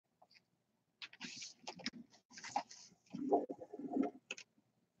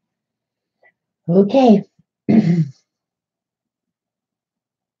Okay.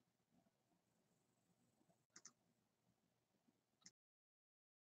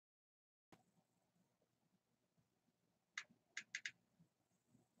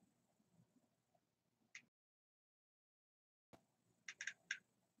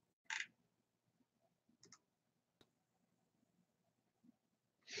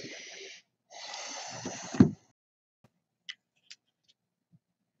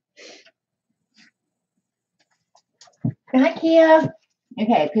 Hi, Kia.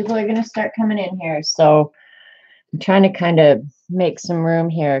 Okay, people are going to start coming in here. So I'm trying to kind of make some room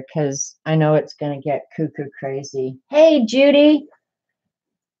here because I know it's going to get cuckoo crazy. Hey, Judy.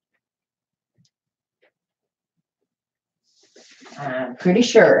 I'm pretty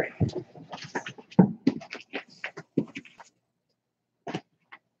sure.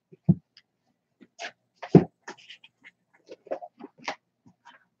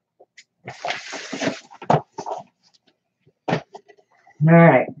 All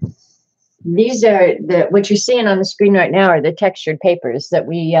right. These are what you're seeing on the screen right now are the textured papers that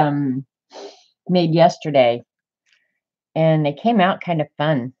we made yesterday. And they came out kind of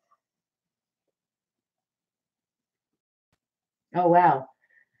fun. Oh, wow.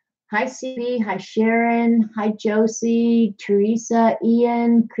 Hi, CB. Hi, Sharon. Hi, Josie, Teresa,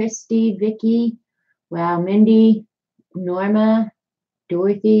 Ian, Christy, Vicky. Wow, Mindy, Norma,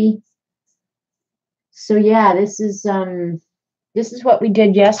 Dorothy. So yeah, this is what we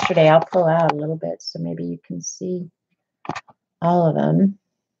did yesterday. I'll pull out a little bit so maybe you can see all of them.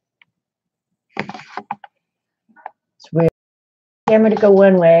 It's weird. Camera to go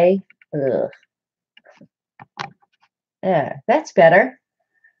one way. Ugh. Yeah, that's better.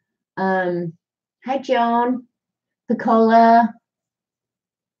 Hi, Joan, Picola.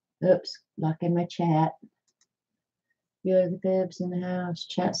 Oops, locking my chat. You're the bibs in the house.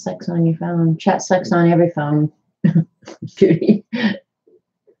 Chat sucks on your phone. Chat sucks on every phone. Judy.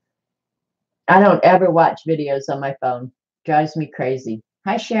 I don't ever watch videos on my phone. Drives me crazy.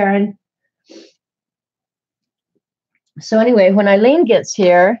 Hi, Sharon. So anyway, when Eileen gets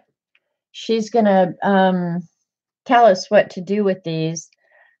here, she's gonna tell us what to do with these.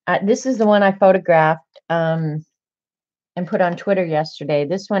 This is the one I photographed and put on Twitter yesterday.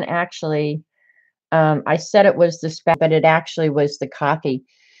 This one actually, I said it was the spec, but it actually was the coffee,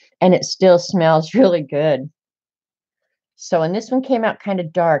 and it still smells really good. So, and this one came out kind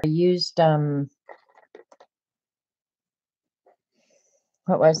of dark. I used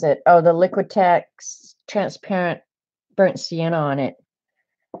what was it? Oh, the Liquitex transparent burnt sienna on it.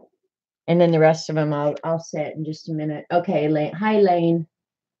 And then the rest of them I'll say it in just a minute. Okay, Lane. Hi, Lane.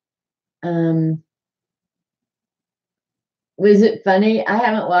 Was it funny? I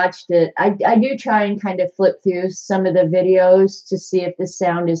haven't watched it. I do try and kind of flip through some of the videos to see if the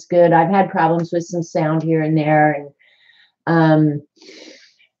sound is good. I've had problems with some sound here and there, and um,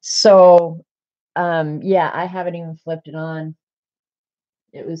 so yeah, I haven't even flipped it on.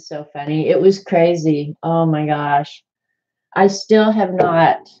 It was so funny. It was crazy. Oh my gosh. I still have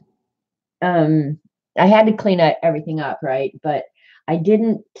not I had to clean everything up, right? But I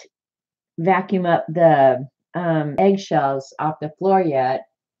didn't vacuum up the eggshells off the floor yet,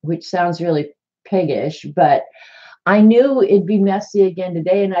 which sounds really piggish, but I knew it'd be messy again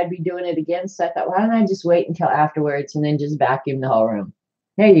today and I'd be doing it again. So I thought, why don't I just wait until afterwards and then just vacuum the whole room?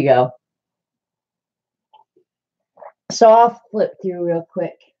 There you go. So I'll flip through real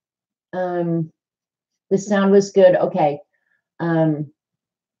quick. The sound was good. Okay.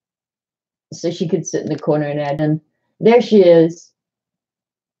 So she could sit in the corner and add in. There she is.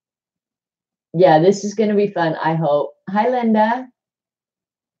 Yeah, this is going to be fun, I hope. Hi, Linda.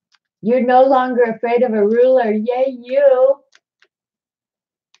 You're no longer afraid of a ruler. Yay, you.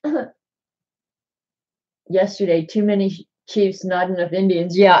 Yesterday, too many chiefs, not enough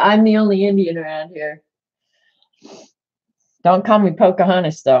Indians. Yeah, I'm the only Indian around here. Don't call me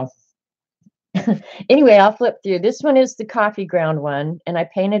Pocahontas, though. Anyway, I'll flip through. This one is the coffee ground one, and I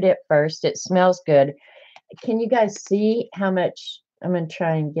painted it first. It smells good. Can you guys see how much? I'm going to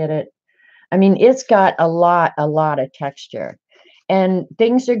try and get it. I mean, it's got a lot of texture, and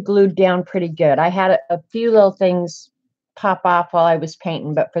things are glued down pretty good. I had a few little things pop off while I was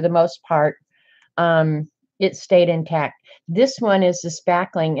painting, but for the most part, it stayed intact. This one is the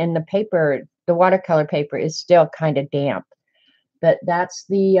spackling, and the paper, the watercolor paper, is still kind of damp. But that's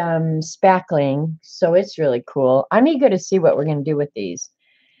the spackling, so it's really cool. I'm eager to see what we're going to do with these.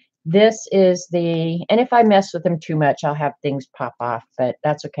 This is the, and if I mess with them too much, I'll have things pop off, but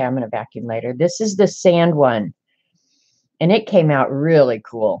that's okay. I'm going to vacuum later. This is the sand one, and it came out really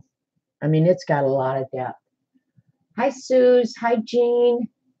cool. I mean, it's got a lot of depth. Hi, Suze. Hi, Jean.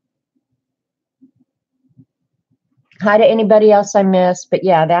 Hi to anybody else I missed, but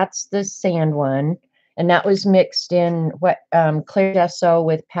yeah, that's the sand one. And that was mixed in what clear gesso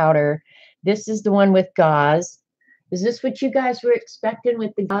with powder. This is the one with gauze. Is this what you guys were expecting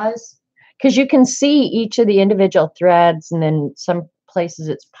with the gauze? Because you can see each of the individual threads, and then some places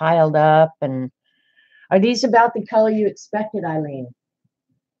it's piled up. And are these about the color you expected, Eileen?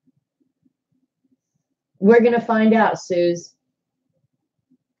 We're going to find out, Suze.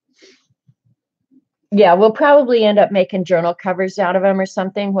 Yeah, we'll probably end up making journal covers out of them or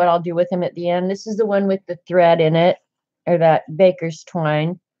something, what I'll do with them at the end. This is the one with the thread in it, or that baker's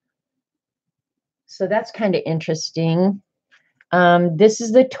twine. So that's kind of interesting. This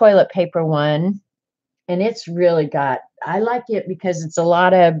is the toilet paper one, and it's really got, I like it because it's a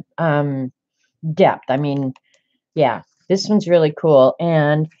lot of depth. I mean, yeah, this one's really cool.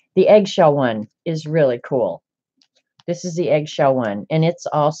 And the eggshell one is really cool. This is the eggshell one, and it's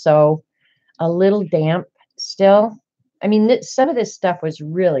also a little damp still. I mean, some of this stuff was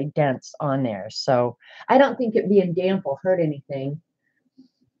really dense on there, so I don't think it being damp will hurt anything.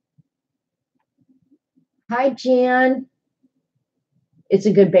 Hi, Jan. It's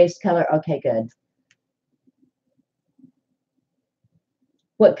a good base color. Okay, good.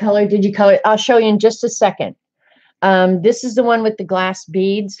 What color did you color? I'll show you in just a second. This is the one with the glass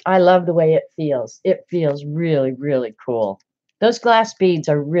beads. I love the way it feels. It feels really, really cool. Those glass beads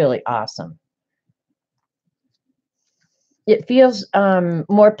are really awesome. It feels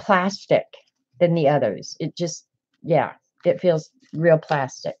more plastic than the others. It just, yeah, it feels real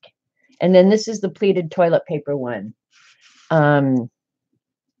plastic. And then this is the pleated toilet paper one.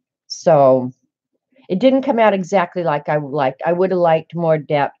 So it didn't come out exactly like I would like. I would have liked more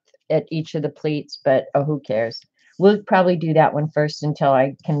depth at each of the pleats, but oh, who cares? We'll probably do that one first until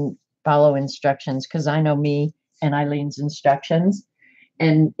I can follow instructions, because I know me and Eileen's instructions.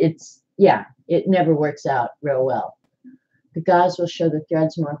 And it's, yeah, it never works out real well. The gauze will show the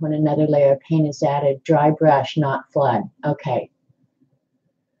threads more when another layer of paint is added. Dry brush, not flood. Okay.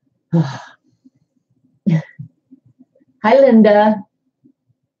 Hi, Linda.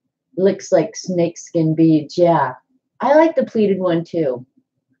 Looks like snakeskin beads. Yeah, I like the pleated one too.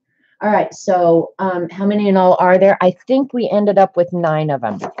 All right, so how many in all are there? I think we ended up with 9 of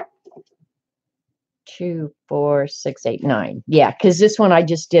them. 2, 4, 6, 8, 9. Yeah, because this one I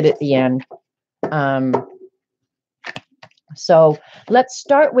just did at the end. So let's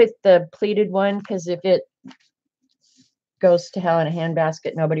start with the pleated one, because if it goes to hell in a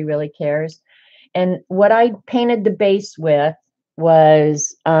handbasket, nobody really cares. And what I painted the base with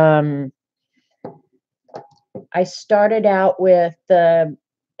was I started out with the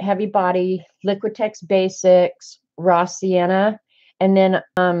Heavy Body Liquitex Basics Raw Sienna, and then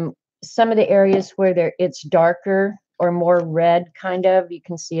some of the areas where it's darker or more red, kind of, you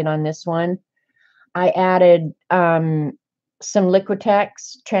can see it on this one. I added some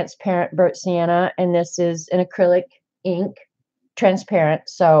Liquitex transparent burnt sienna, and this is an acrylic ink, transparent.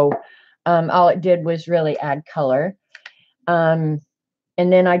 So all it did was really add color. And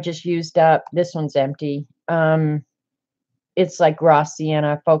then I just used up, this one's empty. It's like raw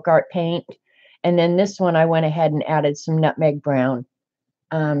sienna folk art paint. And then this one I went ahead and added some nutmeg brown,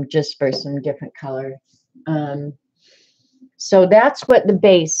 just for some different color. So that's what the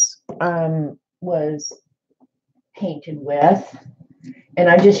base was painted with. And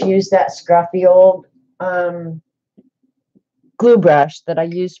I just used that scruffy old glue brush that I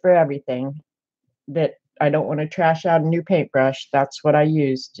use for everything, that I don't want to trash out a new paintbrush. That's what I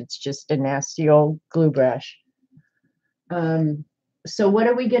used. It's just a nasty old glue brush. So what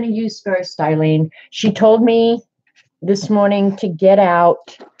are we going to use first, Eileen? She told me this morning to get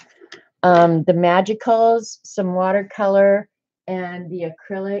out the Magicals, some watercolor, and the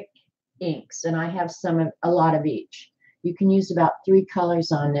acrylic inks. And I have a lot of each. You can use about 3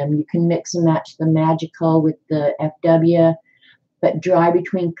 colors on them. You can mix and match the Magical with the FW, but dry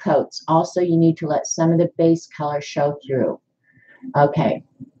between coats. Also, you need to let some of the base color show through. Okay.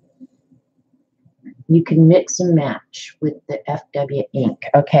 You can mix and match with the FW ink.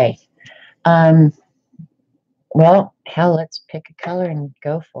 Okay. Well, hell, let's pick a color and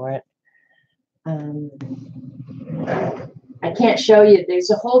go for it. I can't show you.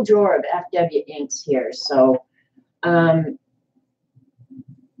 There's a whole drawer of FW inks here. So I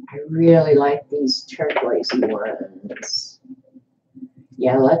really like these turquoisey ones.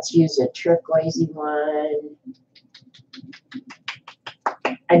 Yeah, let's use a turquoisey one.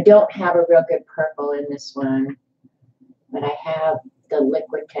 I don't have a real good purple in this one, but I have the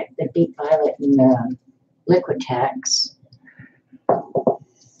Liquitex, the deep violet and the Liquitex.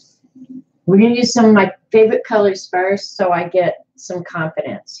 We're going to use some of my favorite colors first, so I get some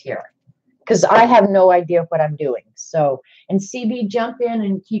confidence here, because I have no idea what I'm doing. So, and CB, jump in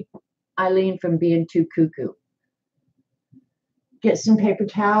and keep Eileen from being too cuckoo. Get some paper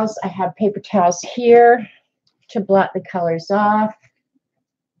towels. I have paper towels here to blot the colors off.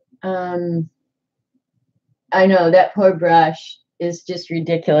 I know that poor brush is just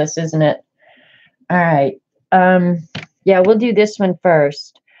ridiculous, isn't it? All right. Yeah, we'll do this one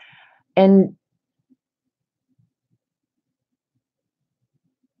first. And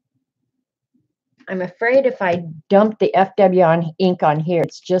I'm afraid if I dump the FW ink on here,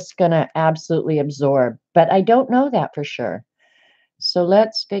 it's just going to absolutely absorb. But I don't know that for sure. So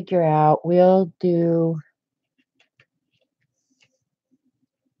let's figure out. We'll do...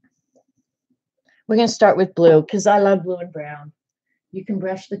 We're going to start with blue because I love blue and brown. You can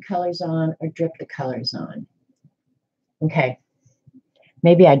brush the colors on or drip the colors on. Okay.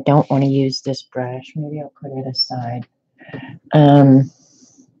 Maybe I don't want to use this brush. Maybe I'll put it aside.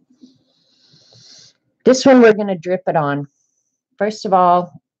 This one we're going to drip it on. First of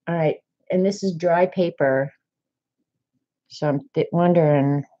all right, and this is dry paper. So I'm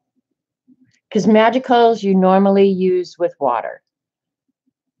wondering, because Magicals you normally use with water.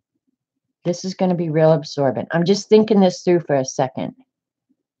 This is going to be real absorbent. I'm just thinking this through for a second.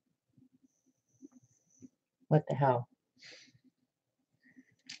 What the hell?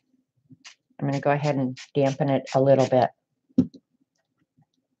 I'm going to go ahead and dampen it a little bit.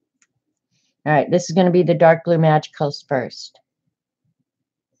 All right, this is going to be the dark blue Magicals first.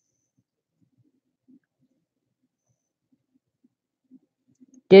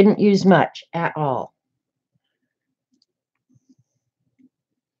 Didn't use much at all.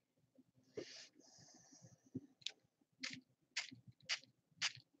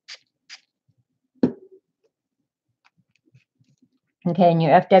 Okay, and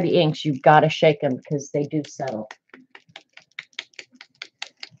your FW inks, you've got to shake them because they do settle.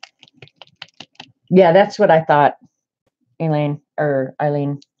 Yeah, that's what I thought, Eileen.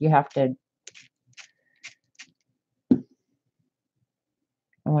 You have to...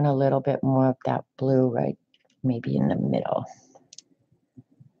 I want a little bit more of that blue right maybe in the middle.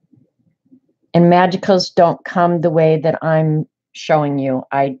 And Magicals don't come the way that I'm showing you.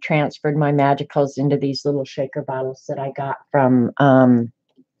 I transferred my Magicals into these little shaker bottles that I got from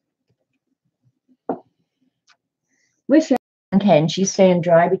Wish. Okay, and she's saying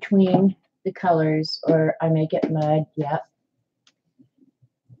dry between the colors or I make it mud. Yep.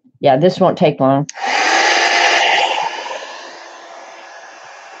 Yeah, this won't take long.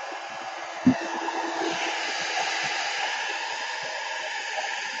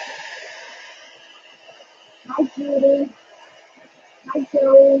 Hi, Judy. Hi,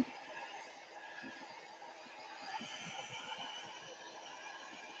 Joey.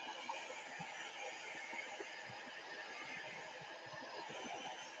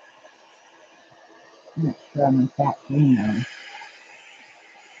 I'm not sure I'm on that green now.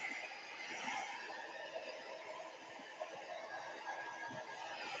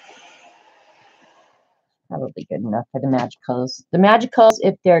 Probably good enough for the Magicals. The Magicals,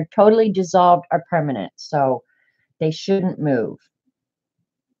 if they're totally dissolved, are permanent, so they shouldn't move.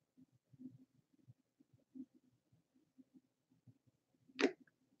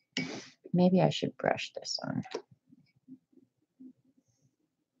 Maybe I should brush this on.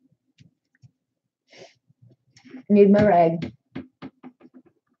 Need my rag.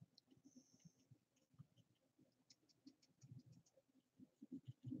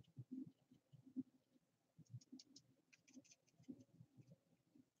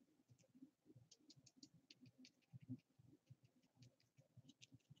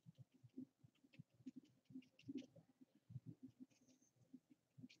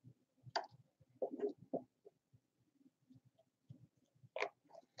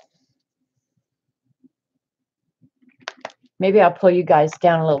 Maybe I'll pull you guys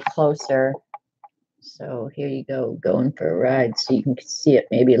down a little closer. So here you go, going for a ride so you can see it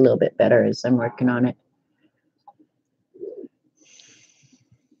maybe a little bit better as I'm working on it.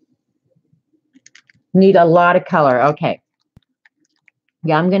 Need a lot of color. Okay.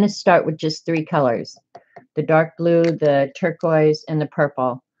 Yeah, I'm going to start with just 3 colors. The dark blue, the turquoise, and the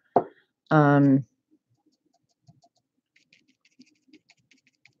purple.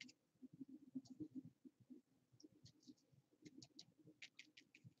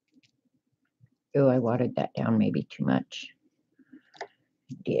 Oh, I watered that down maybe too much.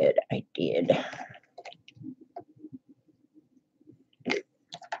 I did.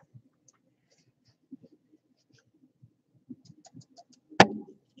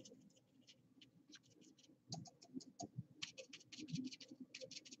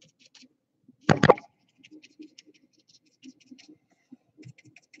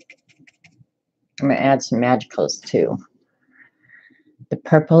 I'm going to add some magicals too. The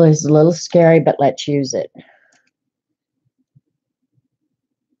purple is a little scary, but let's use it.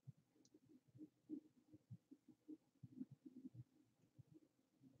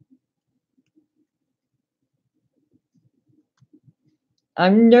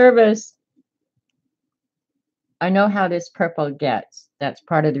 I'm nervous. I know how this purple gets. That's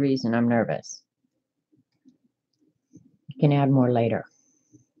part of the reason I'm nervous. You can add more later.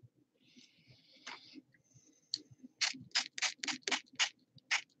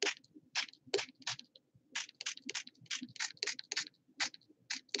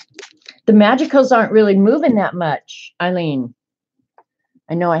 The magicals aren't really moving that much, Eileen.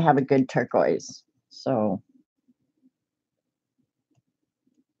 I know I have a good turquoise, so.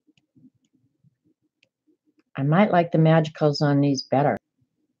 I might like the magicals on these better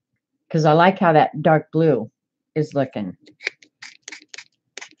because I like how that dark blue is looking.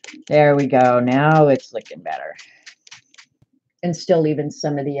 There we go. Now it's looking better. And still leaving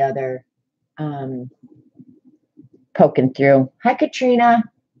some of the other poking through. Hi, Katrina.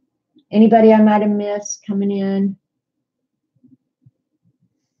 Anybody I might have missed coming in?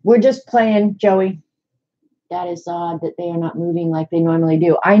 We're just playing, Joey. That is odd that they are not moving like they normally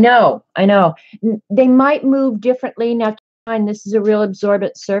do. I know. They might move differently. Now, this is a real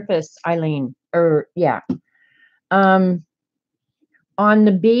absorbent surface, Eileen. Yeah. On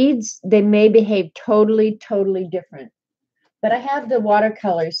the beads, they may behave totally different. But I have the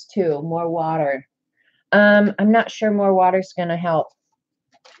watercolors too, more water. I'm not sure more water is going to help.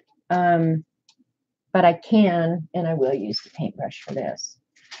 But I can, and I will use the paintbrush for this.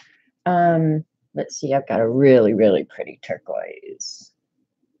 Let's see, I've got a really pretty turquoise.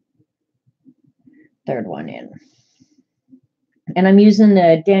 Third one in. And I'm using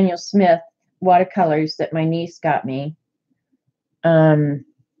the Daniel Smith watercolors that my niece got me. I'm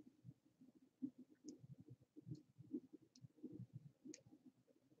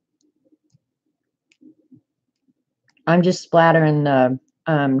just splattering the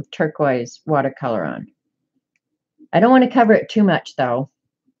turquoise watercolor on. I don't want to cover it too much though,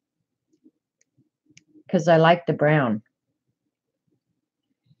 because I like the brown.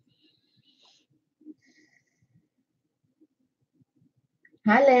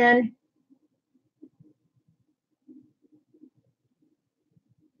 Hi, Lynn.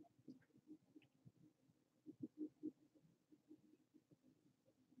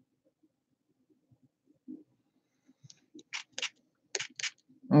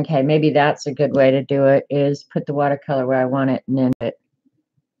 Okay, maybe that's a good way to do it, is put the watercolor where I want it and then it.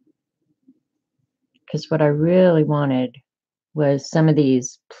 Because what I really wanted was some of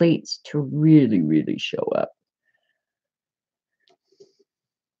these pleats to really show up.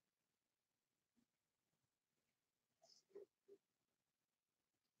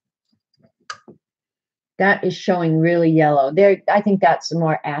 That is showing really yellow. There, I think that's a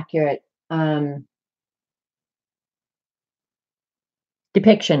more accurate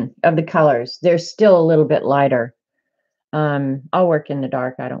depiction of the colors. They're still a little bit lighter. I'll work in the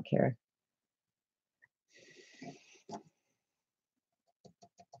dark. I don't care.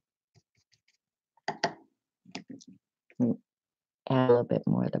 Add a little bit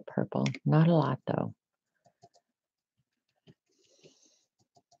more of the purple. Not a lot, though.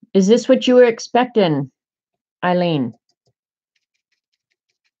 Is this what you were expecting, Eileen?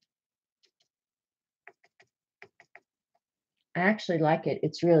 I actually like it.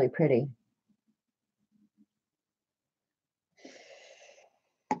 It's really pretty.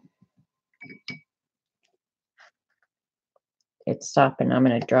 It's stopping. I'm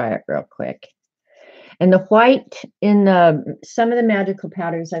going to dry it real quick. And the white in some of the magical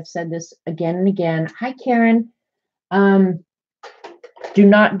powders, I've said this again and again. Hi, Karen. Do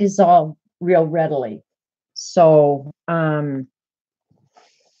not dissolve real readily. So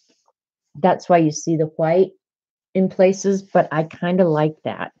that's why you see the white in places, but I kind of like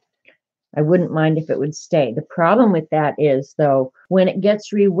that. I wouldn't mind if it would stay. The problem with that is, though, when it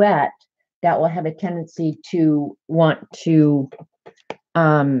gets re-wet, that will have a tendency to want to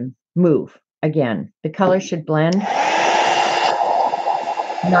move again. The color should blend.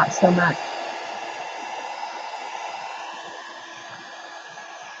 Not so much.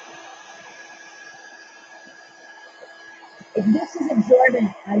 If this is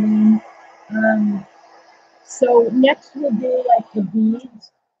absorbent, I mean, so next we'll do like the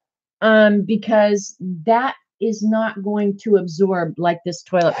beads, because that is not going to absorb like this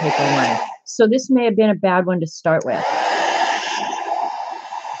toilet paper one. So this may have been a bad one to start with.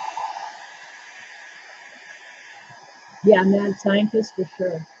 Yeah, mad scientist for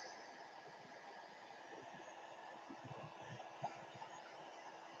sure.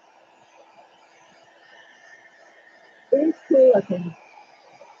 looking.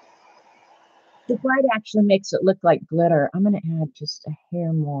 The white actually makes it look like glitter. I'm going to add just a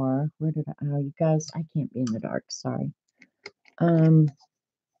hair more. Where did oh, you guys, I can't be in the dark, sorry.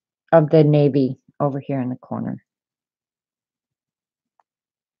 Of the navy over here in the corner.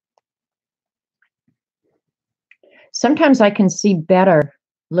 Sometimes I can see better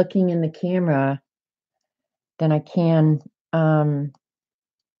looking in the camera than I can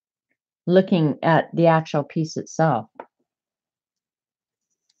looking at the actual piece itself.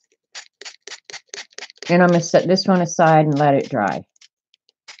 And I'm going to set this one aside and let it dry.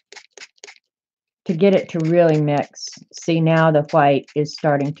 To get it to really mix. See, now the white is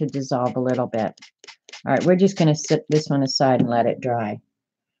starting to dissolve a little bit. All right, we're just going to set this one aside and let it dry.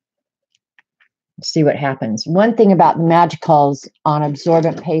 See what happens. One thing about the Magicals on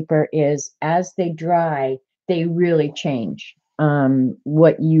absorbent paper is as they dry, they really change.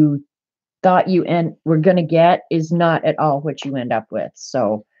 What you thought you were going to get is not at all what you end up with.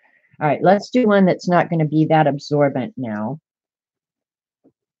 So, all right, let's do one that's not going to be that absorbent now.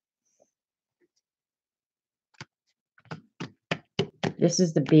 This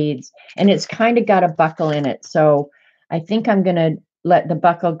is the beads, and it's kind of got a buckle in it. So I think I'm going to let the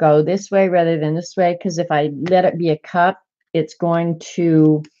buckle go this way rather than this way, because if I let it be a cup, it's going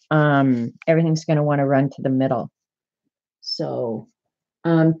to, everything's going to want to run to the middle. So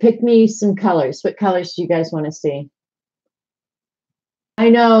pick me some colors. What colors do you guys want to see? I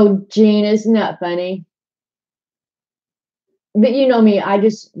know, Jean, isn't that funny? But you know me,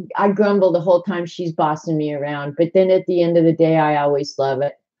 I grumble the whole time she's bossing me around. But then at the end of the day, I always love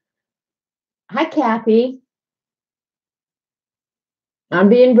it. Hi, Kathy. I'm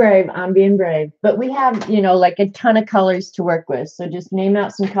being brave. I'm being brave. But we have, you know, like a ton of colors to work with. So just name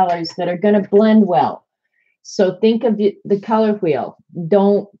out some colors that are going to blend well. So think of the color wheel.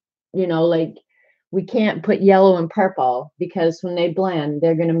 Don't, you know, like we can't put yellow and purple because when they blend,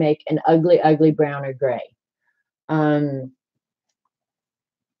 they're going to make an ugly, ugly brown or gray.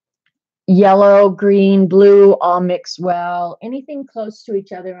 Yellow, green, blue, all mix well. Anything close to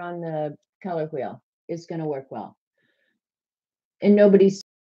each other on the color wheel is going to work well. And nobody's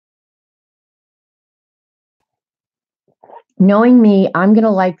knowing me, I'm going to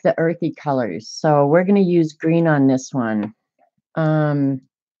like the earthy colors. So we're going to use green on this one.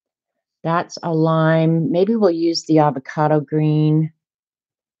 That's a lime. Maybe we'll use the avocado green.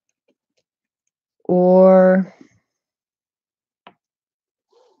 Or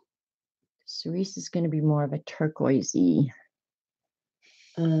cerise is going to be more of a turquoisey.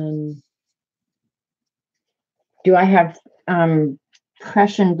 Do I have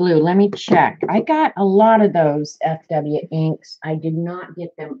Prussian blue? Let me check. I got a lot of those FW inks. I did not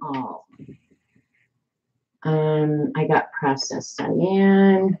get them all. I got processed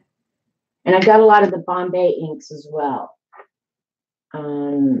cyan, and I got a lot of the Bombay inks as well.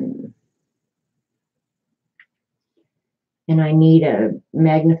 And I need a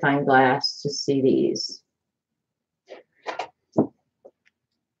magnifying glass to see these.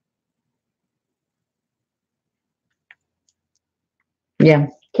 Yeah,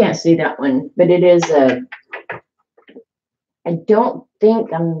 can't see that one, but it is a, I don't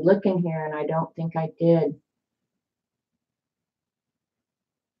think, I'm looking here and I don't think I did.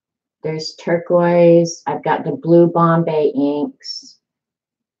 There's turquoise. I've got the blue Bombay inks.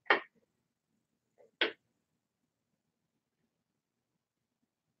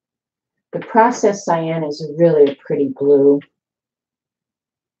 The processed cyan is really a pretty blue.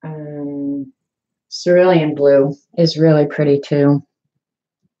 Cerulean blue is really pretty too.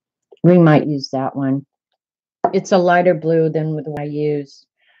 We might use that one. It's a lighter blue than the one I use.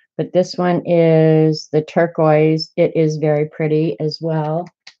 But this one is the turquoise. It is very pretty as well.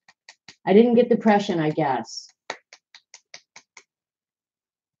 I didn't get the Prussian, I guess.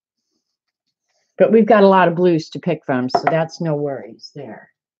 But we've got a lot of blues to pick from, so that's no worries there.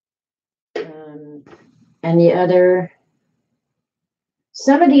 And the other,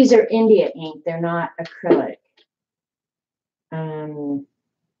 some of these are India ink. They're not acrylic.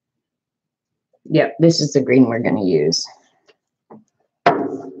 Yep, this is the green we're going to use. All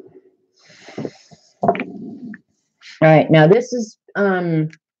right, now this is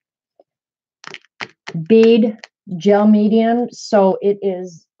bead gel medium, so it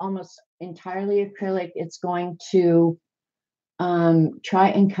is almost entirely acrylic. It's going to try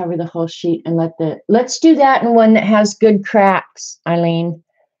and cover the whole sheet and let's do that in one that has good cracks, Eileen.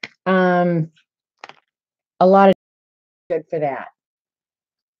 A lot of good for that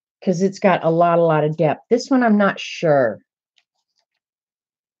because it's got a lot of depth. This one I'm not sure.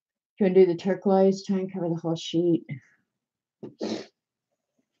 You want to do the turquoise? Try and cover the whole sheet.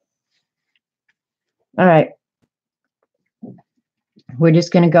 All right. we're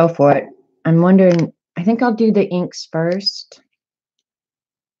just going to go for it. I'm wondering, I think I'll do the inks first.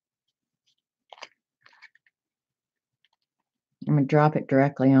 I'm going to drop it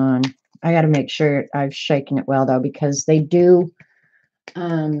directly on. I got to make sure I've shaken it well, though, because they do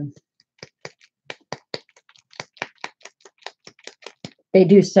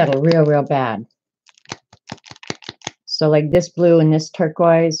settle real bad. So like this blue and this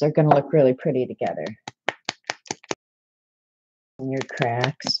turquoise are going to look really pretty together. And your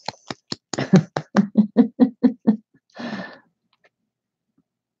cracks.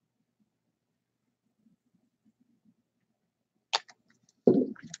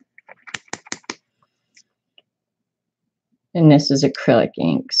 And this is acrylic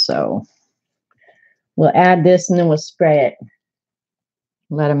ink, so we'll add this and then we'll spray it.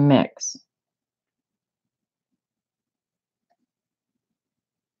 Let them mix.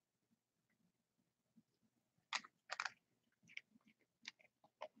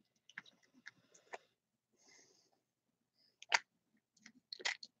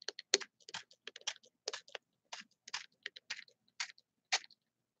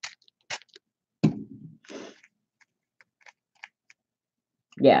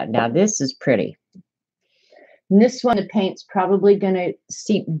 Yeah, now this is pretty. And this one, the paint's probably going to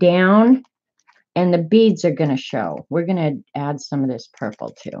seep down and the beads are going to show. We're going to add some of this purple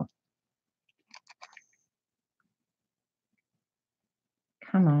too.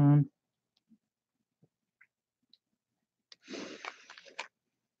 Come on.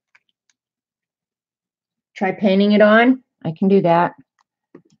 Try painting it on. I can do that.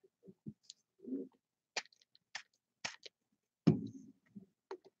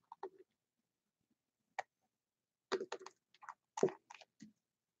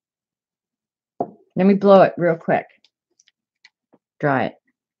 Let me blow it real quick. Dry it.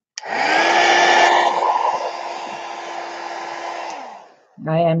 I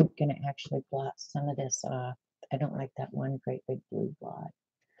am going to actually blot some of this off. I don't like that one great big blue blot.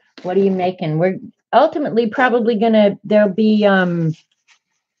 What are you making? We're ultimately probably going to, there'll be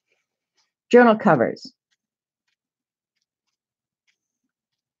journal covers.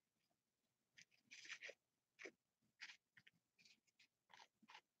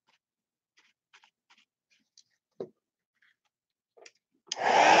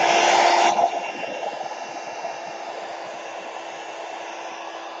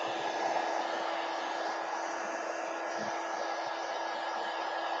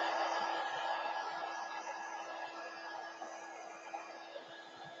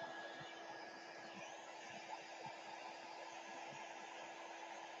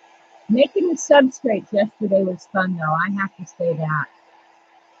 Making the substrates yesterday was fun, though. I have to say that.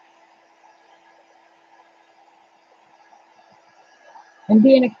 And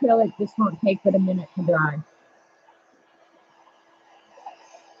being acrylic just won't take but a minute to dry.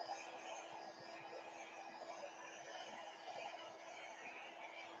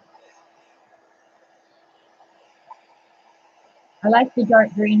 I like the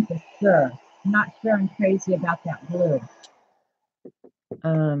dark green for sure. I'm not sure I'm crazy about that blue.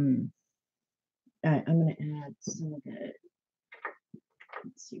 All right, I'm going to add some of it.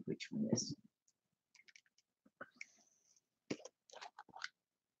 Let's see which one is.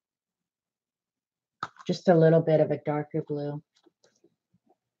 Just a little bit of a darker blue.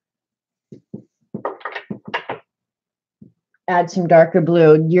 Add some darker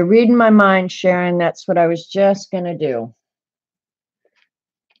blue. You're reading my mind, Sharon. That's what I was just going to do.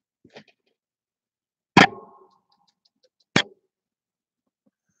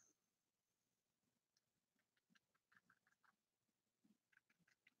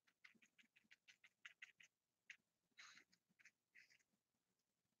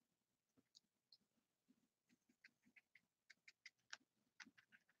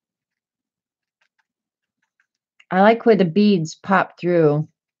 I like where the beads pop through.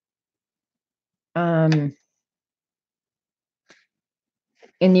 In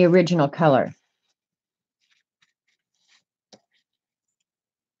the original color.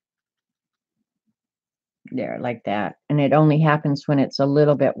 There, like that. And it only happens when it's a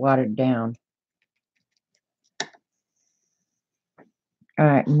little bit watered down. All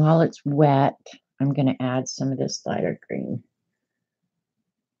right, and while it's wet, I'm going to add some of this lighter green.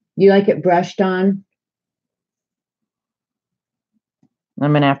 You like it brushed on?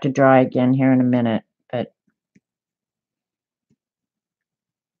 I'm going to have to dry again here in a minute, but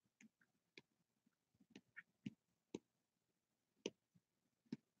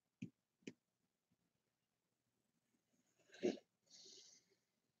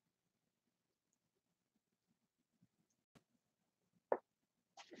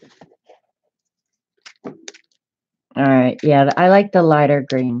All right, yeah, I like the lighter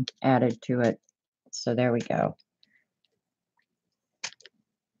green added to it. So there we go.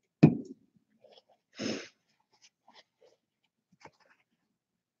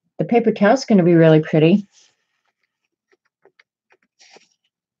 The paper towel's going to be really pretty.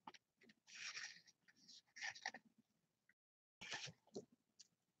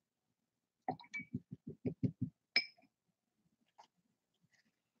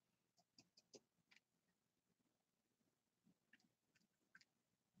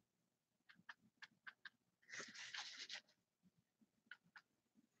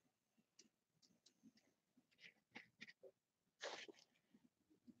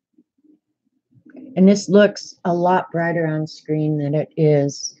 And this looks a lot brighter on screen than it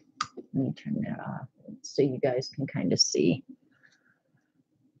is. Let me turn that off so you guys can kind of see.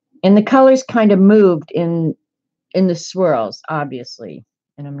 And the colors kind of moved in the swirls, obviously.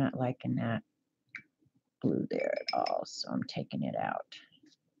 And I'm not liking that blue there at all, so I'm taking it out.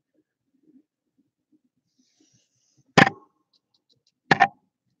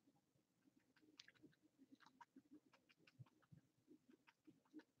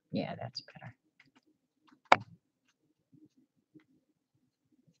 Yeah, that's better.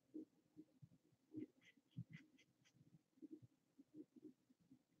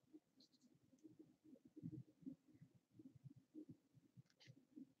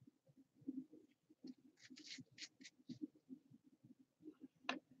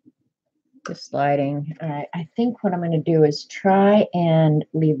 This lighting. All right, I think what I'm going to do is try and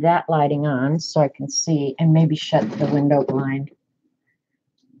leave that lighting on so I can see, and maybe shut the window blind.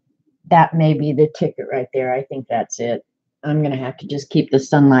 That may be the ticket right there. I think that's it. I'm going to have to just keep the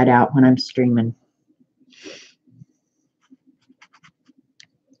sunlight out when I'm streaming.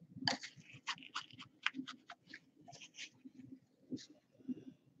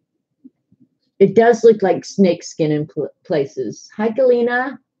 It does look like snake skin in places. Hi,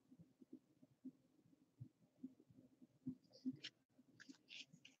 Galena.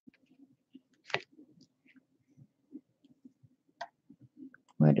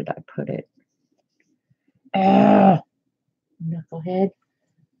 Where did I put it? Knucklehead.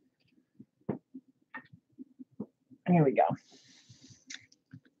 Here we go.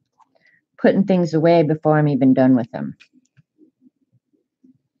 Putting things away before I'm even done with them.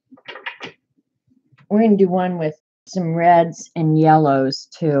 We're going to do one with some reds and yellows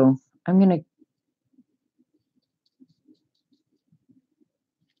too. I'm going to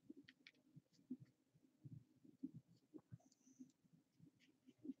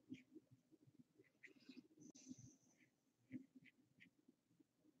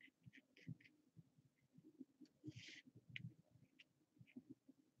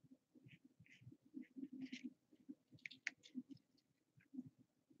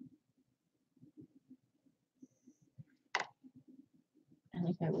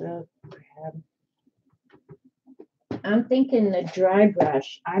I will grab. I'm thinking the dry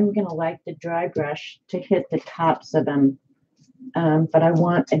brush. I'm going to like the dry brush to hit the tops of them. But I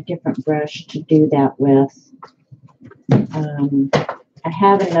want a different brush to do that with. I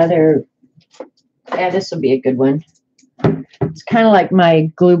have another. Yeah, this will be a good one. It's kind of like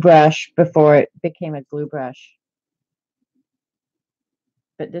my glue brush before it became a glue brush.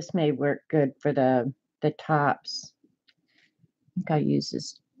 But this may work good for the tops. I think I use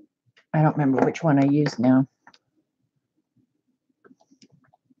this. I don't remember which one I use now.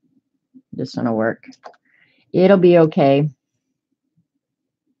 This one will work. It'll be okay.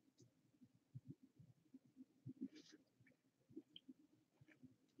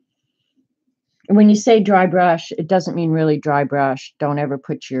 When you say dry brush, it doesn't mean really dry brush. Don't ever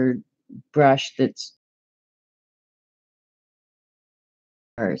put your brush that's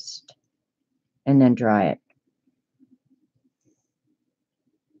first and then dry it.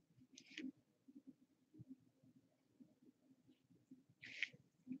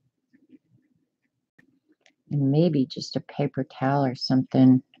 And maybe just a paper towel or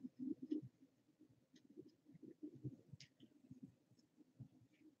something.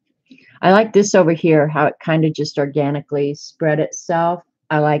 I like this over here, how it kind of just organically spread itself.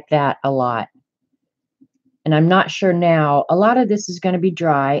 I like that a lot. And I'm not sure now. A lot of this is going to be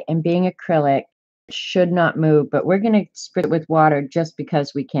dry, and being acrylic, it should not move, but we're going to spread it with water just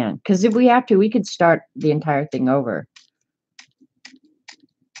because we can. Because if we have to, we could start the entire thing over.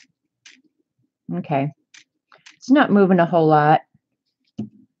 Okay. It's not moving a whole lot.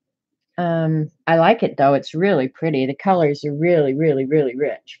 I like it, though. It's really pretty. The colors are really, really, really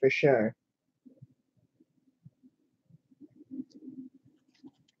rich, for sure.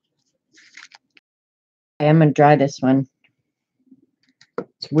 I'm going to dry this one.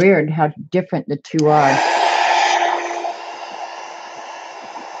 It's weird how different the two are.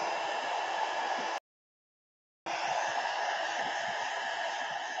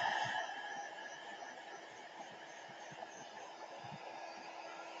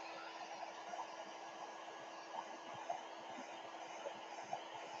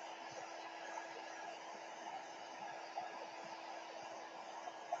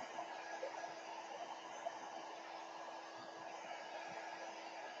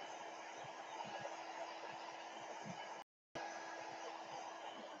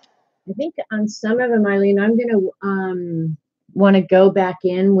 I think on some of them, Eileen, I'm going to want to go back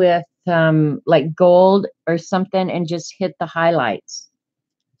in with like gold or something and just hit the highlights.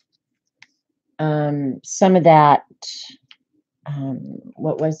 Some of that,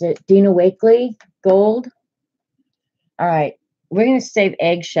 what was it? Dina Wakley gold. All right. We're going to save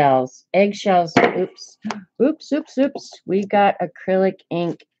eggshells. Eggshells. Oops. Oops, oops, oops. We got acrylic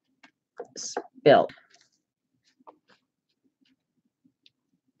ink spilled.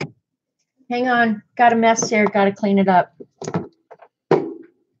 Hang on. Got a mess here. Got to clean it up.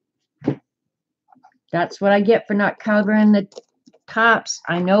 That's what I get for not covering the tops.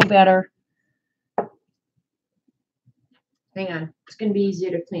 I know better. Hang on. It's going to be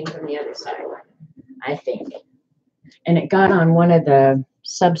easier to clean from the other side, I think. And it got on one of the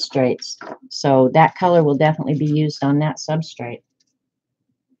substrates. So that color will definitely be used on that substrate.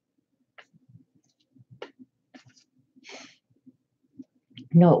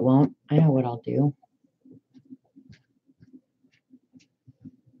 No, it won't. I know what I'll do.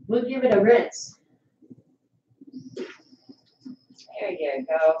 We'll give it a rinse. There you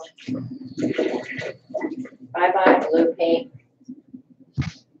go. Bye-bye, blue paint.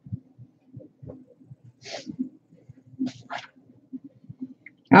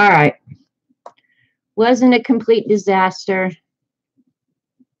 All right. Wasn't a complete disaster.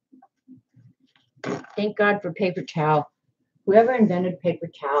 Thank God for paper towel. Whoever invented paper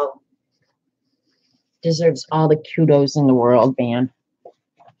towel deserves all the kudos in the world, man.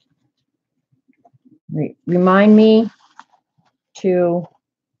 Remind me to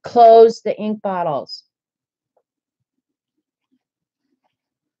close the ink bottles.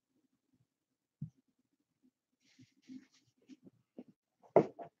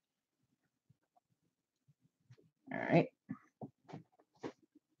 All right.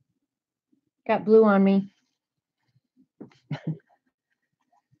 Got blue on me.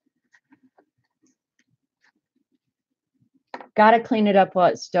 Got to clean it up while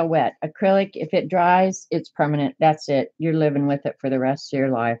it's still wet. Acrylic, if it dries, it's permanent. That's it. You're living with it for the rest of your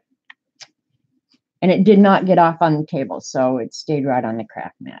life. And it did not get off on the table, so it stayed right on the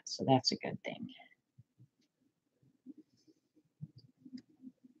craft mat. So that's a good thing.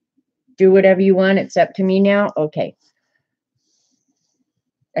 Do whatever you want. It's up to me now. Okay.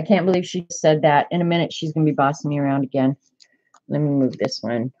 I can't believe she said that. In a minute, she's going to be bossing me around again. Let me move this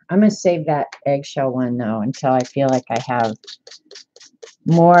one. I'm going to save that eggshell one, though, until I feel like I have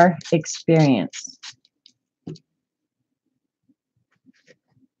more experience.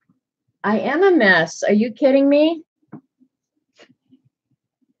 I am a mess. Are you kidding me?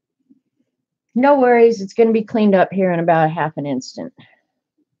 No worries. It's going to be cleaned up here in about a half an instant.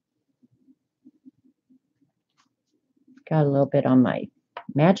 Got a little bit on my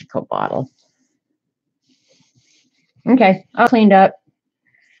magical bottle. Okay, all cleaned up.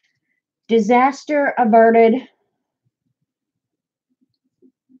 Disaster averted.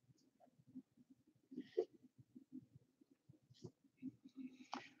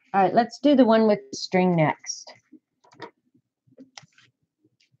 All right, let's do the one with the string next.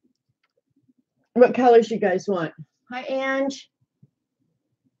 What colors you guys want? Hi, Ange.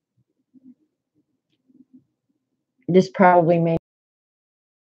 This probably may.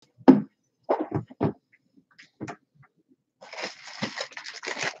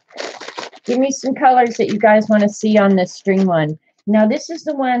 Give me some colors that you guys want to see on this string one. Now, this is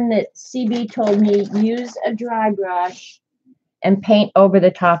the one that CB told me use a dry brush and paint over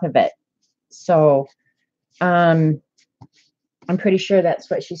the top of it. So, I'm pretty sure that's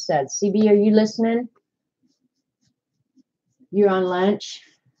what she said. CB, are you listening? You're on lunch.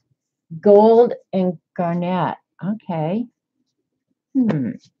 Gold and garnet. Okay.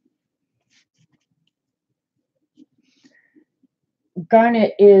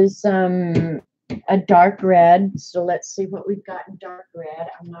 Garnet is a dark red. So let's see what we've got in dark red.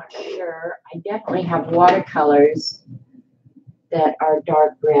 I'm not sure. I definitely have watercolors that are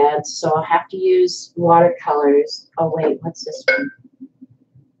dark red. So I'll have to use watercolors. Oh, wait, what's this one?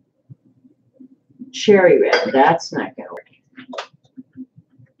 Cherry red. That's not going to work.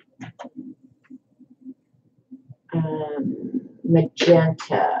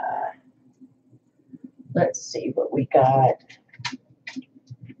 Magenta. Let's see what we got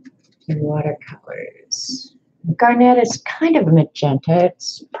in watercolors. Garnet is kind of a magenta.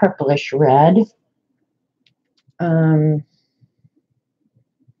 It's purplish red.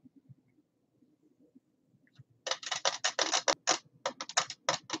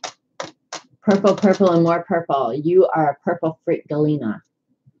 Purple, purple, and more purple. You are a purple freak, Galena.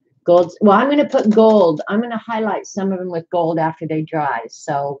 Gold. Well, I'm going to put gold. I'm going to highlight some of them with gold after they dry.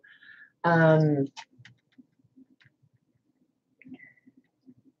 So,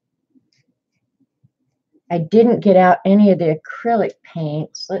 I didn't get out any of the acrylic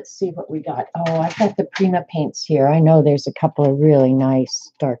paints. Let's see what we got. Oh, I've got the Prima paints here. I know there's a couple of really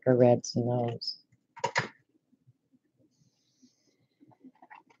nice darker reds in those.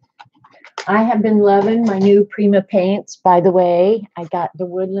 I have been loving my new Prima paints, by the way. I got the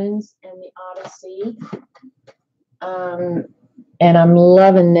Woodlands and the Odyssey. And I'm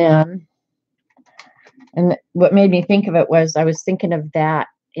loving them. And what made me think of it was I was thinking of that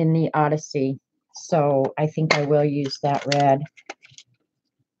in the Odyssey. So I think I will use that red.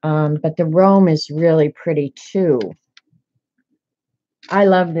 But the Rome is really pretty too. I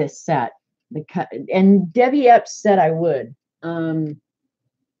love this set. And Debbie Epps said I would.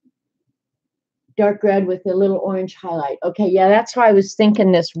 Dark red with a little orange highlight. Okay, yeah, that's why I was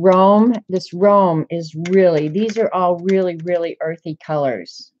thinking this Rome. This Rome is really, these are all really, really earthy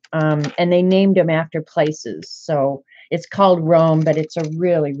colors. And they named them after places. So it's called Rome, but it's a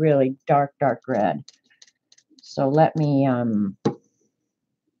really, really dark, dark red. So let me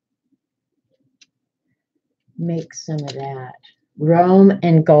make some of that. Rome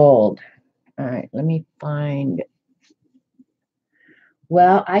and gold. All right, let me find.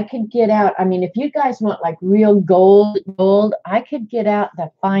 Well, I could get out. I mean, if you guys want like real gold, I could get out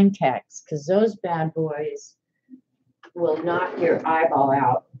the fine text because those bad boys will knock your eyeball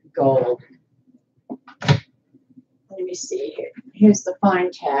out gold. Let me see here. Here's the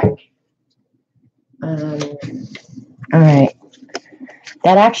fine tech. All right.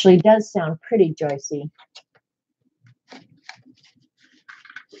 That actually does sound pretty, Joycey.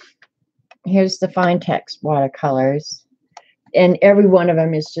 Here's the fine text watercolors. And every one of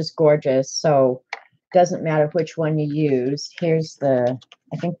them is just gorgeous. So it doesn't matter which one you use. Here's the,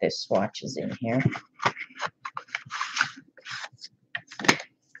 I think there's swatches in here.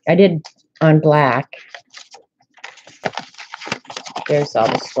 I did on black. There's all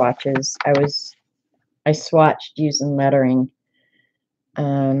the swatches. I swatched using lettering.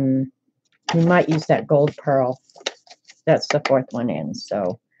 You might use that gold pearl. That's the fourth one in.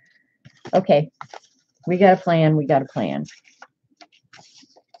 So, okay. We got a plan. We got a plan.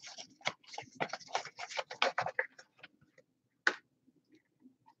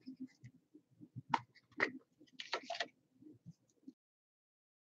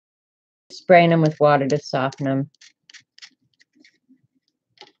 Spraying them with water to soften them.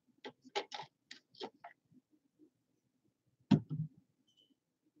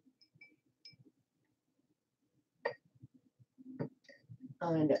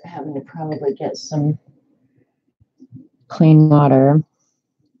 I'll end up having to probably get some clean water.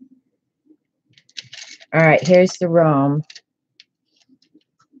 All right, here's the Rome.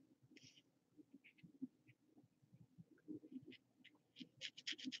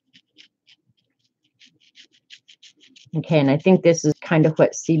 Okay, and I think this is kind of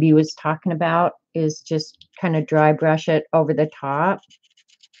what CB was talking about, is just kind of dry brush it over the top.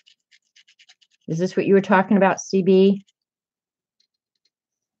 Is this what you were talking about, CB?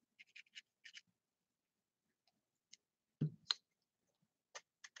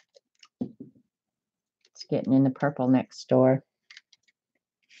 It's getting in the purple next door.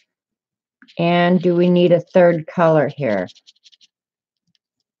 And do we need a third color here?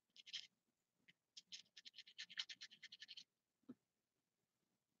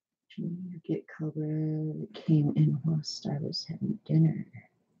 Get Cobra came in whilst I was having dinner.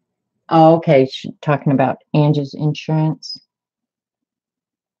 Oh, okay. She's talking about Angie's insurance.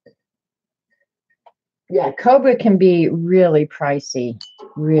 Yeah, Cobra can be really pricey.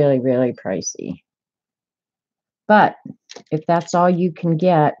 Really, really pricey. But if that's all you can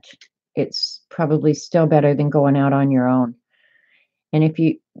get, it's probably still better than going out on your own. And if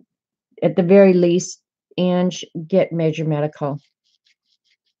you, at the very least, Ange, get Major Medical.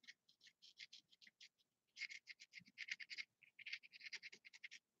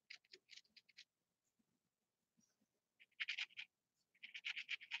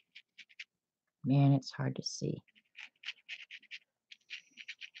 Man, it's hard to see.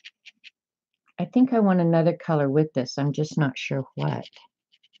 I think I want another color with this. I'm just not sure what.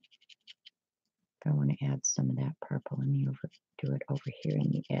 I want to add some of that purple. Let me do it over here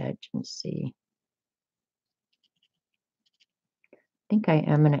in the edge and see. I think I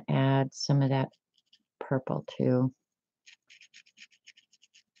am going to add some of that purple too.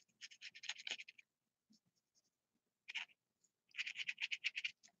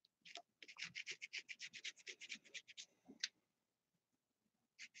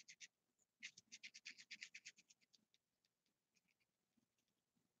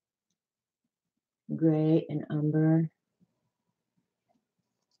 Gray and umber.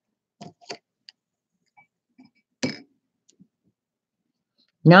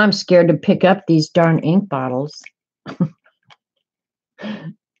 Now I'm scared to pick up these darn ink bottles.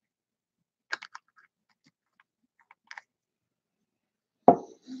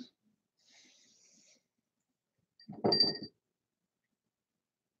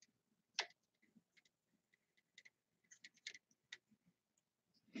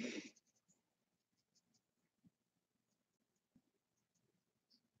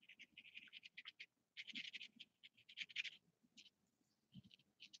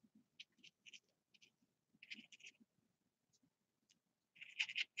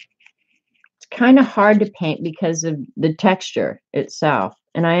 Kind of hard to paint because of the texture itself.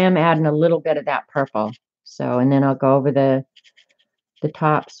 And I am adding a little bit of that purple. So, and then I'll go over the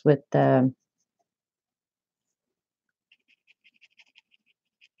tops with the,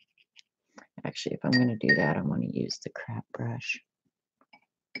 actually, if I'm going to do that, I want to use the crap brush.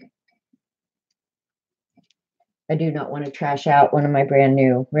 I do not want to trash out one of my brand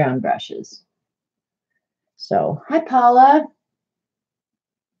new round brushes. So, hi, Paula.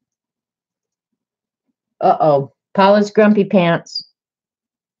 Uh-oh, Paula's grumpy pants.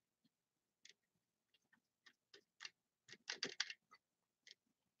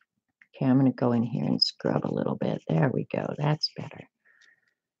 Okay, I'm going to go in here and scrub a little bit. There we go. That's better.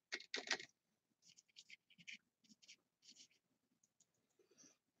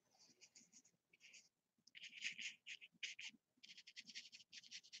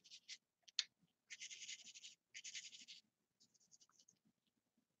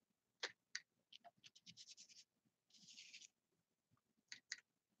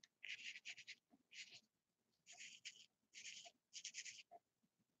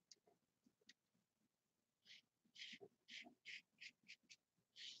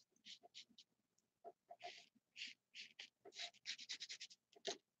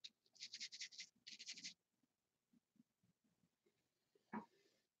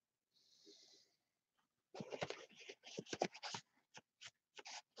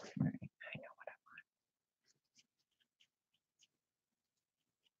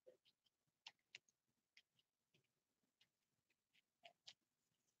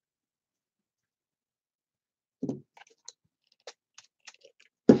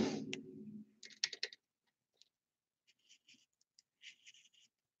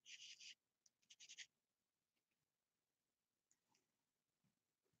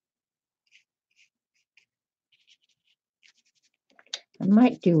 I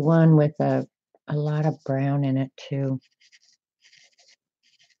might do one with a lot of brown in it too.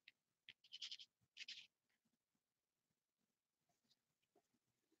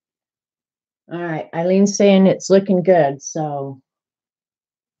 All right, Eileen's saying it's looking good, so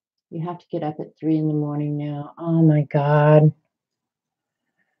you have to get up at 3 in the morning now. Oh my God.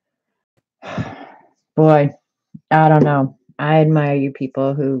 Boy, I don't know. I admire you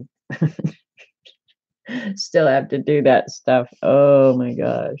people who still have to do that stuff. Oh my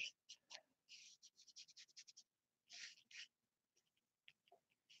gosh.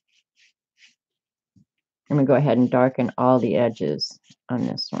 I'm gonna go ahead and darken all the edges on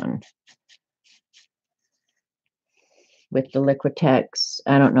this one with the Liquitex.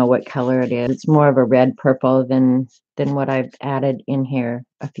 I don't know what color it is. It's more of a red purple than what I've added in here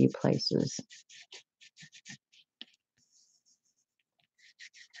a few places.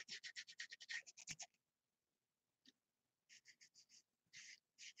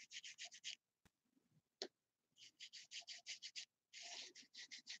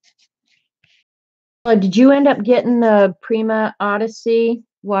 Oh, did you end up getting the Prima Odyssey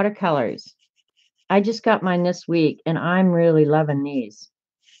watercolors? I just got mine this week and I'm really loving these.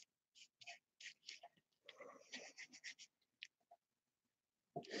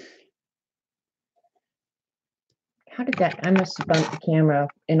 How did that? I must have bumped the camera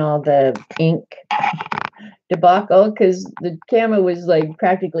in all the ink debacle because the camera was like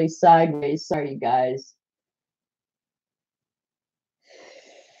practically sideways. Sorry, you guys.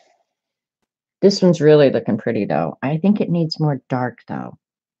 This one's really looking pretty though. I think it needs more dark though.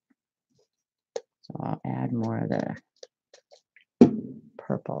 So I'll add more of the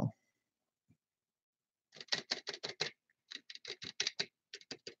purple.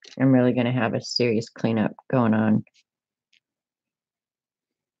 I'm really going to have a serious cleanup going on.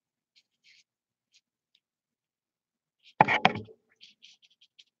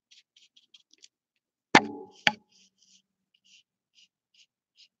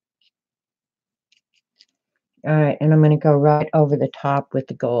 All right, and I'm going to go right over the top with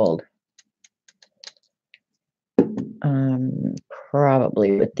the gold.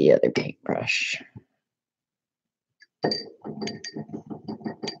 Probably with the other paintbrush.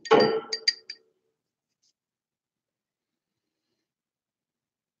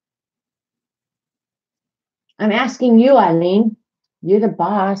 I'm asking you, Eileen. You're the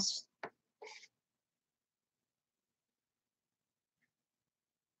boss.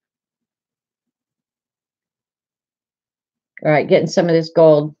 All right, getting some of this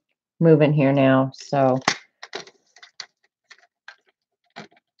gold moving here now. So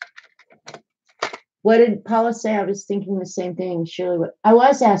what did Paula say? I was thinking the same thing. Shirley, I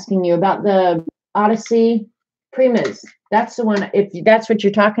was asking you about the Odyssey Primas. That's the one. If that's what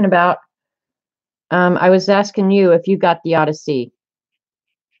you're talking about, I was asking you if you got the Odyssey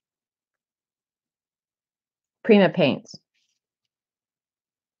Prima paints.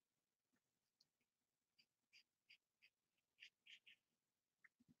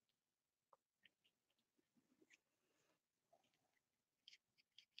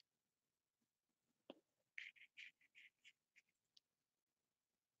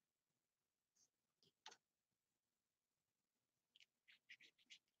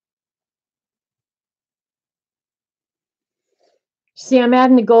 See, I'm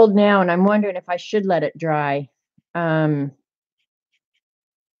adding the gold now, and I'm wondering if I should let it dry. I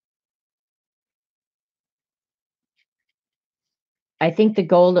think the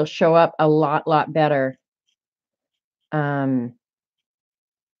gold will show up a lot better.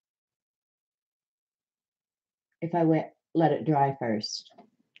 If I let it dry first.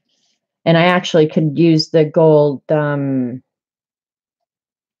 And I actually could use the gold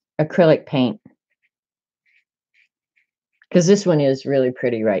acrylic paint, because this one is really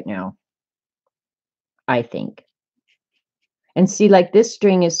pretty right now, I think. And see, like this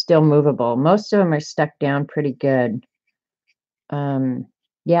string is still movable. Most of them are stuck down pretty good.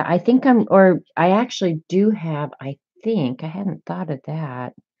 Yeah, I think I actually do have, I think, I hadn't thought of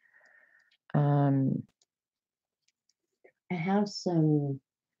that. I have some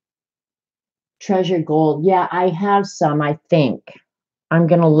treasure gold. Yeah, I have some, I think. I'm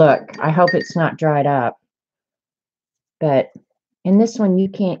going to look. I hope it's not dried up. But in this one, you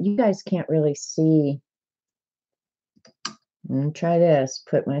guys can't really see. Try this.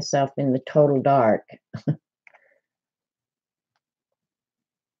 Put myself in the total dark.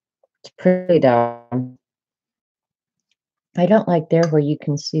 It's pretty dark. I don't like there where you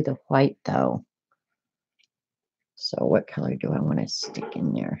can see the white, though. So what color do I want to stick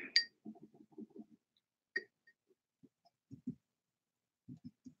in there?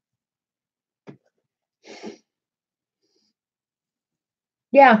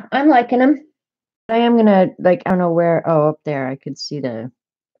 Yeah, I'm liking them. I am going to, like, I don't know where. Oh, up there. I could see the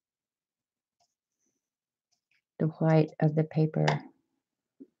white of the paper.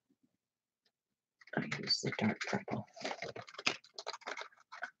 I use the dark purple.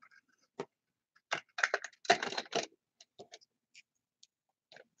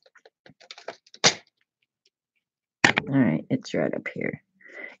 All right, it's right up here.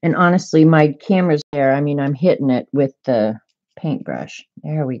 And honestly, my camera's there. I mean, I'm hitting it with the paintbrush.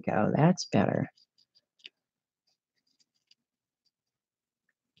 There we go. That's better.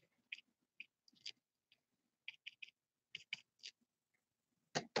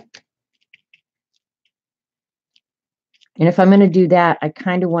 And if I'm going to do that, I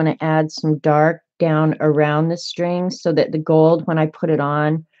kind of want to add some dark down around the string so that the gold, when I put it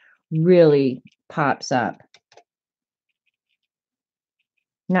on, really pops up.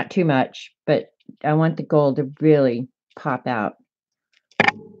 Not too much, but I want the gold to really pop out.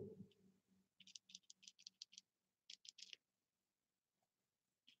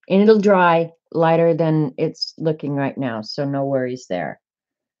 And it'll dry lighter than it's looking right now, so no worries there.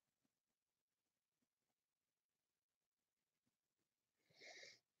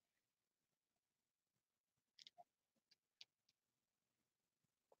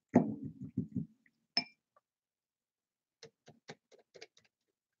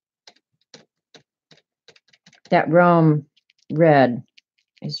 That Rome red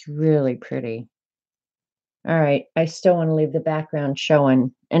is really pretty. All right, I still want to leave the background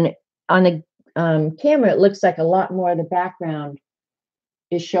showing. And on the camera, it looks like a lot more of the background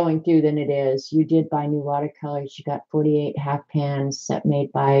is showing through than it is. You did buy new watercolors. You got 48 half pans set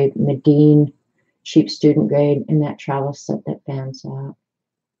made by Medine, cheap student grade, and that travel set that fans out.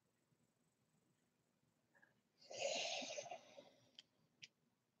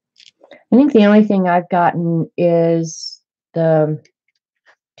 I think the only thing I've gotten is the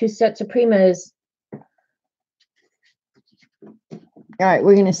 2 sets of Primas. All right,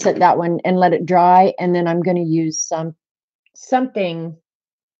 we're going to set that one and let it dry, and then I'm going to use something,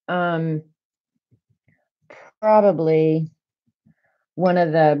 probably one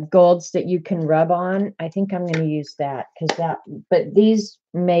of the golds that you can rub on. I think I'm going to use that but these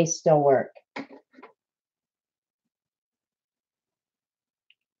may still work.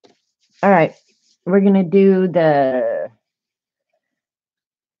 All right, we're going to do the,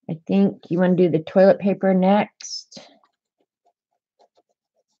 I think you want to do the toilet paper next.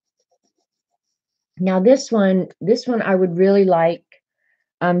 Now this one I would really like.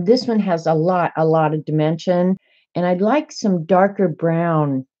 This one has a lot of dimension, and I'd like some darker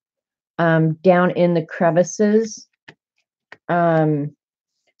brown down in the crevices.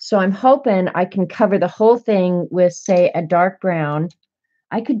 So I'm hoping I can cover the whole thing with, say, a dark brown.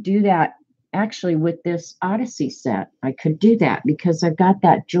 I could do that actually with this Odyssey set. I could do that because I've got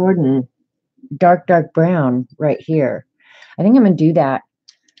that Jordan dark brown right here. I think I'm going to do that.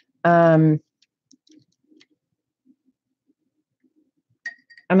 I'm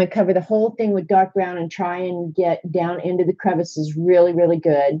going to cover the whole thing with dark brown and try and get down into the crevices really, really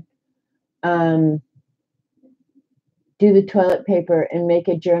good. Do the toilet paper and make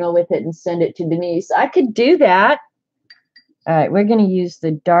a journal with it and send it to Denise. I could do that. All right, we're going to use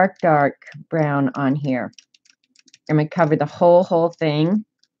the dark brown on here. I'm going to cover the whole thing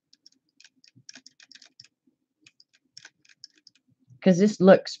because this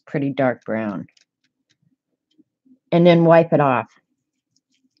looks pretty dark brown. And then wipe it off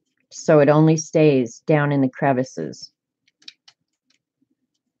so it only stays down in the crevices.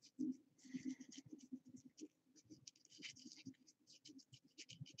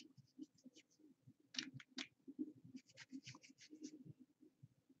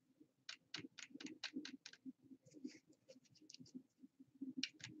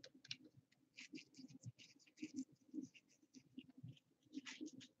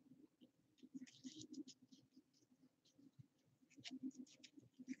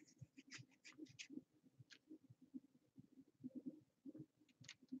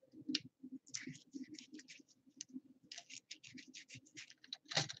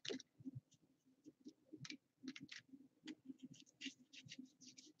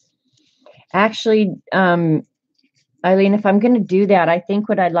 Actually, Eileen, if I'm going to do that, I think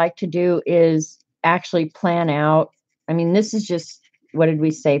what I'd like to do is actually plan out. I mean, this is just, what did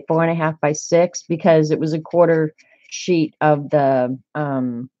we say, 4.5 by 6, because it was a quarter sheet of the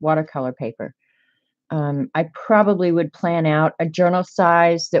watercolor paper. I probably would plan out a journal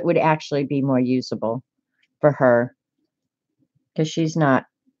size that would actually be more usable for her, because she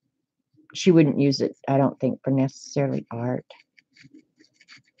wouldn't use it, I don't think, for necessarily art.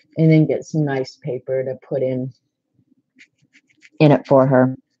 And then get some nice paper to put in it for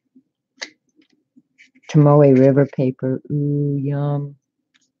her. Tomoe River paper. Ooh, yum.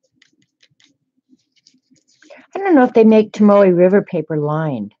 I don't know if they make Tomoe River paper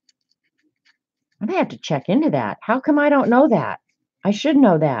lined. I'm going to have to check into that. How come I don't know that? I should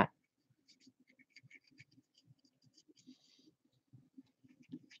know that.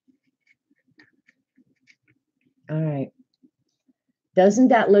 All right. Doesn't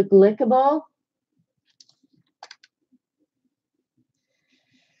that look lickable?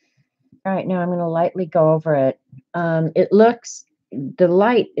 All right, now I'm going to lightly go over it. It looks, the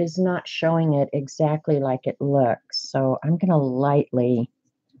light is not showing it exactly like it looks. So I'm going to lightly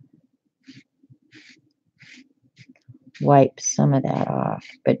wipe some of that off,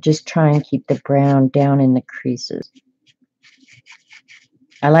 but just try and keep the brown down in the creases.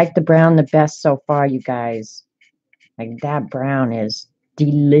 I like the brown the best so far, you guys. Like, that brown is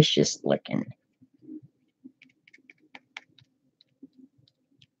delicious looking.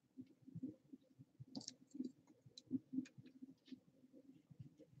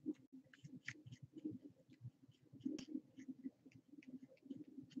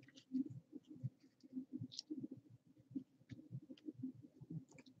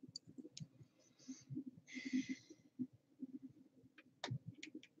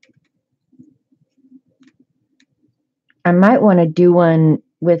 I might want to do one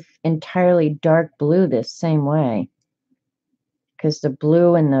with entirely dark blue this same way, because the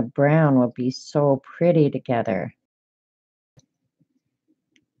blue and the brown will be so pretty together.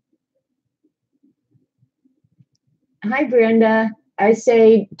 Hi, Brenda. I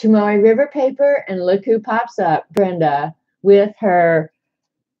say Tomoe River paper, and look who pops up, Brenda, with her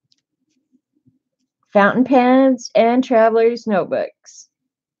fountain pens and traveler's notebooks.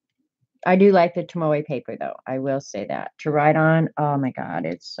 I do like the Tomoe paper, though. I will say that. To write on, oh my God,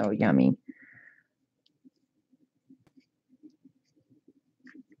 it's so yummy.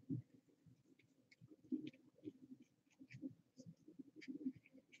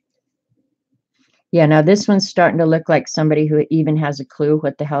 Yeah, now this one's starting to look like somebody who even has a clue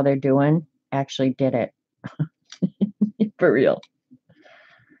what the hell they're doing actually did it. For real.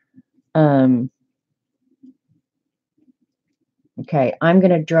 Okay, I'm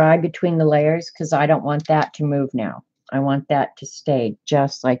going to dry between the layers because I don't want that to move now. I want that to stay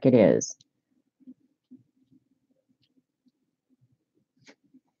just like it is.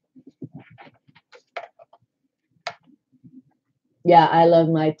 Yeah, I love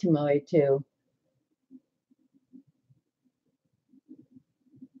my Tomoe too.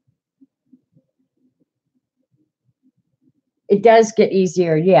 It does get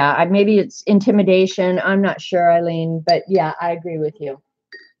easier. Yeah, maybe it's intimidation. I'm not sure, Eileen, but yeah, I agree with you.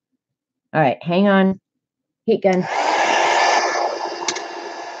 All right, hang on. Heat gun.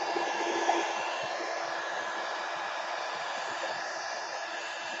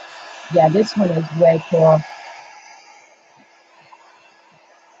 Yeah, this one is way cool.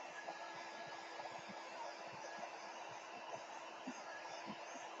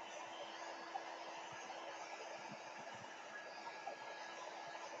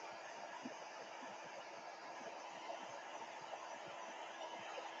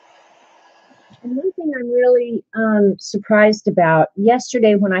 And one thing I'm really surprised about,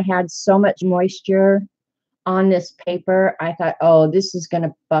 yesterday when I had so much moisture on this paper, I thought, oh, this is going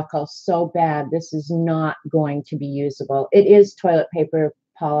to buckle so bad. This is not going to be usable. It is toilet paper,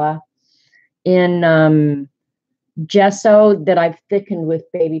 Paula, in gesso that I've thickened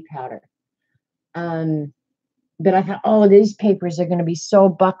with baby powder. But I thought, oh, these papers are going to be so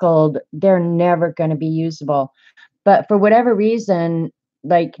buckled, they're never going to be usable. But for whatever reason,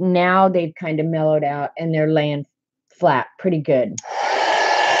 like now they've kind of mellowed out and they're laying flat pretty good.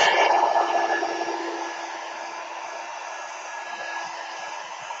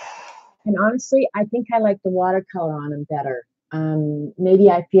 And honestly, I think I like the watercolor on them better.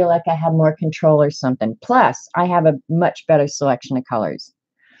 Maybe I feel like I have more control or something. Plus, I have a much better selection of colors.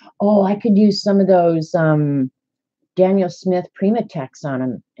 Oh, I could use some of those Daniel Smith Primatex on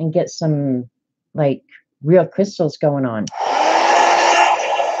them and get some like real crystals going on.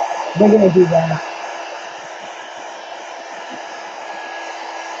 We're going to do that.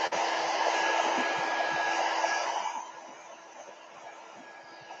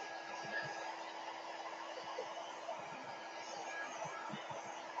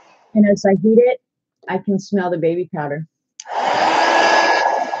 And as I heat it, I can smell the baby powder.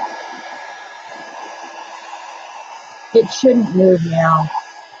 It shouldn't move now.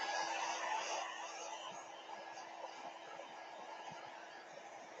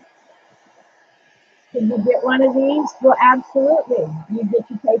 Can you get one of these? Well, absolutely. You get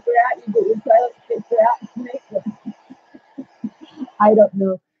your paper out, you get your toilet paper out, and make them. I don't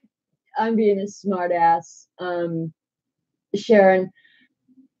know. I'm being a smart ass. Sharon,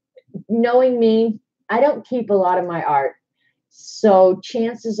 knowing me, I don't keep a lot of my art. So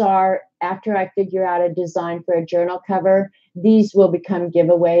chances are, after I figure out a design for a journal cover, these will become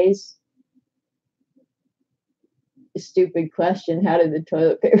giveaways. Stupid question. How did the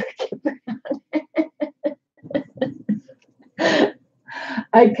toilet paper get brown?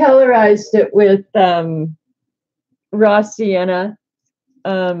 I colorized it with raw sienna,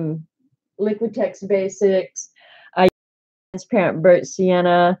 Liquitex Basics. I used transparent burnt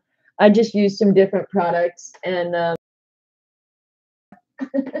sienna. I just used some different products and oh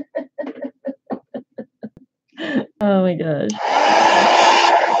my gosh.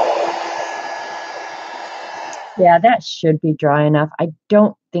 Yeah, that should be dry enough. I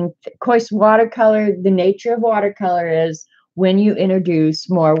don't think, of course, watercolor, the nature of watercolor is when you introduce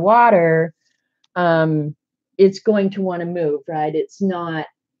more water, it's going to want to move, right? It's not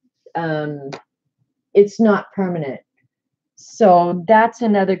permanent. So that's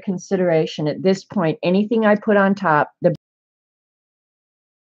another consideration at this point. Anything I put on top, the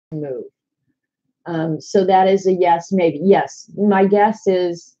move. So that is a yes, maybe. Yes, my guess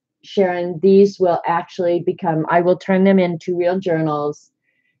is, Sharon, these will actually become, I will turn them into real journals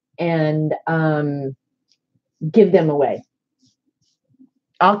and give them away.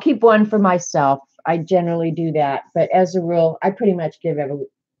 I'll keep one for myself. I generally do that. But as a rule, I pretty much give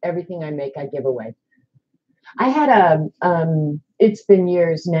everything I make, I give away. I had it's been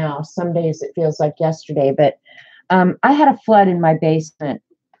years now. Some days it feels like yesterday, but I had a flood in my basement.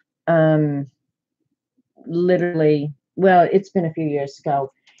 Literally, well, it's been a few years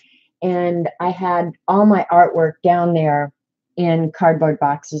ago. And I had all my artwork down there in cardboard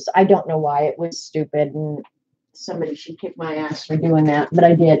boxes. I don't know why. It was stupid. And somebody should kick my ass for doing that, but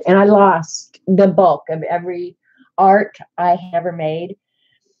I did. And I lost the bulk of every art I ever made.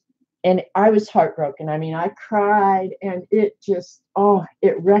 And I was heartbroken. I mean, I cried and it just, oh,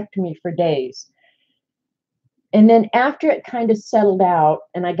 it wrecked me for days. And then after it kind of settled out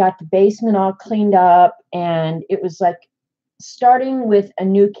and I got the basement all cleaned up, and it was like starting with a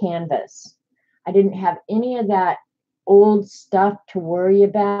new canvas. I didn't have any of that old stuff to worry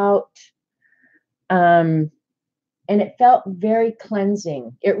about. And it felt very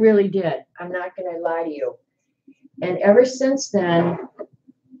cleansing. It really did. I'm not going to lie to you. And ever since then,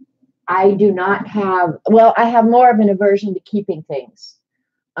 I do not have, well, I have more of an aversion to keeping things.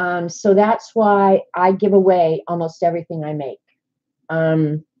 So that's why I give away almost everything I make.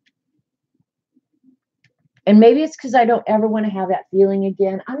 And maybe it's because I don't ever want to have that feeling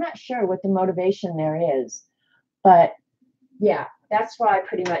again. I'm not sure what the motivation there is, but yeah, that's why I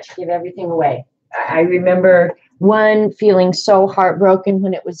pretty much give everything away. I remember one feeling so heartbroken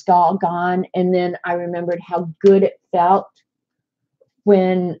when it was all gone. And then I remembered how good it felt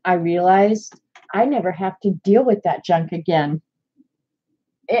when I realized I never have to deal with that junk again.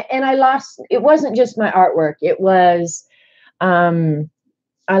 And I lost, it wasn't just my artwork. It was, I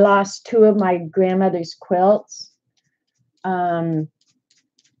lost two of my grandmother's quilts. I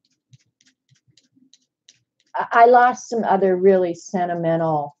lost some other really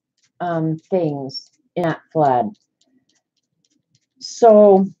sentimental things in that flood.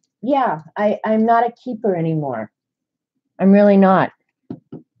 So yeah, I'm not a keeper anymore. I'm really not.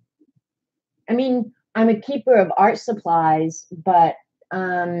 I mean, I'm a keeper of art supplies, but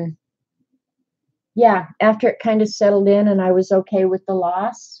yeah, after it kind of settled in and I was okay with the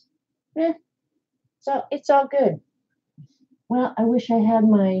loss, so it's all good. Well, I wish I had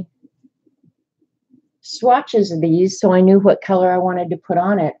my swatches of these so I knew what color I wanted to put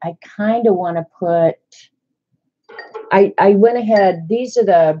on it. I kind of want to put, I went ahead, these are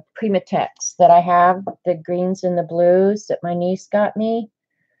the Primatex that I have, the greens and the blues that my niece got me.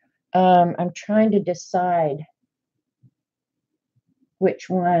 I'm trying to decide which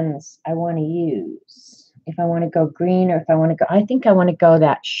ones I want to use. If I want to go green or if I want to go, I think I want to go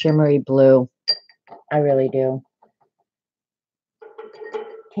that shimmery blue. I really do.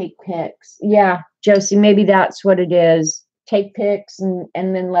 Take pics. Yeah, Josie, maybe that's what it is. Take pics and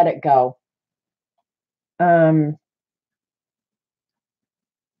then let it go.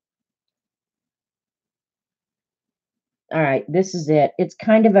 All right, this is it. It's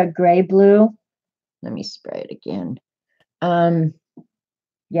kind of a gray blue. Let me spray it again.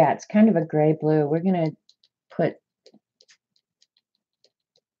 Yeah, it's kind of a gray blue. We're gonna put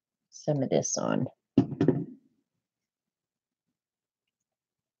some of this on.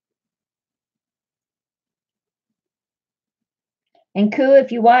 And Koo,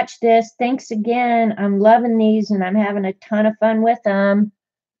 if you watch this, thanks again. I'm loving these and I'm having a ton of fun with them.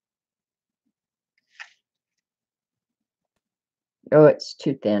 Oh, it's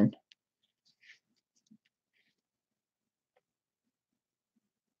too thin.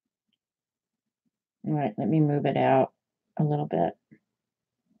 All right, let me move it out a little bit.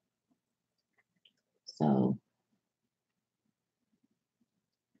 So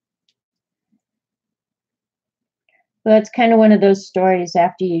well, it's kind of one of those stories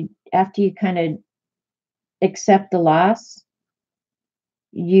after you kind of accept the loss,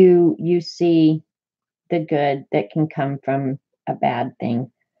 you see the good that can come from a bad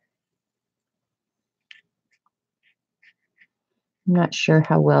thing. I'm not sure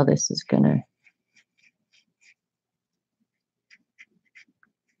how well this is gonna.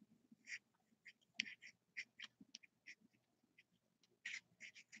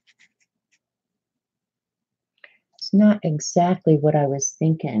 It's not exactly what I was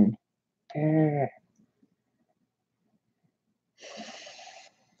thinking. I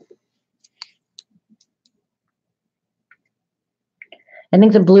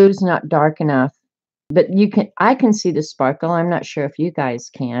think the blue's not dark enough, but I can see the sparkle. I'm not sure if you guys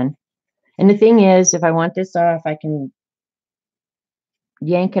can. And the thing is, if I want this off, I can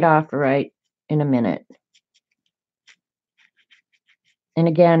yank it off right in a minute. And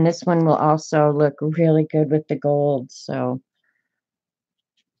again, this one will also look really good with the gold. So,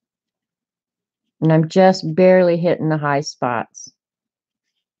 and I'm just barely hitting the high spots.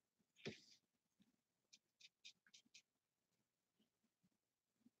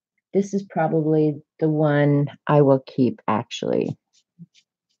 This is probably the one I will keep, actually.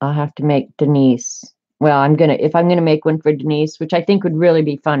 I'll have to make Denise. Well, if I'm gonna make one for Denise, which I think would really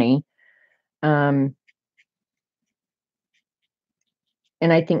be funny.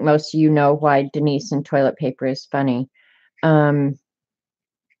 And I think most of you know why Denise and toilet paper is funny.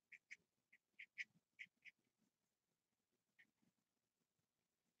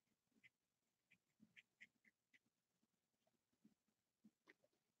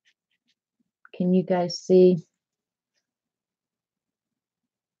 Can you guys see?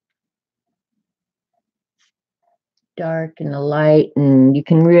 Dark and the light, and you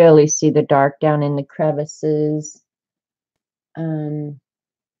can really see the dark down in the crevices. I'm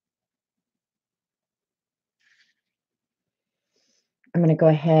going to go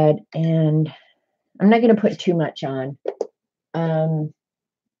ahead and I'm not going to put too much on.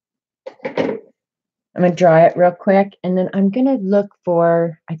 I'm going to dry it real quick, and then I'm going to look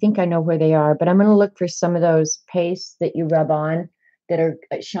for, I think I know where they are, but I'm going to look for some of those pastes that you rub on that are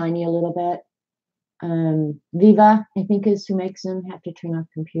shiny a little bit. Viva, I think, is who makes them. Have to turn off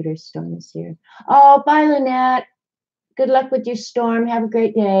computer. Storm is here. Oh, bye, Lynette. Good luck with your storm. Have a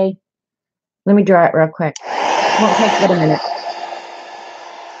great day. Let me dry it real quick. Won't take but a minute.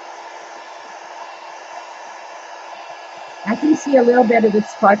 I can see a little bit of the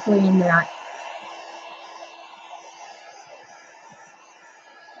sparkly in that.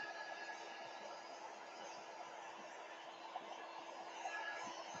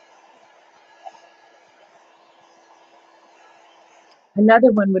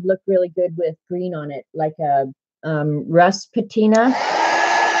 Another one would look really good with green on it, like a rust patina.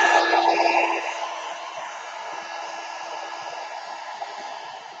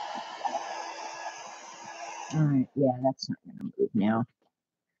 All right, yeah, that's not going to move now.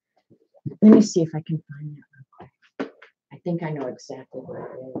 Let me see if I can find that real quick. I think I know exactly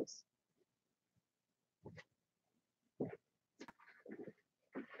where it is.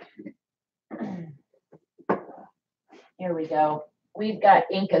 Here we go. We've got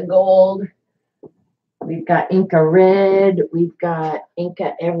Inca Gold. We've got Inca Red. We've got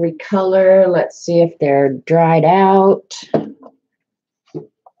Inca every color. Let's see if they're dried out.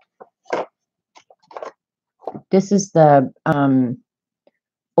 This is the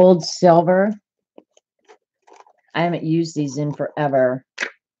old silver. I haven't used these in forever.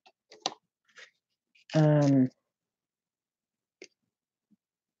 I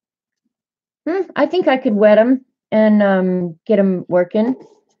think I could wet them and get them working.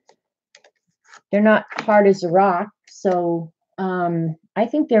 They're not hard as a rock, so I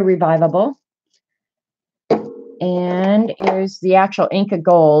think they're revivable. And here's the actual Inca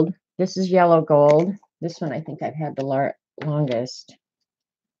Gold. This is yellow gold. This one I think I've had the longest.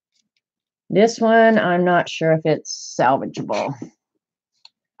 This one, I'm not sure if it's salvageable.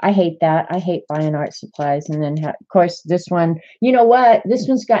 I hate that. I hate buying art supplies. And then, of course, this one, you know what? This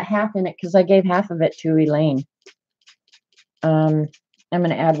one's got half in it because I gave half of it to Elaine. I'm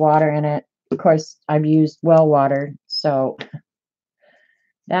going to add water in it. Of course, I've used well water, so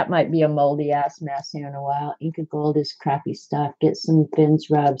that might be a moldy ass mess here in a while. Inca Gold is crappy stuff. Get some Finn's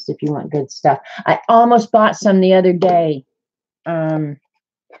rubs if you want good stuff. I almost bought some the other day. I've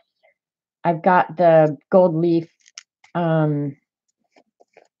got the gold leaf, the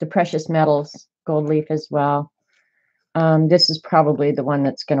precious metals gold leaf as well. This is probably the one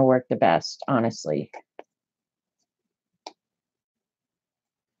that's going to work the best, honestly.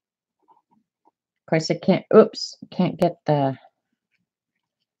 Of course, I can't get the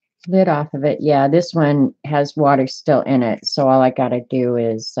lid off of it. Yeah, this one has water still in it, so all I got to do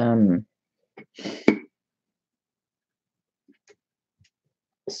is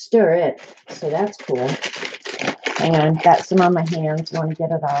stir it. So that's cool. Hang on, got some on my hands. Want to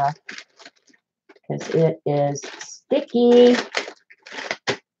get it off because it is sticky.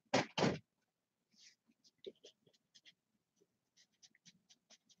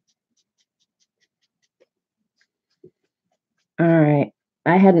 All right,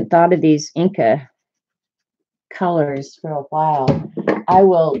 I hadn't thought of these Inca colors for a while. I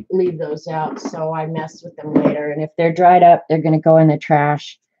will leave those out so I mess with them later. And if they're dried up, they're going to go in the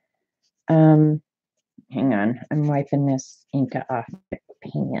trash. Hang on, I'm wiping this Inca off the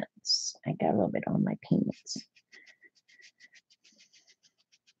pants. I got a little bit on my pants.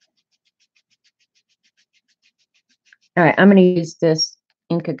 All right, I'm going to use this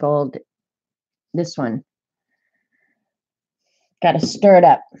Inca Gold, this one. Got to stir it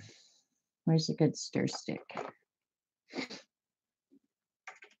up. Where's a good stir stick?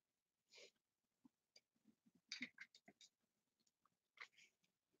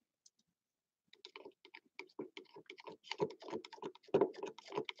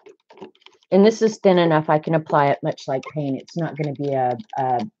 And this is thin enough I can apply it much like paint. It's not going to be a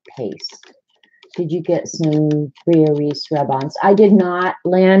paste. Did you get some Bria Reese rub-ons? I did not,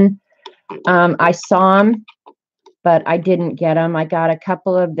 Lynn. I saw them, but I didn't get them. I got a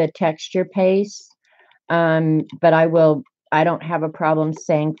couple of the texture paste, but I don't have a problem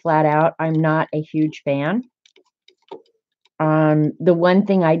saying flat out I'm not a huge fan. The one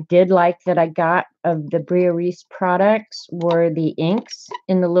thing I did like that I got of the Bria Reese products were the inks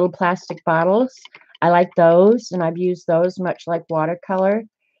in the little plastic bottles. I like those, and I've used those much like watercolor.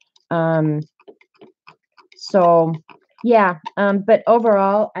 So, yeah, but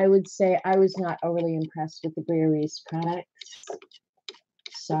overall, I would say I was not overly impressed with the Bria Reese products.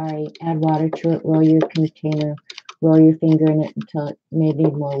 Sorry, add water to it, roll your container, roll your finger in it until it may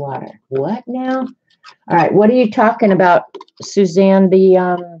need more water. What now? All right, what are you talking about, Suzanne? The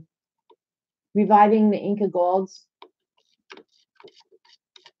Reviving the Inca Golds.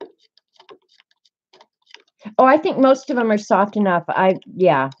 Oh, I think most of them are soft enough.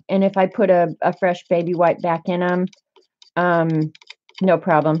 Yeah. And if I put a fresh baby wipe back in them, no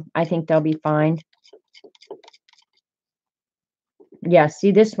problem. I think they'll be fine. Yeah,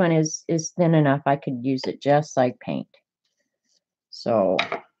 see, this one is thin enough. I could use it just like paint. So,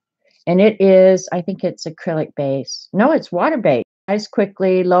 and it is, I think it's acrylic base. No, it's water based. Dries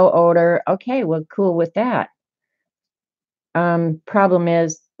quickly, low odor. Okay, well, cool with that. Problem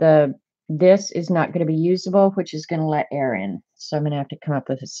is this is not going to be usable, which is going to let air in. So I'm going to have to come up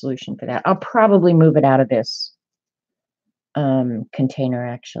with a solution for that. I'll probably move it out of this container,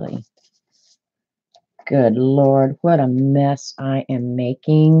 actually. Good Lord, what a mess I am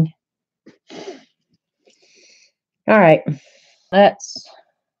making. All right, let's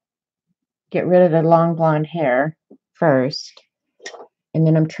get rid of the long blonde hair first. And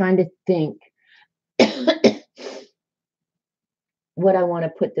then I'm trying to think what I want to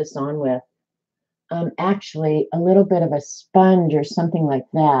put this on with. Actually, a little bit of a sponge or something like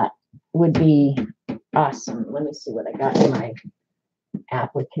that would be awesome. Let me see what I got in my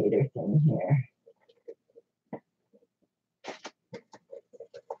applicator thing here.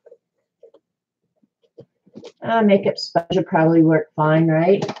 Makeup sponge will probably work fine,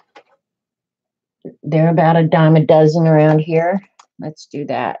 right? They're about a dime a dozen around here. Let's do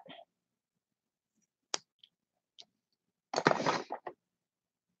that.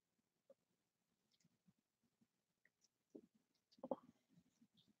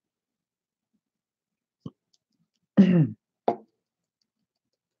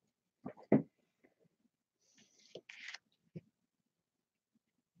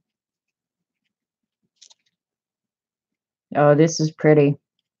 Oh, this is pretty.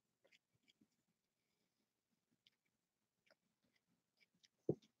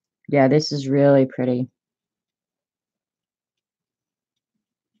 Yeah, this is really pretty.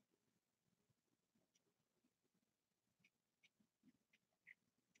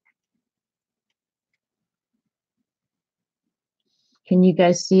 Can you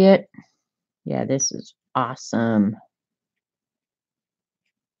guys see it? Yeah, this is awesome.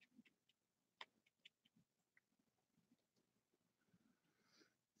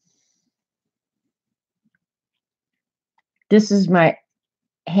 This is my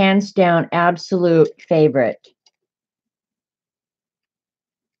hands down absolute favorite.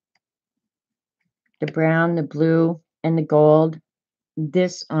 The brown, the blue, and the gold.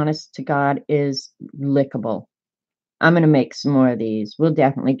 This, honest to God, is lickable. I'm going to make some more of these. We'll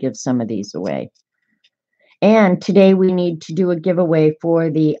definitely give some of these away. And today we need to do a giveaway for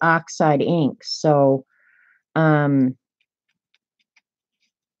the oxide ink. So, that's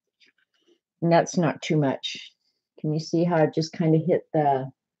not too much. Can you see how it just kind of hit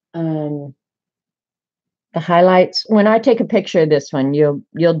the highlights? When I take a picture of this one,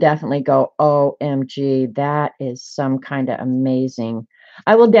 you'll definitely go, OMG, that is some kind of amazing.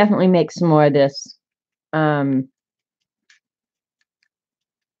 I will definitely make some more of this.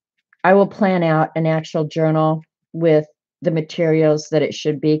 I will plan out an actual journal with the materials that it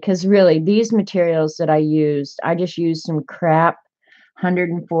should be, because really these materials that I just used some crap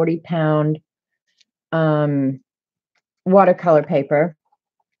 140-pound watercolor paper.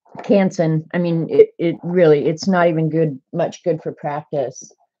 Canson. I mean, it really, it's not even much good for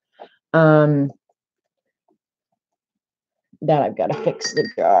practice. That I've got to fix the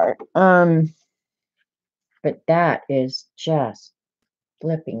jar. But that is just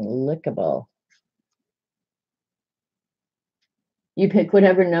flipping lickable. You pick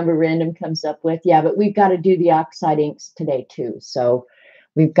whatever number random comes up with. Yeah, but we've got to do the oxide inks today too. So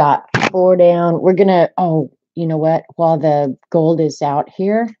we've got 4 down. We're going to, you know what? While the gold is out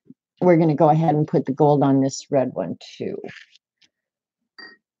here, we're going to go ahead and put the gold on this red one too.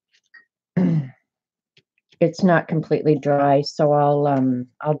 It's not completely dry, so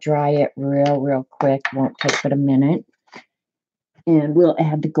I'll dry it real quick. Won't take but a minute. And we'll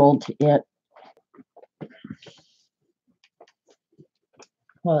add the gold to it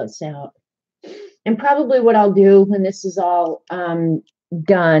while it's out. And probably what I'll do when this is all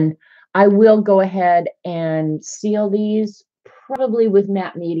done, I will go ahead and seal these probably with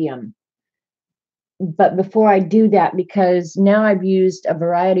matte medium. But before I do that, because now I've used a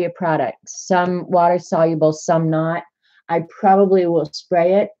variety of products, some water soluble, some not, I probably will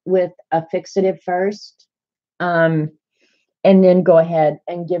spray it with a fixative first, and then go ahead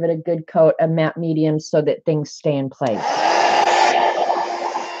and give it a good coat of matte medium so that things stay in place.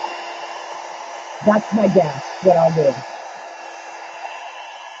 That's my guess, what I'll do.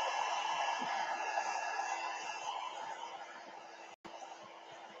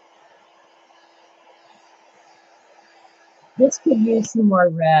 could use some more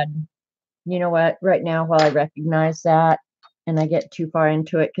red. You know what? Right now, while I recognize that and I get too far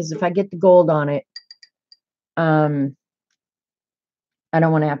into it, because if I get the gold on it, I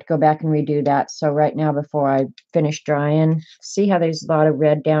don't want to have to go back and redo that. So right now, before I finish drying, see how there's a lot of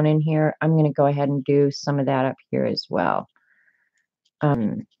red down in here? I'm going to go ahead and do some of that up here as well.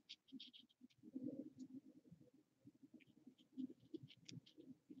 And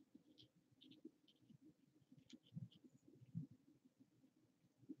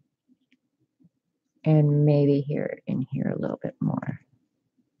maybe here in here a little bit more.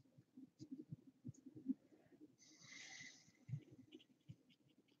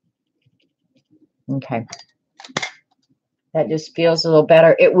 Okay. That just feels a little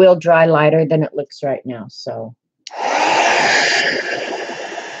better. It will dry lighter than it looks right now, so.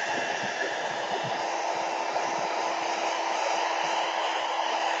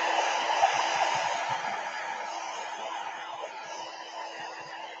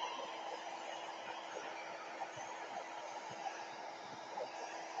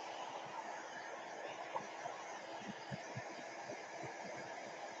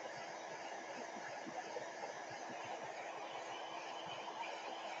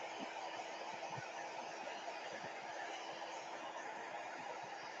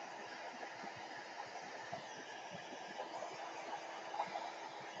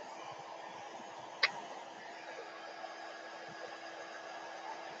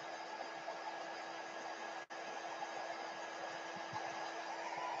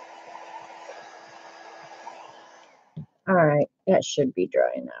 All right, that should be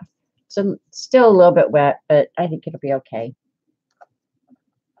dry enough. So still a little bit wet, but I think it'll be okay.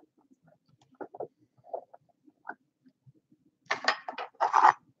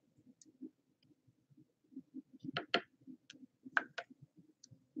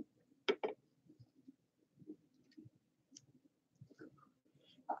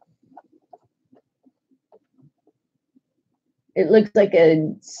 It looks like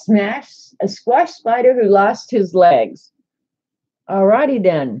a squash spider who lost his legs. Alrighty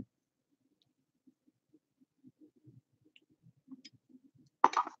then.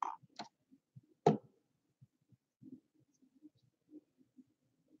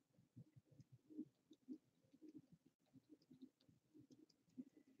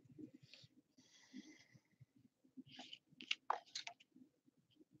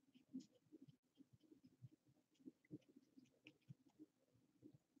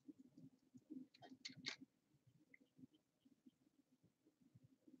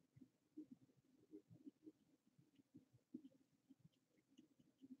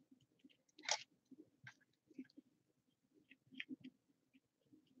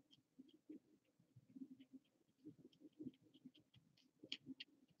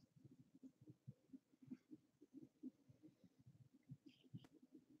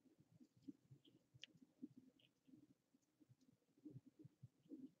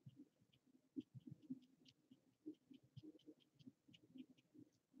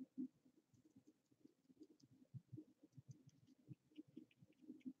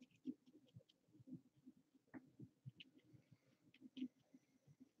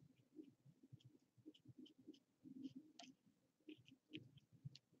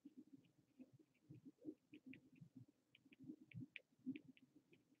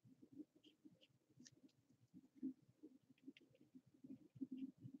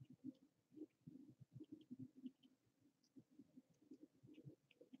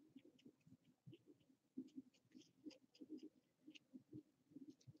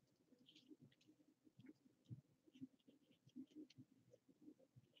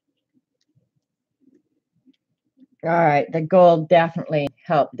 All right, the gold definitely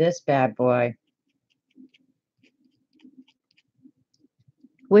helped this bad boy.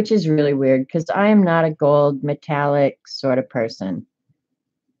 Which is really weird because I am not a gold metallic sort of person.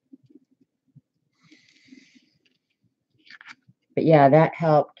 But yeah, that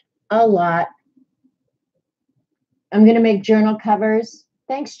helped a lot. I'm going to make journal covers.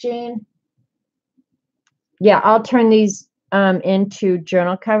 Thanks, Jean. Yeah, I'll turn these into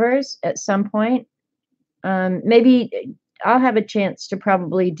journal covers at some point. Maybe I'll have a chance to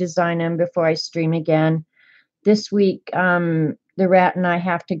probably design them before I stream again. This week, the rat and I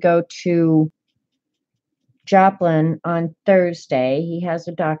have to go to Joplin on Thursday. He has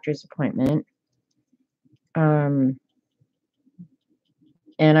a doctor's appointment. And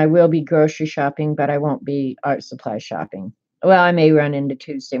I will be grocery shopping, but I won't be art supply shopping. Well, I may run into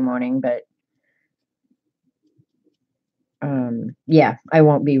Tuesday morning, but yeah, I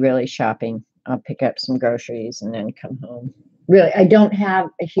won't be really shopping. I'll pick up some groceries and then come home. Really, I don't have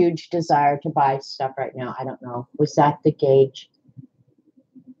a huge desire to buy stuff right now. I don't know. Was that the gauge?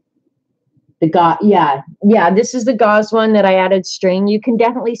 The gauze, yeah, yeah. This is the gauze one that I added string. You can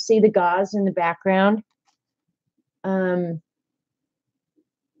definitely see the gauze in the background. And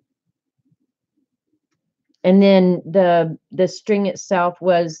then the string itself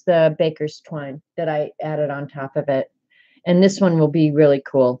was the baker's twine that I added on top of it. And this one will be really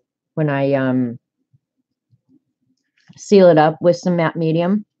cool when I seal it up with some matte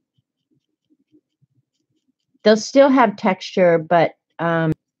medium. They'll still have texture, but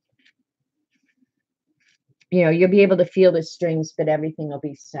you know, you'll be able to feel the strings, but everything will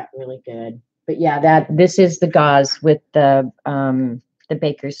be set really good. But yeah, this is the gauze with the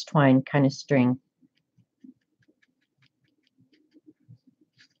baker's twine kind of string.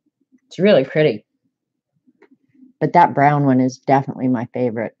 It's really pretty. But that brown one is definitely my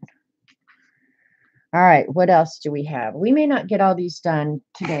favorite. All right, what else do we have? We may not get all these done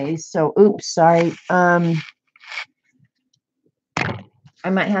today, so oops, sorry. I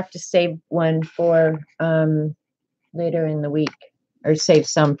might have to save one for later in the week, or save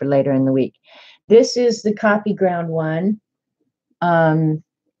some for later in the week. This is the coffee ground one.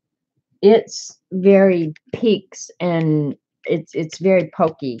 It's very peaks and it's very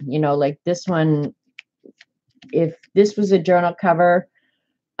pokey, you know, like this one. If this was a journal cover,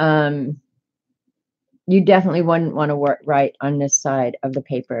 you definitely wouldn't want to write on this side of the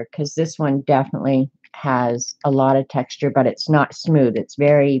paper, because this one definitely has a lot of texture, but it's not smooth. It's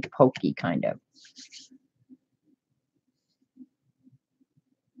very pokey kind of.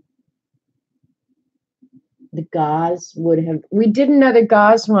 The gauze would have, we did another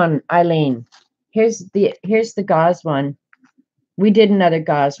gauze one, Eileen. Here's the gauze one. We did another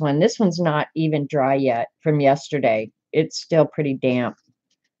gauze one. This one's not even dry yet from yesterday. It's still pretty damp,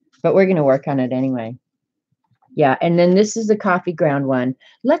 but we're going to work on it anyway. Yeah, and then this is the coffee ground one.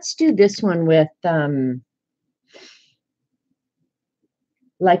 Let's do this one with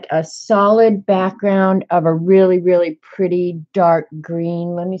like a solid background of a really, really pretty dark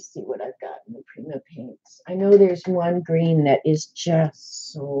green. Let me see what I've got in the Prima paints. I know there's one green that is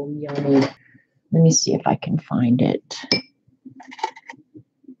just so yummy. Let me see if I can find it.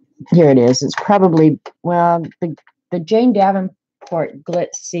 Here it is. It's probably, well, the Jane Davenport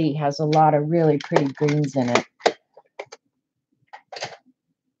Glitz C has a lot of really pretty greens in it.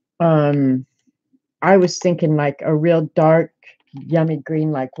 I was thinking like a real dark, yummy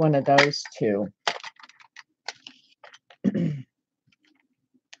green, like one of those two.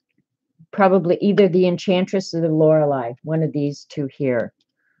 Probably either the Enchantress or the Lorelei, one of these two here.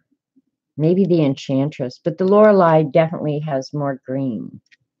 Maybe the Enchantress, but the Lorelei definitely has more green.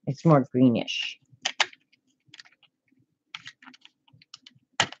 It's more greenish.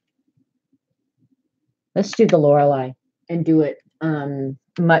 Let's do the Lorelei and do it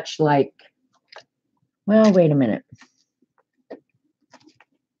much like, well, wait a minute.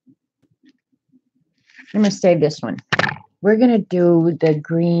 I'm going to save this one. We're going to do the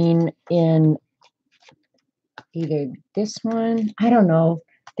green in either this one. I don't know.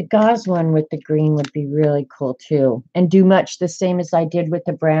 The gauze one with the green would be really cool too. And do much the same as I did with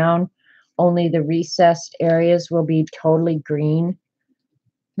the brown, only the recessed areas will be totally green.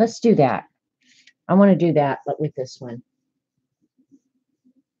 Let's do that. I want to do that, but with this one.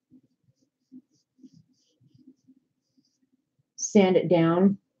 Sand it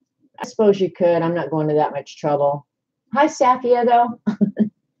down. I suppose you could. I'm not going to that much trouble. Hi, Safia, though.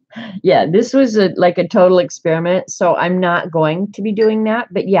 Yeah, this was like a total experiment, so I'm not going to be doing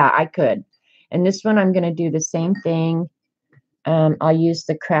that, but yeah, I could. And this one, I'm going to do the same thing. I'll use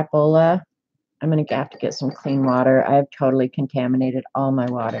the crapola. I'm going to have to get some clean water. I have totally contaminated all my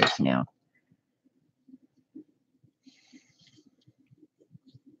waters now.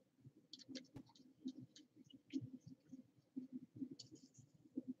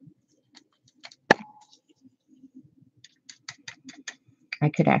 I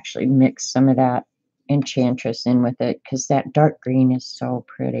could actually mix some of that Enchantress in with it, because that dark green is so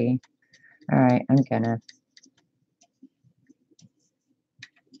pretty. All right, I'm gonna.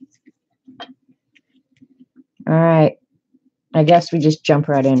 All right, I guess we just jump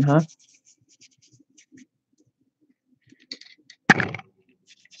right in, huh?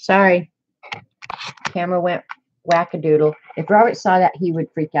 Sorry, camera went wackadoodle. If Robert saw that, he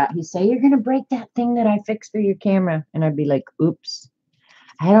would freak out. He'd say, "You're gonna break that thing that I fixed for your camera," and I'd be like, "Oops,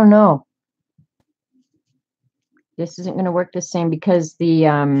 I don't know. This isn't gonna work the same because the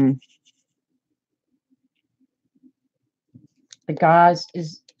gauze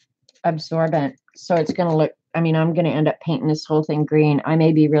is absorbent, so it's gonna look." I mean, I'm going to end up painting this whole thing green. I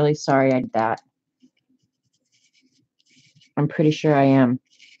may be really sorry I did that. I'm pretty sure I am.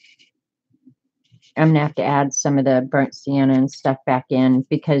 I'm going to have to add some of the burnt sienna and stuff back in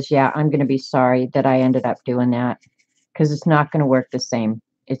because, yeah, I'm going to be sorry that I ended up doing that because it's not going to work the same.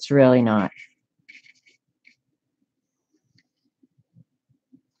 It's really not.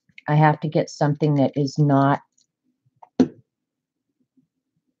 I have to get something that is not.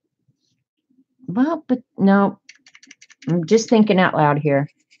 Well, but no, I'm just thinking out loud here.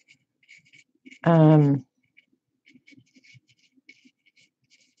 I'm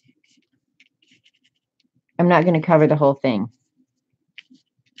not going to cover the whole thing,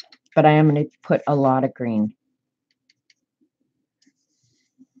 but I am going to put a lot of green.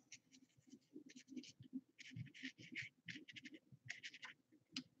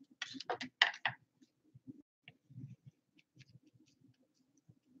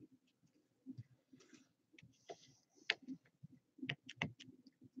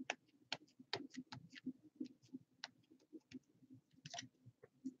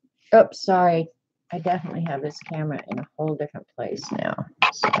 Oops, sorry. I definitely have this camera in a whole different place now.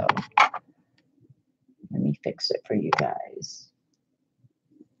 So let me fix it for you guys.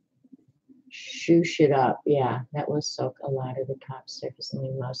 Shoosh it up. Yeah, that will soak a lot of the top surface and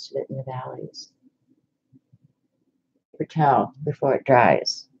leave most of it in the valleys. Or towel before it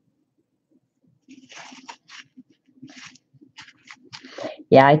dries.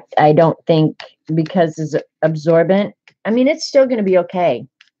 Yeah, I don't think because it's absorbent. I mean, it's still going to be okay.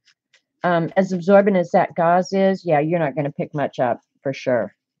 As absorbent as that gauze is, yeah, you're not going to pick much up for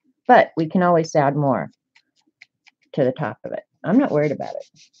sure. But we can always add more to the top of it. I'm not worried about it.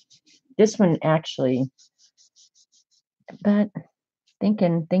 This one actually, but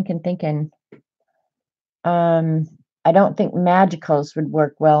thinking. I don't think Magicals would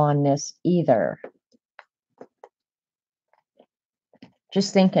work well on this either.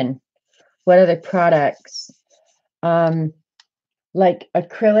 Just thinking, what other products? Like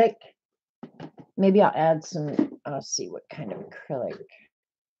acrylic. Maybe I'll add some, I'll see what kind of acrylic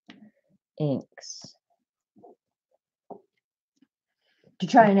inks. To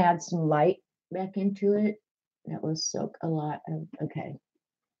try and add some light back into it. That will soak a lot of, okay.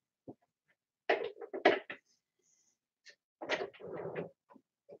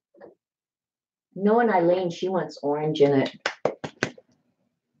 Knowing Eileen, she wants orange in it.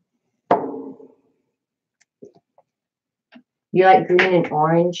 You like green and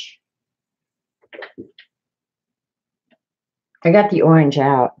orange? I got the orange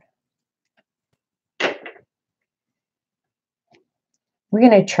out. We're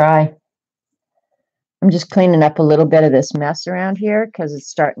going to try. I'm just cleaning up a little bit of this mess around here because it's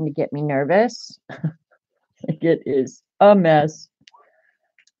starting to get me nervous. It is a mess.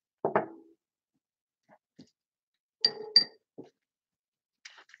 All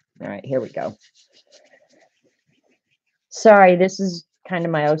right, here we go. Sorry, this is kind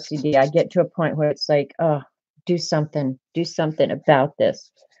of my OCD. I get to a point where it's like, oh, do something about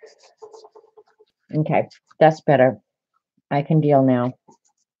this. Okay, that's better. I can deal now.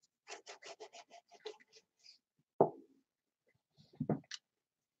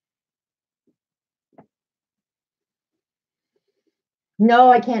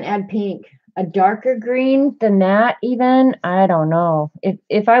 No, I can't add pink. A darker green than that even? I don't know.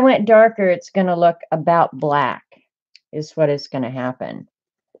 If I went darker, it's going to look about black is what is going to happen.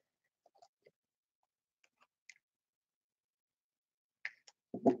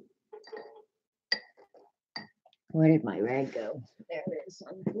 Where did my rag go? There it is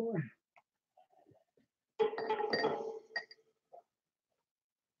on the floor.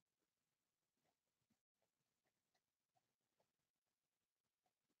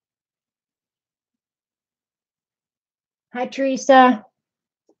 Hi, Teresa.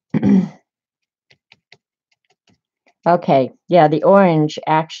 Okay, yeah, the orange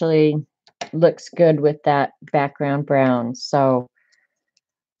actually looks good with that background brown. So,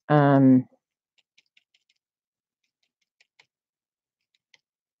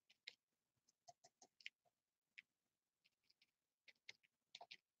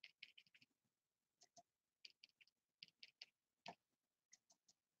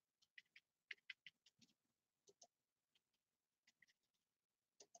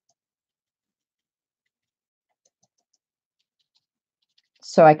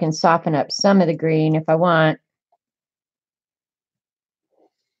 so I can soften up some of the green if I want.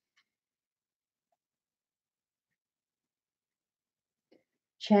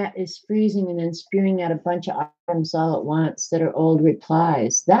 Chat is freezing and then spewing out a bunch of items all at once that are old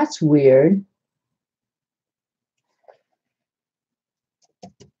replies. That's weird.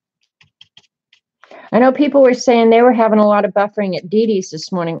 I know people were saying they were having a lot of buffering at Dee Dee's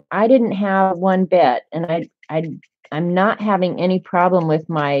this morning. I didn't have one bit, and I'm not having any problem with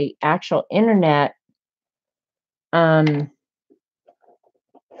my actual internet Since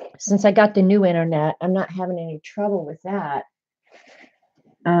I got the new internet, I'm not having any trouble with that.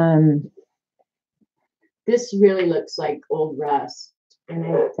 This really looks like old rust, and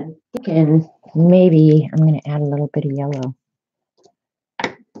I'm thinking maybe I'm going to add a little bit of yellow.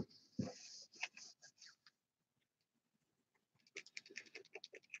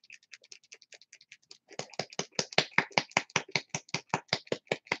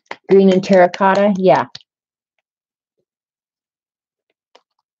 Green and terracotta, yeah.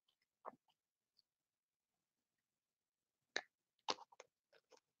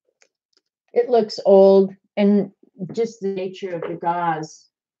 It looks old, and just the nature of the gauze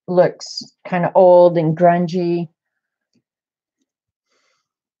looks kind of old and grungy.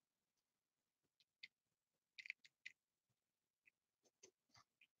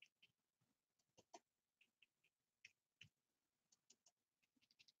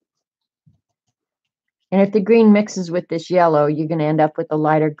 And if the green mixes with this yellow, you're going to end up with a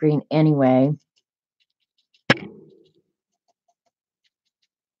lighter green anyway.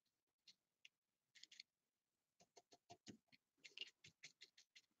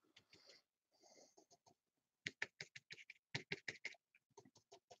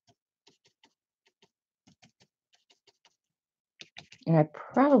 And I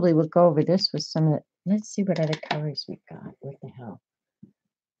probably will go over this with some of the, let's see what other colors we've got. What the hell?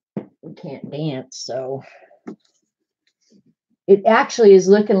 We can't dance, so. It actually is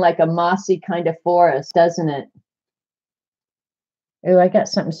looking like a mossy kind of forest, doesn't it? Oh, I got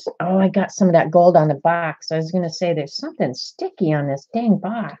something. Oh, I got some of that gold on the box. I was going to say there's something sticky on this dang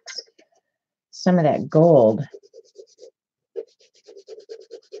box. Some of that gold.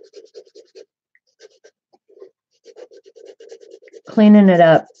 Cleaning it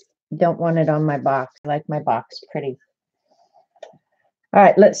up. Don't want it on my box. I like my box pretty. All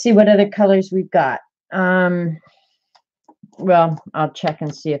right, let's see what other colors we've got. Well, I'll check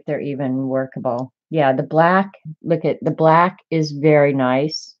and see if they're even workable. Yeah, the black, look at the black is very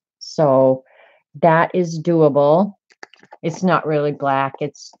nice. So that is doable. It's not really black.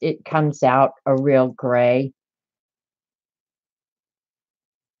 It comes out a real gray.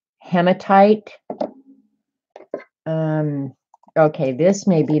 Hematite. Okay, this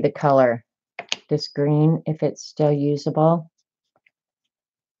may be the color. This green, if it's still usable.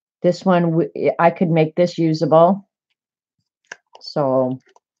 This one, I could make this usable. So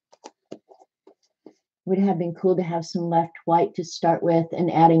would have been cool to have some left white to start with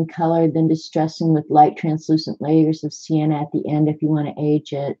and adding color, then distressing with light translucent layers of sienna at the end if you want to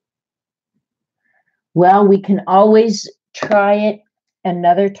age it. Well, we can always try it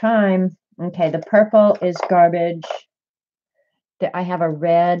another time. Okay, the purple is garbage. I have a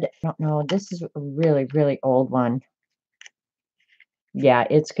red. I don't know. This is a really, really old one. Yeah,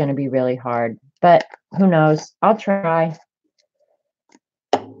 it's going to be really hard, but who knows? I'll try.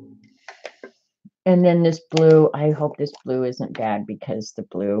 And then this blue, I hope this blue isn't bad because the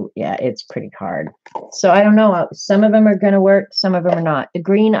blue, yeah, it's pretty hard. So I don't know. Some of them are going to work. Some of them are not. The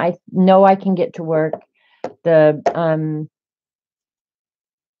green, I know I can get to work. The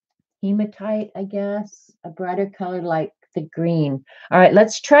hematite, I guess, a brighter color like the green. All right,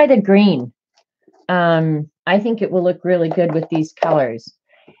 let's try the green. I think it will look really good with these colors.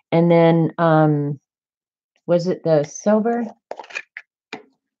 And then, was it the silver?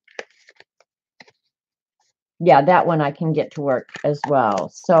 Yeah, that one I can get to work as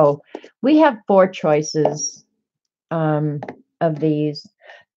well. So we have 4 choices of these.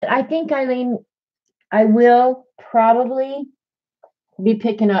 I think, Eileen, I will probably be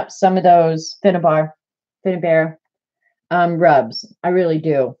picking up some of those Finnabair rubs. I really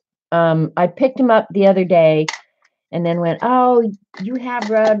do. I picked them up the other day and then went, oh, you have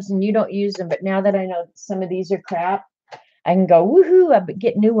rubs and you don't use them. But now that I know some of these are crap, I can go, woohoo, I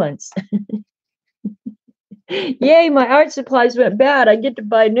get new ones. Yay, my art supplies went bad. I get to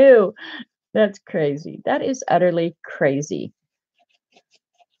buy new. That's crazy. That is utterly crazy.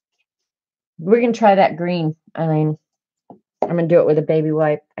 We're going to try that green, Eileen. I'm going to do it with a baby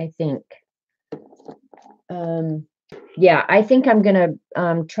wipe, I think. Yeah, I think I'm going to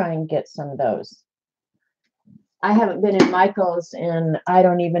try and get some of those. I haven't been in Michael's in I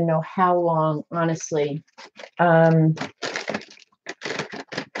don't even know how long, honestly.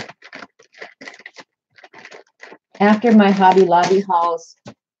 After my Hobby Lobby hauls,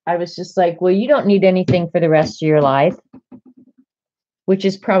 I was just like, well, you don't need anything for the rest of your life, which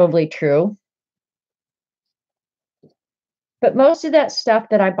is probably true. But most of that stuff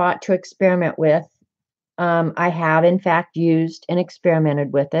that I bought to experiment with, I have, in fact, used and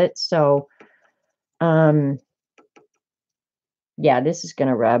experimented with it. So, yeah, this is going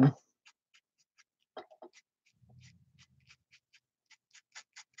to rub.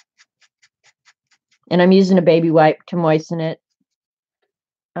 And I'm using a baby wipe to moisten it.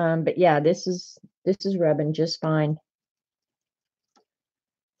 But yeah, this is rubbing just fine.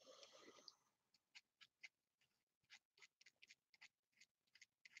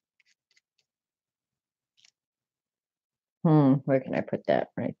 Where can I put that?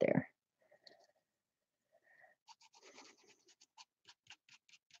 Right there.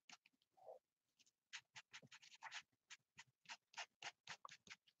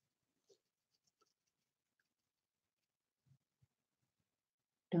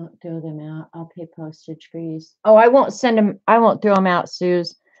 Don't throw them out. I'll pay postage fees. Oh, I won't send them. I won't throw them out,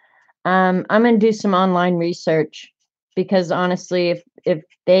 Suze. I'm going to do some online research because honestly, if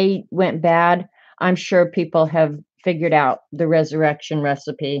they went bad, I'm sure people have figured out the resurrection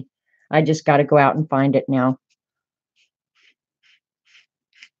recipe. I just got to go out and find it now.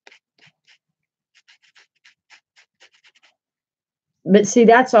 But see,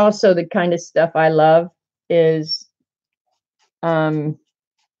 that's also the kind of stuff I love is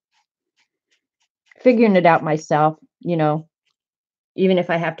figuring it out myself, you know, even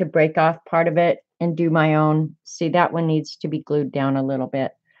if I have to break off part of it and do my own. See, that one needs to be glued down a little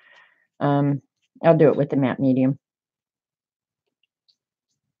bit. I'll do it with the matte medium.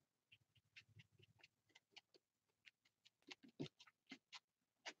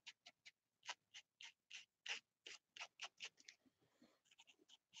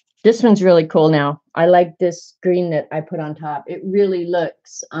 This one's really cool now. I like this green that I put on top. It really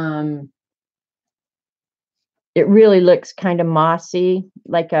looks kind of mossy,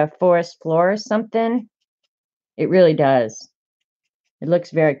 like a forest floor or something. It really does. It looks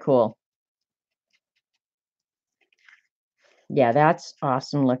very cool. Yeah, that's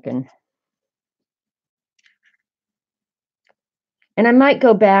awesome looking. And I might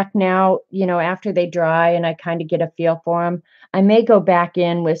go back now, you know, after they dry and I kind of get a feel for them. I may go back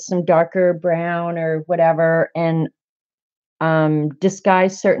in with some darker brown or whatever and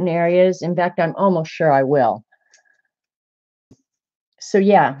disguise certain areas. In fact, I'm almost sure I will. So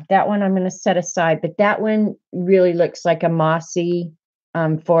yeah, that one I'm going to set aside, but that one really looks like a mossy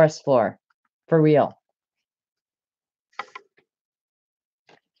forest floor for real.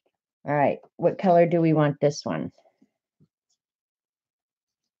 All right, what color do we want this one?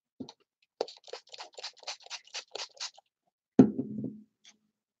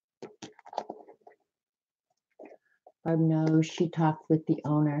 Oh no, she talked with the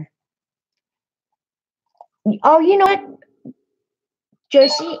owner. Oh, you know what,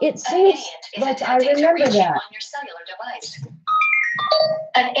 Josie? It seems like I remember that. On your cellular device.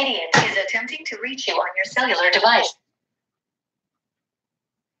 An idiot is attempting to reach you on your cellular device.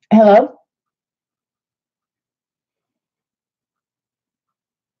 Hello?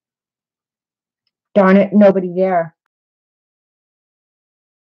 Darn it, nobody there.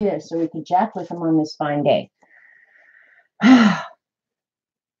 Yeah, so we could jack with them on this fine day.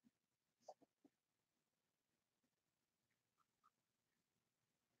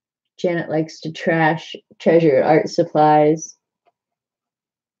 Janet likes to treasure art supplies.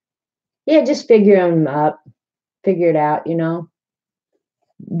 Yeah, just figure them up. Figure it out, you know.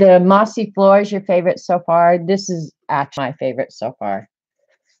 The mossy floor is your favorite so far. This is actually my favorite so far.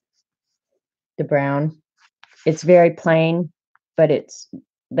 The brown. It's very plain, but it's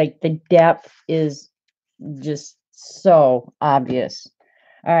like the depth is just so obvious.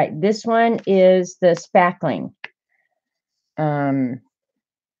 All right, this one is the spackling.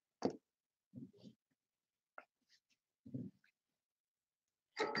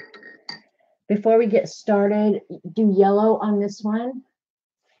 Before we get started, do yellow on this one.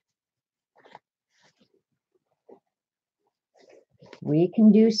 We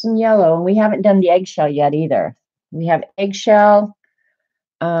can do some yellow, and we haven't done the eggshell yet either. We have eggshell.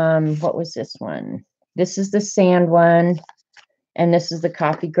 What was this one? This is the sand one, and this is the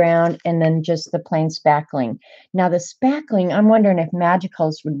coffee ground, and then just the plain spackling. Now the spackling, I'm wondering if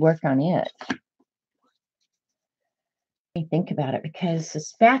Magicals would work on it. Let me think about it, because the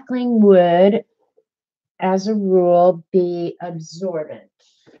spackling would, as a rule, be absorbent.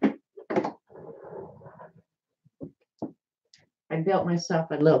 I built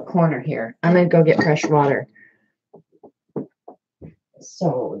myself a little corner here. I'm going to go get fresh water.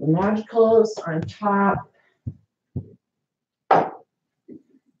 So the Magicals on top.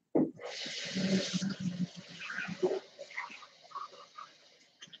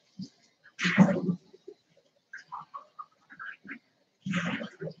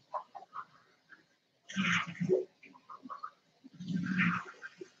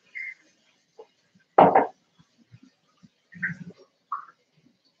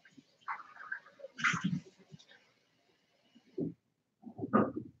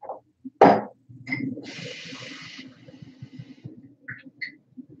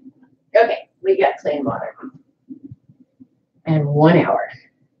 We got clean water. And 1 hour.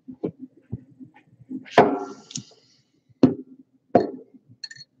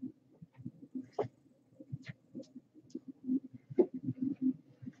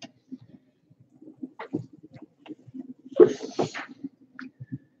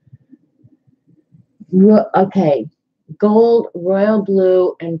 Okay, gold, royal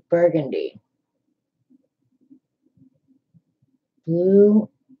blue, and burgundy. Blue,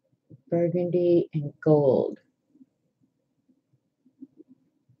 burgundy, and gold.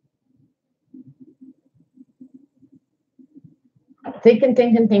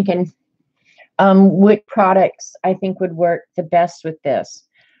 Thinking. Which products I think would work the best with this.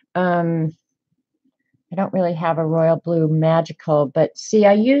 I don't really have a royal blue magical, but see,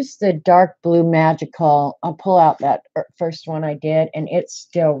 I used the dark blue magical. I'll pull out that first one I did, and it's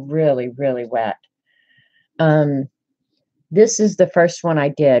still really, really wet. This is the first one I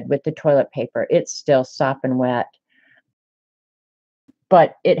did with the toilet paper. It's still sopping wet,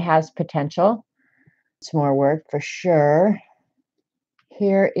 but it has potential. It's more work for sure.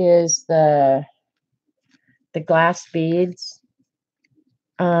 Here is the glass beads.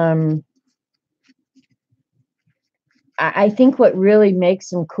 I think what really makes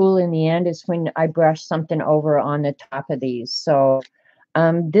them cool in the end is when I brush something over on the top of these. So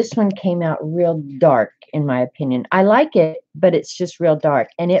this one came out real dark, in my opinion. I like it, but it's just real dark,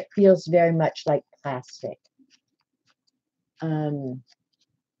 and it feels very much like plastic. You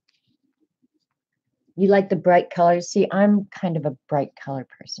like the bright colors? See, I'm kind of a bright color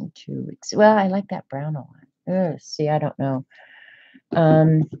person too. Well, I like that brown one. See, I don't know.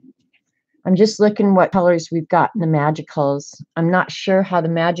 I'm just looking what colors we've got in the magicals. I'm not sure how the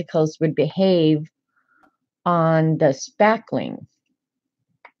magicals would behave on the spackling.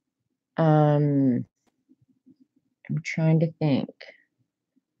 I'm trying to think.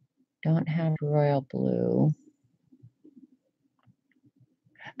 Don't have royal blue.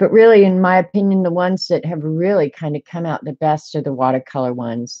 But really, in my opinion, the ones that have really kind of come out the best are the watercolor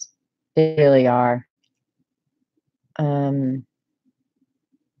ones. They really are.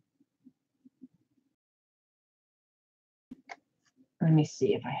 Let me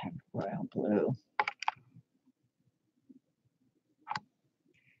see if I have royal blue.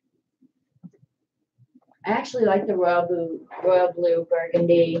 I actually like the royal blue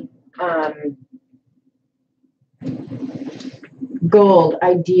burgundy gold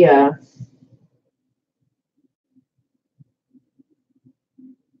idea.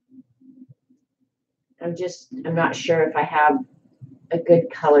 I'm not sure if I have a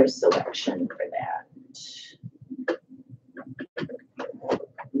good color selection for that.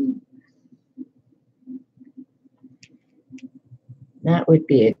 That would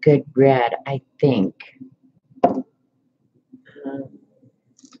be a good red, I think. But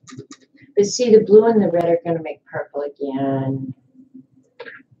see, the blue and the red are going to make purple again.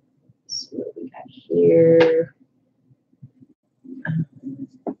 Let's see what we got here.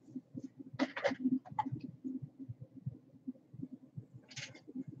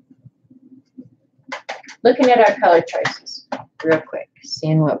 Looking at our color choices real quick,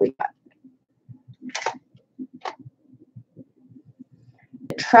 seeing what we got.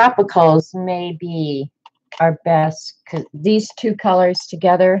 The tropicals may be our best because these two colors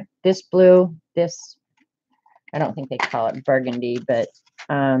together, this blue, this, I don't think they call it burgundy, but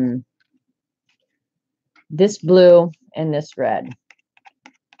this blue and this red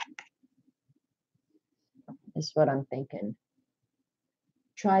is what I'm thinking.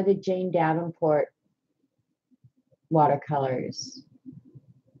 Try the Jane Davenport watercolors.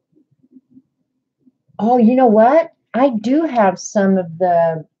 Oh, you know what? I do have some of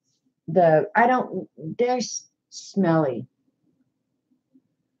they're smelly.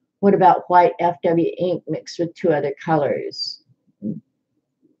 What about white FW ink mixed with two other colors?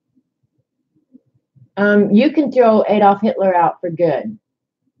 You can throw Adolf Hitler out for good.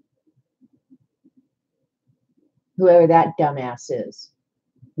 Whoever that dumbass is.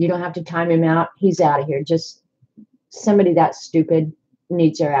 You don't have to time him out. He's out of here. Just somebody that stupid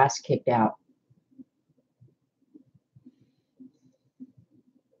needs their ass kicked out.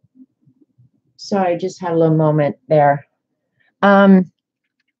 Sorry, I just had a little moment there. Well,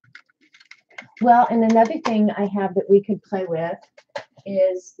 and another thing I have that we could play with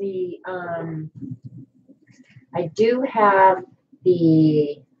is the, I do have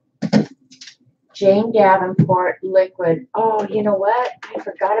the Jane Davenport liquid. Oh, you know what? I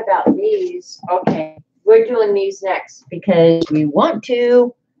forgot about these. Okay, we're doing these next because we want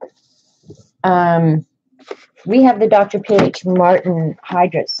to. We have the Dr. P.H. Martin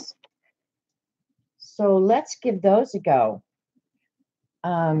Hydrus. So let's give those a go.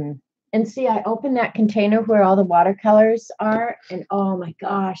 And see, I opened that container where all the watercolors are, and oh my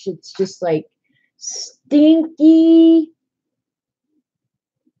gosh, it's just like stinky.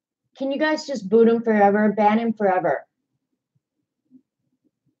 Can you guys just boot him forever? Ban him forever.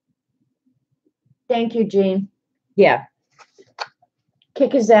 Thank you, Gene. Yeah.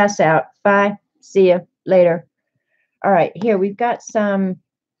 Kick his ass out. Bye. See ya later. All right, here we've got some,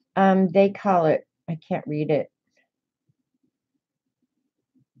 they call it, I can't read it,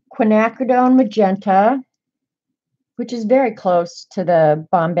 quinacridone magenta, which is very close to the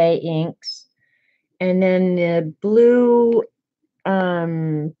Bombay inks. And then the blue,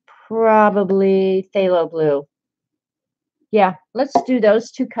 probably phthalo blue. Yeah, let's do those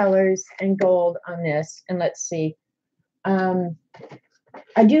two colors and gold on this, and let's see.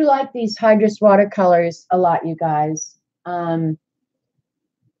 I do like these Hydrus watercolors a lot, you guys.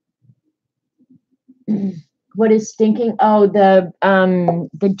 What is stinking? Oh, the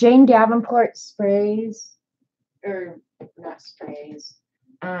Jane Davenport sprays, or not sprays,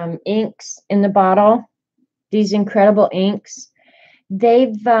 inks in the bottle. These incredible inks.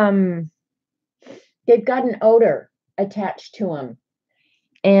 They've got an odor attached to them,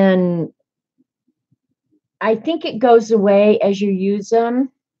 and I think it goes away as you use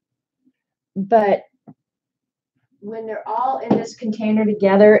them, but when they're all in this container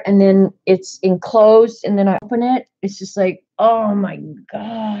together and then it's enclosed and then I open it, it's just like, oh my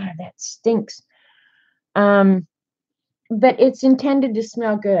God, that stinks. But it's intended to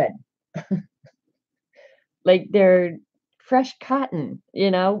smell good. Like they're fresh cotton, you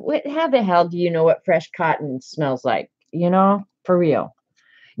know? How the hell do you know what fresh cotton smells like? You know, for real.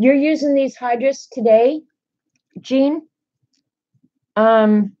 You're using these Hydrus today, Jean?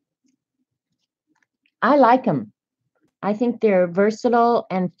 I like them. I think they're versatile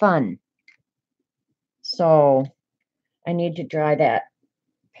and fun. So I need to dry that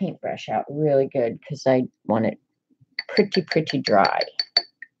paintbrush out really good because I want it pretty dry.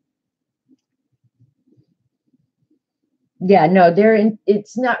 Yeah, no,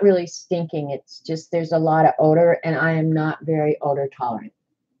 it's not really stinking. It's just there's a lot of odor, and I am not very odor tolerant.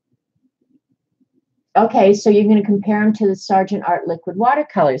 Okay, so you're going to compare them to the Sargent Art liquid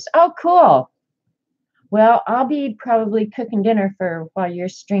watercolors. Oh, cool. Well, I'll be probably cooking dinner for while you're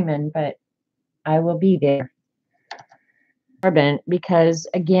streaming, but I will be there. Because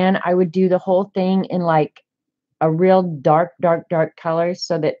again, I would do the whole thing in like a real dark color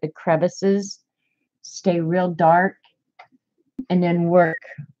so that the crevices stay real dark, and then work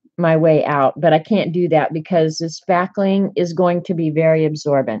my way out. But I can't do that because the spackling is going to be very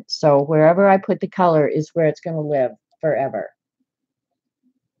absorbent. So wherever I put the color is where it's going to live forever.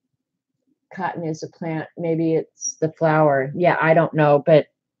 Cotton is a plant. Maybe it's the flower. Yeah, I don't know. But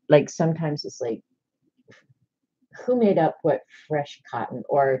like sometimes it's like, who made up what fresh cotton?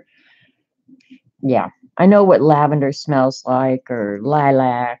 Or yeah, I know what lavender smells like, or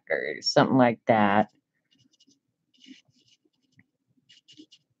lilac, or something like that.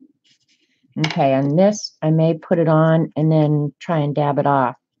 Okay, on this, I may put it on and then try and dab it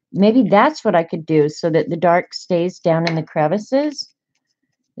off. Maybe that's what I could do so that the dark stays down in the crevices.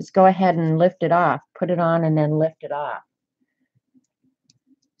 Is go ahead and lift it off. Put it on and then lift it off.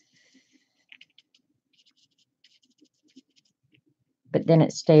 But then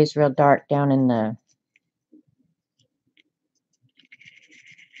it stays real dark down in the...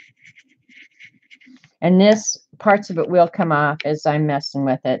 And this, parts of it will come off as I'm messing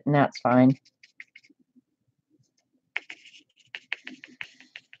with it, and that's fine.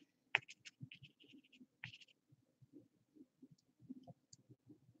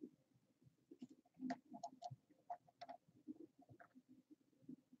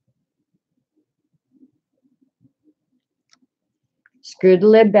 Screw the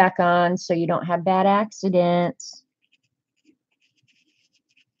lid back on so you don't have bad accidents.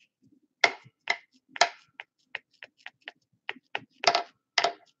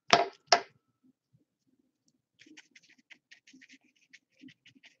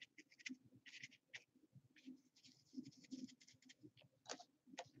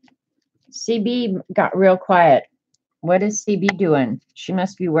 CB got real quiet. What is CB doing? She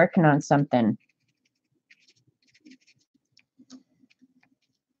must be working on something.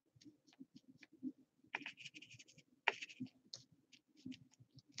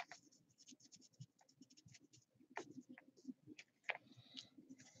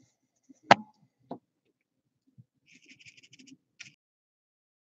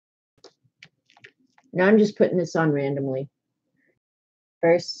 Now I'm just putting this on randomly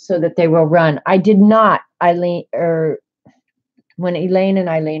first so that they will run. I did not, Eileen, or when Elaine and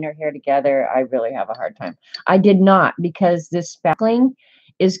Eileen are here together, I really have a hard time. I did not, because this spackling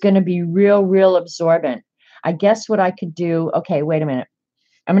is going to be real absorbent. I guess what I could do, okay, wait a minute.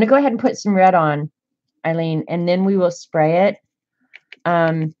 I'm going to go ahead and put some red on, Eileen, and then we will spray it.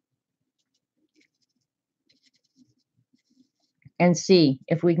 And see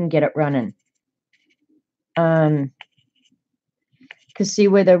if we can get it running. Because see,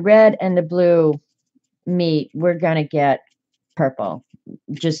 where the red and the blue meet, we're going to get purple.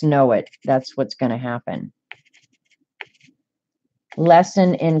 Just know it. That's what's going to happen.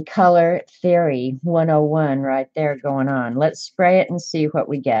 Lesson in Color Theory 101 right there going on. Let's spray it and see what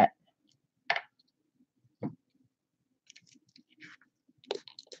we get.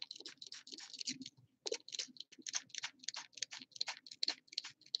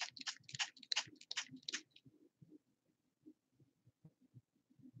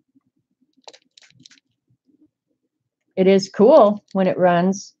 It is cool when it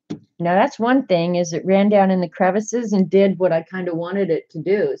runs. Now that's one thing, is it ran down in the crevices and did what I kind of wanted it to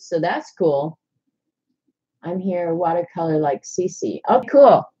do. So that's cool. I'm here, watercolor like Cece. Oh,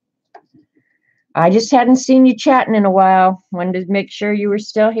 cool. I just hadn't seen you chatting in a while. Wanted to make sure you were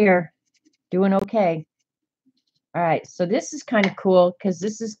still here. Doing okay. All right, so this is kind of cool because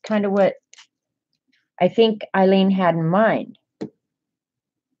this is kind of what I think Eileen had in mind.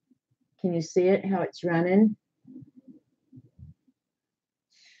 Can you see it, how it's running?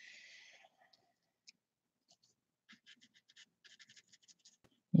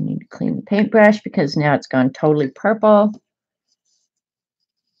 I need to clean the paintbrush because now it's gone totally purple.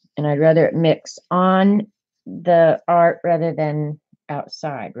 And I'd rather it mix on the art rather than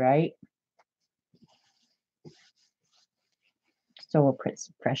outside, right? So we'll put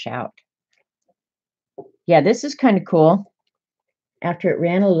some fresh out. Yeah, this is kind of cool after it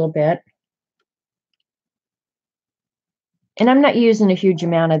ran a little bit. And I'm not using a huge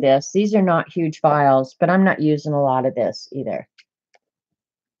amount of this. These are not huge files, but I'm not using a lot of this either.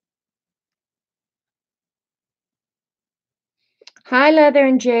 Hi, Leather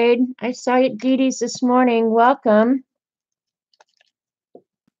and Jade. I saw you at Dee Dee's this morning. Welcome.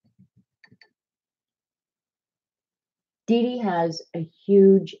 Dee Dee has a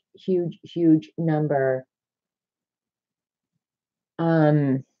huge number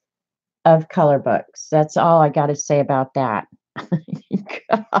of color books. That's all I got to say about that.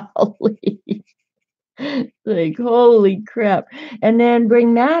 Golly. Like, holy crap. And then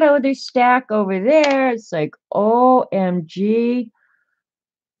bring that other stack over there. It's like, OMG.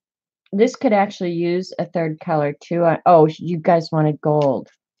 This could actually use a third color too. Oh, you guys wanted gold.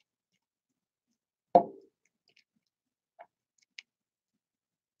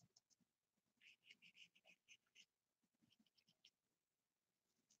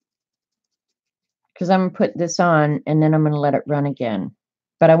 Because I'm going to put this on and then I'm going to let it run again.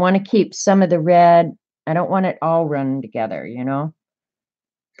 But I want to keep some of the red. I don't want it all running together, you know?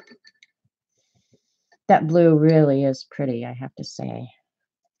 That blue really is pretty, I have to say.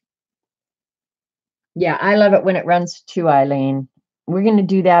 Yeah, I love it when it runs too, Eileen. We're going to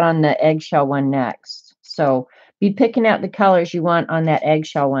do that on the eggshell one next. So be picking out the colors you want on that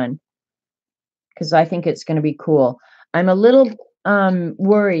eggshell one, because I think it's going to be cool. I'm a little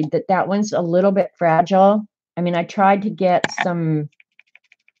worried that that one's a little bit fragile. I mean, I tried to get some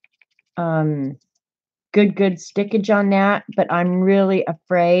good stickage on that, but I'm really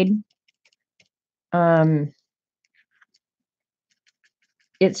afraid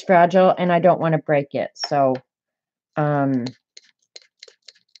it's fragile and I don't want to break it. So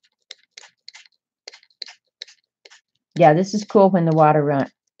yeah, this is cool when the water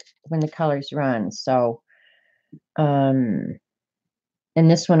when the colors run. So and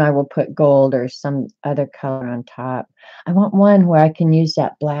this one I will put gold or some other color on top. I want one where I can use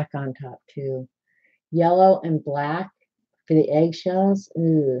that black on top too. Yellow and black for the eggshells.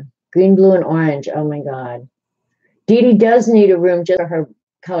 Ooh. Green, blue, and orange. Oh my God. Dee Dee does need a room just for her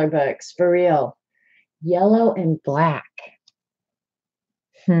color books, for real. Yellow and black.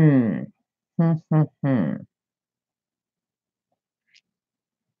 I'm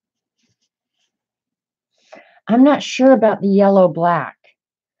not sure about the yellow black.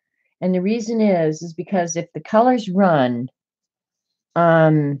 And the reason is because if the colors run,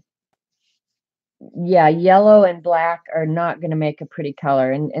 yeah, yellow and black are not going to make a pretty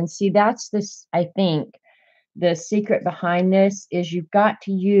color. And see, that's this, I think, the secret behind this is you've got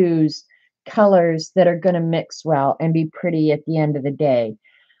to use colors that are going to mix well and be pretty at the end of the day.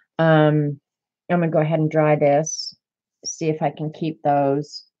 I'm going to go ahead and dry this, see if I can keep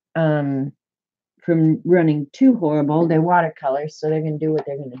those from running too horrible. They're watercolors, so they're going to do what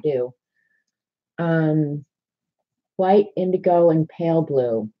they're going to do. White, indigo, and pale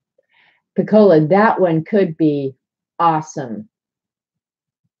blue. Piccola, that one could be awesome.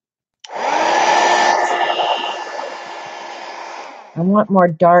 I want more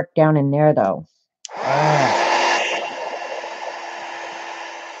dark down in there, though.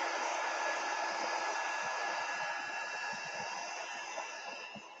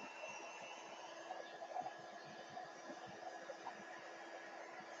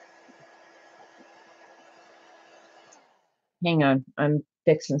 Hang on. I'm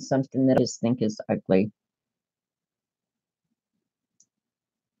fixing something that I just think is ugly.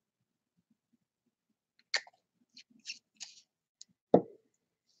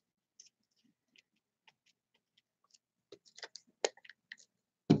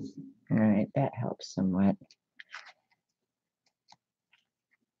 All right, that helps somewhat.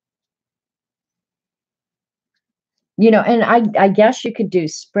 You know, and I guess you could do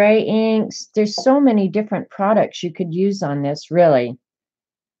spray inks. There's so many different products you could use on this, really.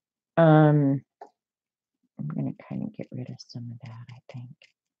 I'm going to kind of get rid of some of that, I think.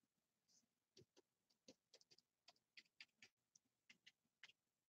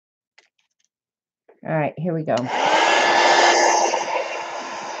 All right, here we go.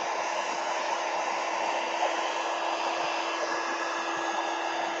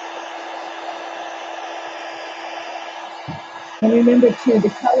 And remember too, the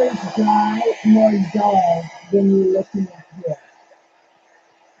colors dry more dull than you're looking at here.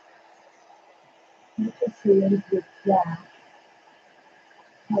 You can see with black,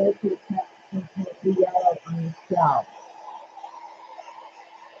 color to the text and the yellow on the shelf.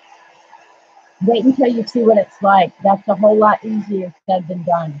 Wait until you see what it's like. That's a whole lot easier said than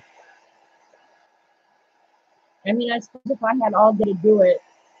done. I mean, I suppose if I had all day to do it,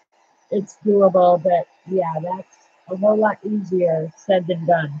 it's doable, but yeah, that's a whole lot easier said than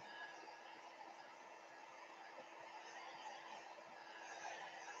done.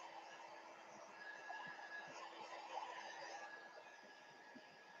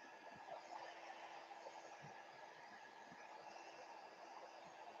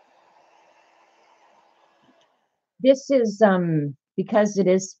 This is because it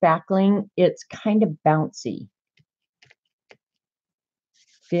is spackling, it's kind of bouncy.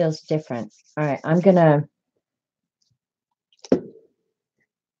 Feels different. All right, I'm gonna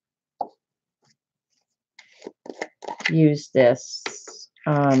use this.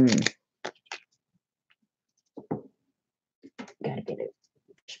 Gotta get it.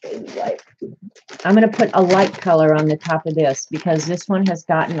 I'm gonna put a light color on the top of this because this one has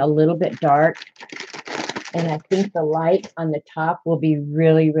gotten a little bit dark, and I think the light on the top will be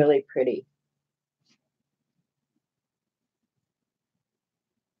really, really pretty.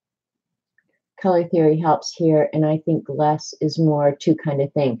 Color theory helps here, and I think less is more too kind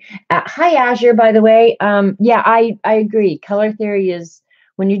of thing. Hi, Azure, by the way. Yeah, I agree. Color theory is,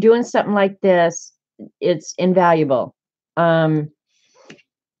 when you're doing something like this, it's invaluable. You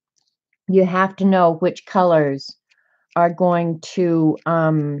have to know which colors are going to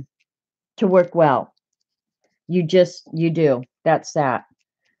work well. You do. That's that.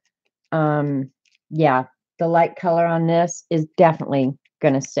 Yeah, the light color on this is definitely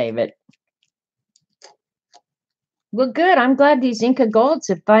going to save it. Well, good. I'm glad these Inca Golds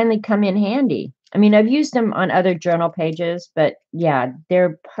have finally come in handy. I mean, I've used them on other journal pages, but yeah,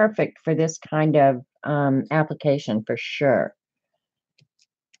 they're perfect for this kind of application for sure.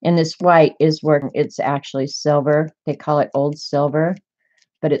 And this white is working. It's actually silver. They call it old silver,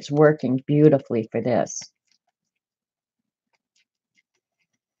 but it's working beautifully for this.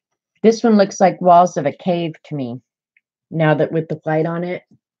 This one looks like walls of a cave to me, now that with the white on it.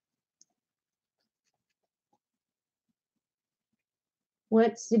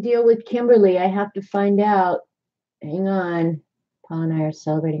 What's the deal with Kimberly? I have to find out. Hang on. Paul and I are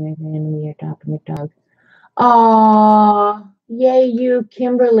celebrating my grand and we are adopting a dog. Aw, yay you,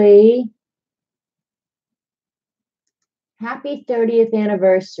 Kimberly. Happy 30th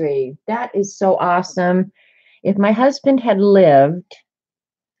anniversary. That is so awesome. If my husband had lived,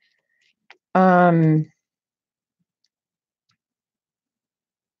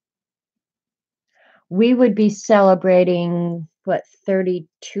 we would be celebrating, what,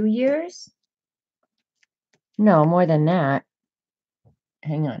 32 years? No, more than that.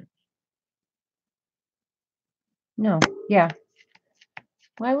 Hang on. No, yeah.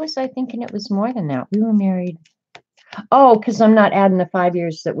 Why was I thinking it was more than that? We were married. Oh, because I'm not adding the 5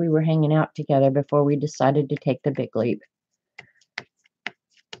 years that we were hanging out together before we decided to take the big leap.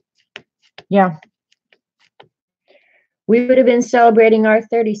 Yeah. We would have been celebrating our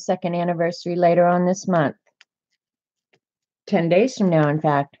 32nd anniversary later on this month. 10 days from now, in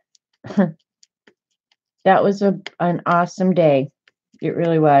fact. That was an awesome day. It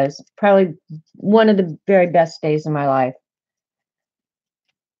really was. Probably one of the very best days of my life.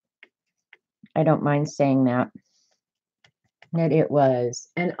 I don't mind saying that. that it was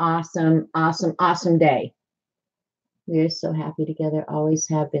an awesome, awesome, awesome day. We are so happy together, always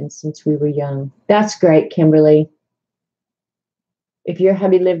have been since we were young. That's great, Kimberly. If your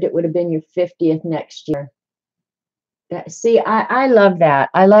hubby lived, it would have been your 50th next year. See, I love that.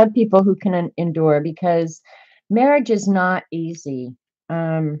 I love people who can endure because marriage is not easy.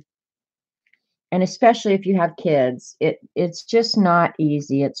 Um, and especially if you have kids, it's just not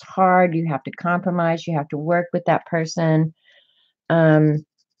easy. It's hard. You have to compromise. You have to work with that person. Um,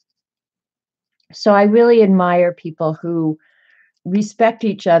 so I really admire people who respect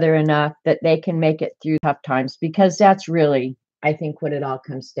each other enough that they can make it through tough times because that's really, I think, what it all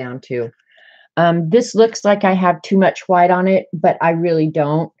comes down to. This looks like I have too much white on it, but I really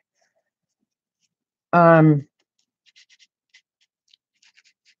don't. Um,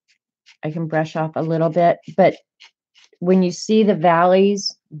 I can brush off a little bit, but when you see the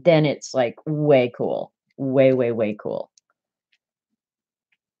valleys, then it's like way cool. Way, way, way cool.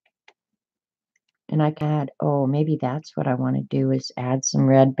 And I can add, oh, maybe that's what I want to do is add some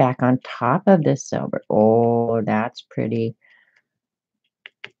red back on top of the silver. Oh, that's pretty.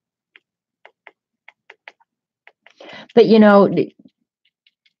 But you know,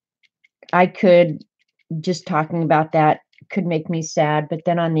 I could just talking about that could make me sad. But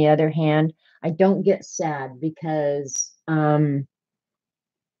then on the other hand, I don't get sad because the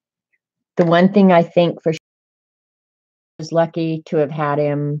one thing I think for sure was lucky to have had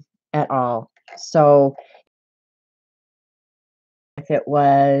him at all. So if it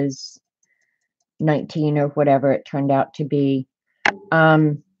was 19 or whatever it turned out to be,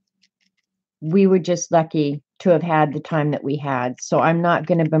 we were just lucky to have had the time that we had. So I'm not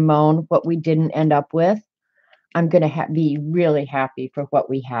going to bemoan what we didn't end up with. I'm going to be really happy for what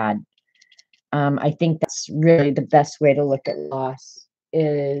we had. I think that's really the best way to look at loss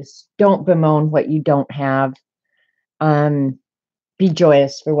is don't bemoan what you don't have. Be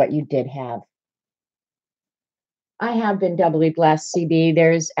joyous for what you did have. I have been doubly blessed, CB.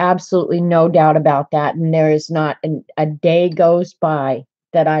 There's absolutely no doubt about that. And there is not a day goes by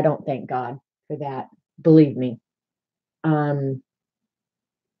that I don't thank God for that. Believe me. I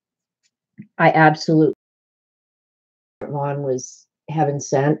absolutely, Vaughn was heaven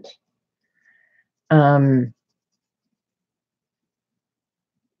sent. Um,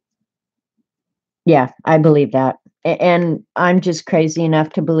 yeah, I believe that. And I'm just crazy enough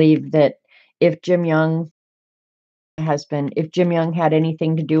to believe that if Jim Young, my husband, if Jim Young had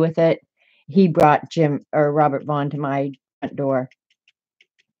anything to do with it, he brought Jim or Robert Vaughn to my front door.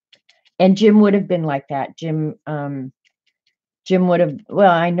 And Jim would have been like that. Jim would have,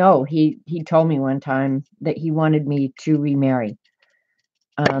 well, I know he told me one time that he wanted me to remarry.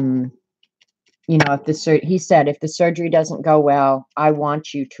 You know, he said, if the surgery doesn't go well, I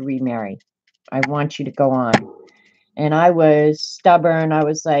want you to remarry. I want you to go on. And I was stubborn. I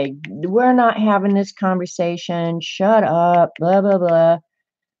was like, we're not having this conversation. Shut up, blah, blah, blah.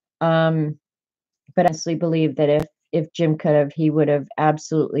 But I honestly believe that if Jim could have, he would have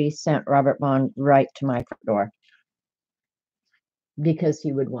absolutely sent Robert Vaughn right to my front door because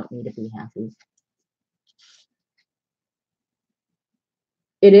he would want me to be happy.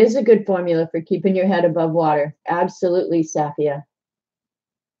 It is a good formula for keeping your head above water. Absolutely, Safia.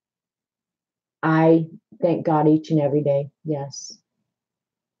 I thank God each and every day. Yes,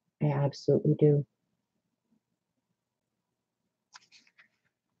 I absolutely do.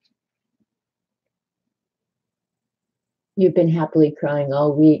 You've been happily crying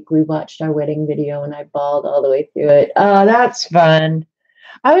all week. We watched our wedding video and I bawled all the way through it. Oh, that's fun.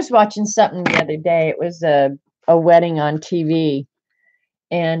 I was watching something the other day. It was a wedding on TV.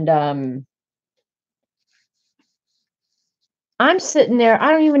 And I'm sitting there.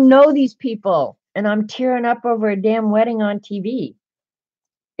 I don't even know these people. And I'm tearing up over a damn wedding on TV.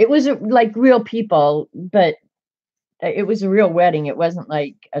 It was like real people, but it was a real wedding. It wasn't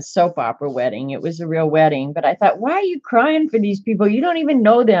like a soap opera wedding. It was a real wedding. But I thought, why are you crying for these people? You don't even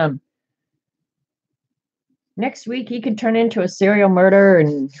know them. Next week, he could turn into a serial murderer,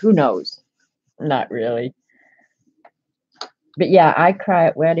 and who knows? Not really. But yeah, I cry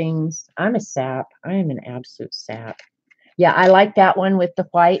at weddings. I'm a sap. I am an absolute sap. Yeah, I like that one with the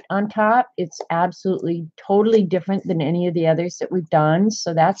white on top. It's absolutely totally different than any of the others that we've done.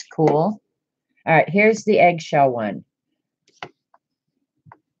 So that's cool. All right, here's the eggshell one.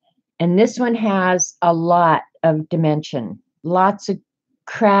 And this one has a lot of dimension, lots of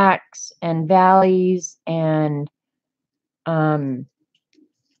cracks and valleys and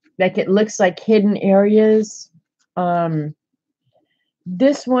like it looks like hidden areas.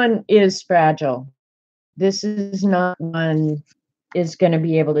 This one is fragile. This is not one is going to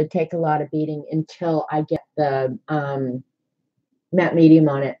be able to take a lot of beating until I get the matte medium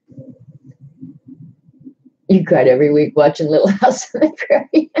on it. You cried every week watching Little House on the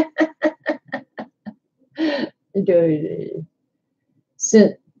Prairie.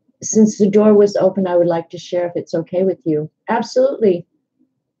 Since the door was open, I would like to share if it's okay with you. Absolutely.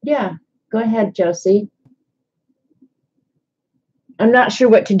 Yeah, go ahead, Josie. I'm not sure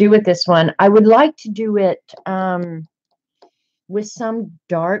what to do with this one. I would like to do it with some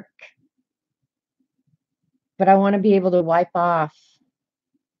dark, but I want to be able to wipe off.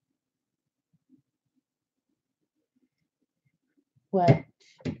 What?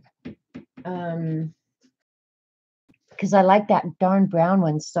 Because I like that darn brown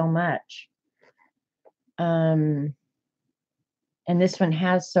one so much. And this one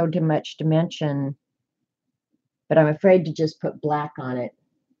has so much dimension, but I'm afraid to just put black on it.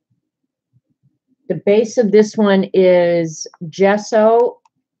 The base of this one is gesso,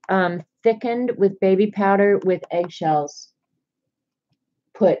 thickened with baby powder with eggshells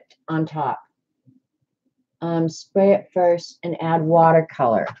put on top. Spray it first and add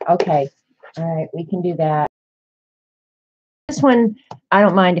watercolor. Okay, all right, we can do that. This one, I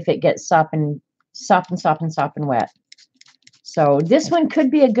don't mind if it gets sopping wet. So this one could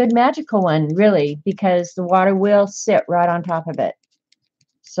be a good magical one, really, because the water will sit right on top of it.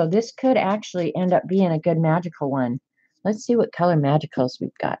 So this could actually end up being a good magical one. Let's see what color magicals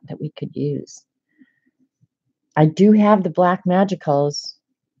we've got that we could use. I do have the black magicals.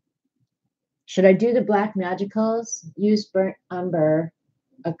 Should I do the black magicals? Use burnt umber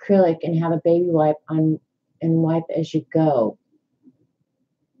acrylic and have a baby wipe on and wipe as you go.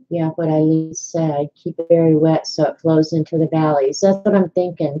 Yeah, what Eileen said. Keep it very wet so it flows into the valleys. That's what I'm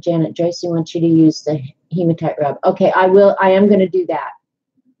thinking. Janet Joyce wants you to use the hematite rub. Okay, I will. I am going to do that.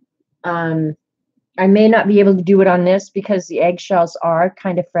 I may not be able to do it on this because the eggshells are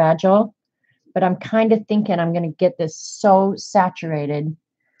kind of fragile, but I'm kind of thinking I'm going to get this so saturated.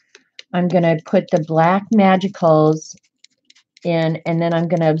 I'm going to put the black magicals in, and then I'm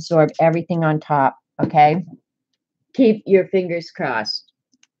going to absorb everything on top, okay? Keep your fingers crossed.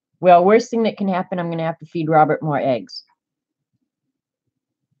 Well, worst thing that can happen, I'm going to have to feed Robert more eggs.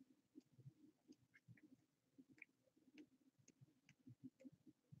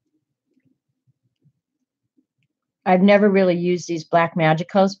 I've never really used these black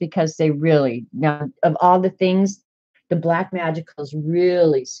magicals because they really, now of all the things, the black magicals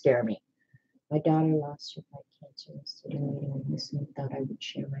really scare me. My daughter lost her by cancer yesterday, and listening thought I would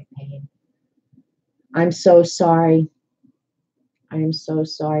share my pain. I'm so sorry. I am so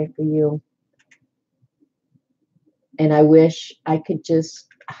sorry for you. And I wish I could just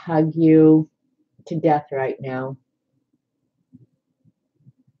hug you to death right now.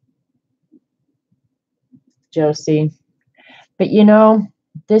 Josie. But you know,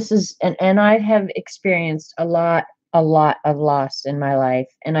 this is, and I have experienced a lot of loss in my life.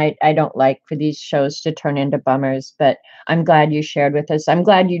 And I don't like for these shows to turn into bummers, but I'm glad you shared with us. I'm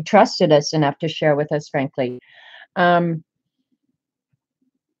glad you trusted us enough to share with us, frankly.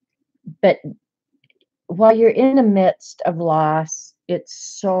 But while you're in the midst of loss, it's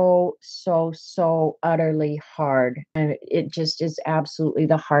so utterly hard. And it just is absolutely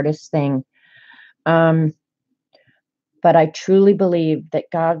the hardest thing. But I truly believe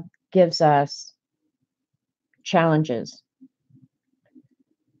that God gives us challenges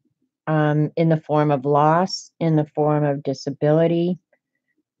in the form of loss, in the form of disability,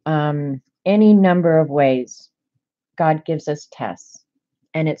 any number of ways. God gives us tests,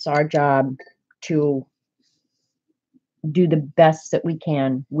 and it's our job to do the best that we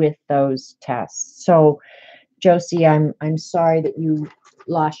can with those tests. So, Josie, I'm sorry that you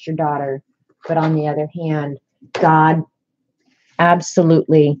lost your daughter, but on the other hand, God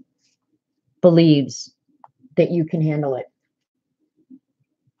absolutely believes that you can handle it.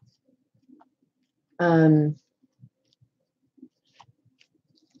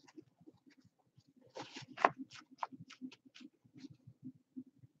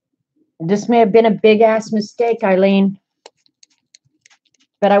 This may have been a big ass mistake, Eileen,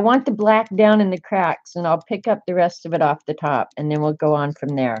 but I want the black down in the cracks, and I'll pick up the rest of it off the top, and then we'll go on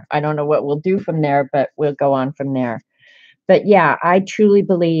from there. I don't know what we'll do from there, but we'll go on from there. But yeah, I truly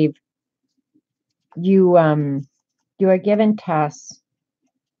believe you are given tests,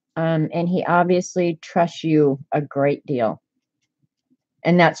 and he obviously trusts you a great deal.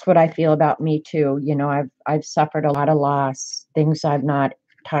 And that's what I feel about me too. You know, I've suffered a lot of loss, things I've not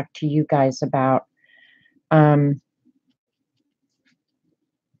talked to you guys about.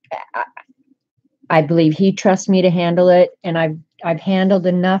 I believe he trusts me to handle it, and I've handled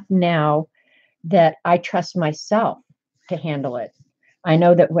enough now that I trust myself to handle it. I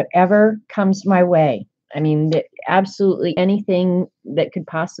know that whatever comes my way, I mean, absolutely anything that could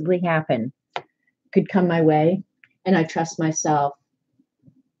possibly happen could come my way, and I trust myself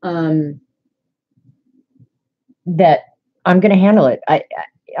um, that I'm going to handle it.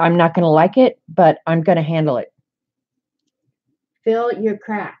 I'm not going to like it, but I'm going to handle it. Fill your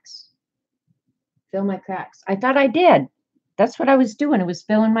cracks. Fill my cracks. I thought I did. That's what I was doing. It was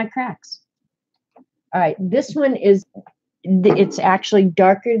filling my cracks. All right, this one is, it's actually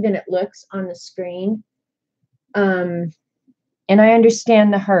darker than it looks on the screen. And I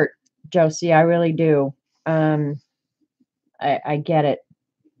understand the hurt, Josie. I really do. I get it.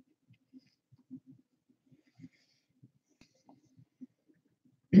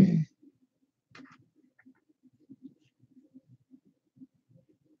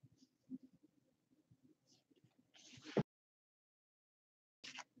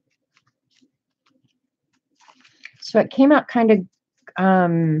 So it came out kind of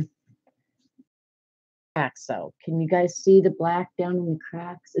black. So can you guys see the black down in the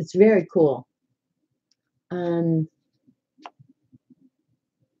cracks? It's very cool.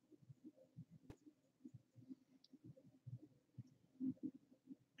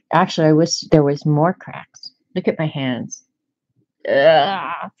 Actually, I wish there was more cracks. Look at my hands.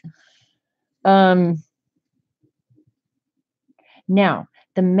 Ugh. Now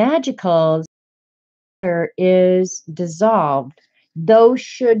the magicals is dissolved. Those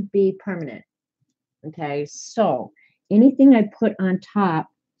should be permanent. Okay, so anything I put on top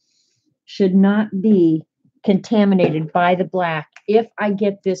should not be contaminated by the black if I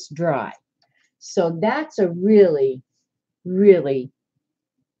get this dry. So that's a really, really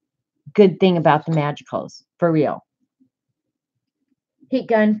good thing about the magicals, for real. Heat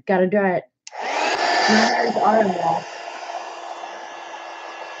gun, gotta dry it. My hands are involved.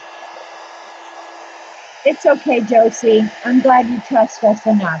 It's okay, Josie. I'm glad you trust us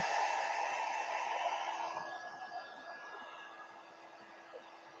enough.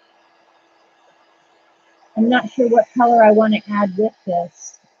 I'm not sure what color I want to add with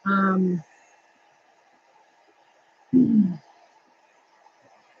this.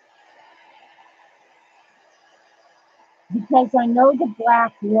 Because I know the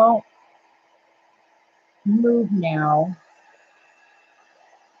black won't move now.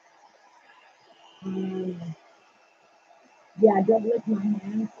 Yeah, don't lick my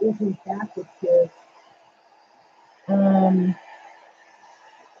hands. Isn't that the truth?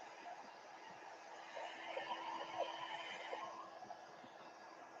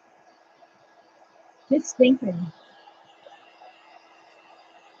 Just thinking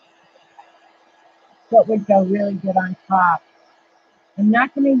what would go really good on top. I'm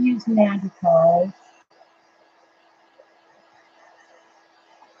not going to use magicals.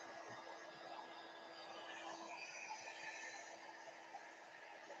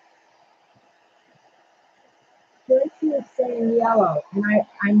 Joyce was saying yellow, and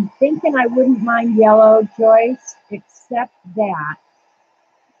I'm thinking I wouldn't mind yellow, Joyce, except that.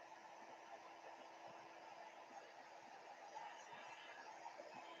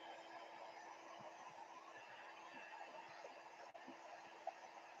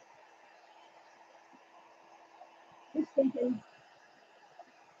 Just thinking.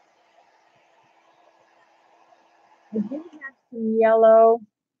 I do have some yellow.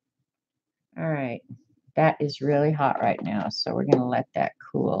 All right. That is really hot right now, so we're going to let that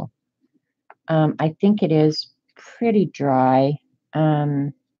cool. I think it is pretty dry,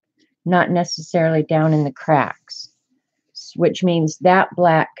 not necessarily down in the cracks, which means that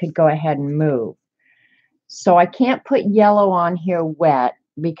black could go ahead and move. So I can't put yellow on here wet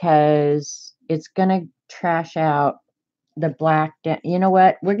because it's going to trash out the black. You know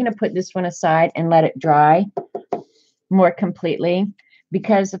what? We're going to put this one aside and let it dry more completely.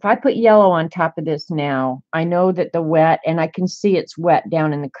 Because if I put yellow on top of this now, I know that the wet, and I can see it's wet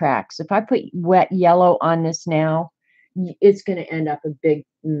down in the cracks. If I put wet yellow on this now, it's going to end up a big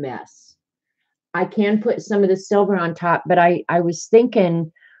mess. I can put some of the silver on top, but I was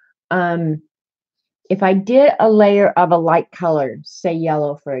thinking if I did a layer of a light color, say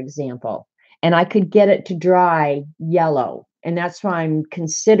yellow, for example, and I could get it to dry yellow, and that's why I'm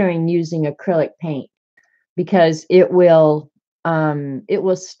considering using acrylic paint because it will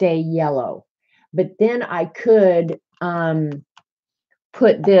stay yellow. But then I could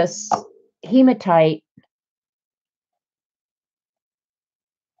put this hematite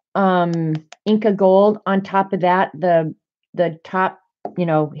Inca Gold on top of that, the top,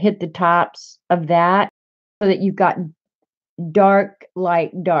 hit the tops of that so that you've got dark,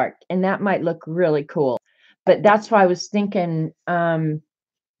 light, dark, and that might look really cool. But that's why I was thinking I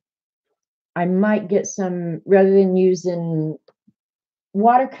might get some, rather than using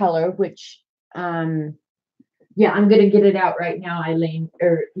watercolor, which Yeah, I'm gonna get it out right now, Eileen.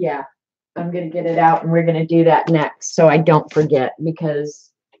 Or yeah, I'm gonna get it out and we're gonna do that next so I don't forget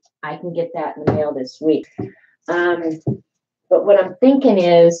because I can get that in the mail this week. Um, but what I'm thinking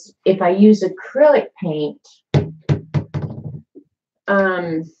is if I use acrylic paint,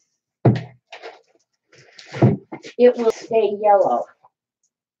 um, it will stay yellow.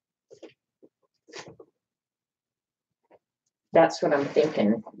 That's what I'm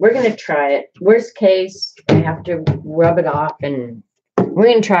thinking. We're gonna try it. Worst case, I have to rub it off and we're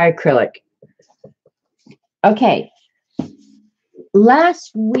gonna try acrylic. Okay.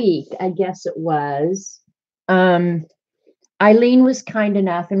 Last week, I guess it was, Eileen was kind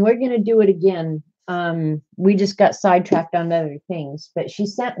enough, and we're gonna do it again. We just got sidetracked on other things, but she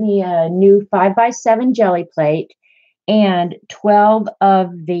sent me a new 5x7 jelly plate and 12 of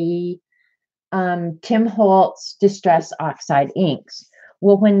the Tim Holtz Distress Oxide inks.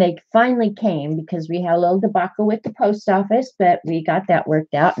 Well, when they finally came, because we had a little debacle with the post office, but we got that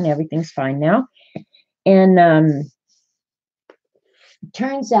worked out and everything's fine now. And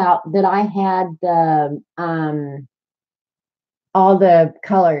turns out that I had the all the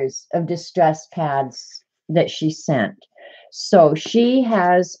colors of distress pads that she sent. So she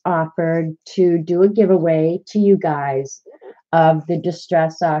has offered to do a giveaway to you guys of the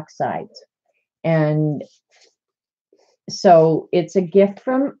distress oxides. And so it's a gift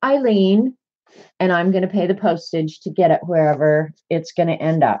from Eileen, and I'm going to pay the postage to get it wherever it's going to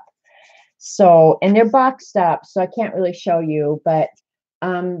end up. So, and they're boxed up, so I can't really show you, but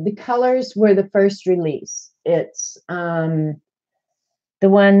the colors were the first release. It's the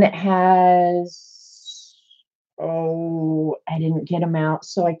one that has, oh, I didn't get them out,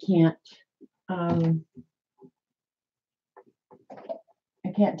 so I can't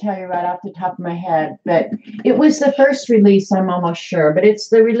tell you right off the top of my head, but it was the first release, I'm almost sure, but it's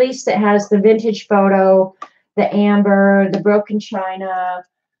the release that has the vintage photo, the amber, the broken china,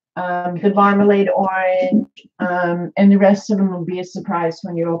 the marmalade orange, and the rest of them will be a surprise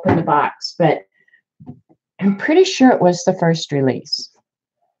when you open the box, but I'm pretty sure it was the first release.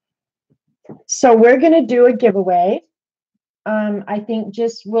 So we're going to do a giveaway. I think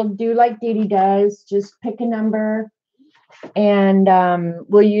just we'll do like Dee Dee does, just pick a number, and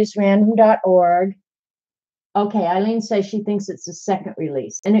we'll use random.org. Okay, Eileen says she thinks it's the second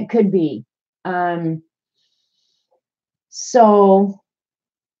release, and it could be. So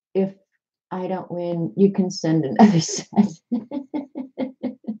if I don't win, you can send another set.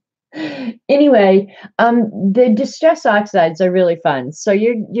 Anyway, the distress oxides are really fun. So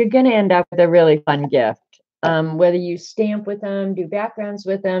you're going to end up with a really fun gift. Whether you stamp with them, do backgrounds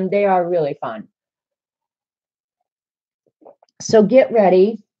with them, they are really fun. So get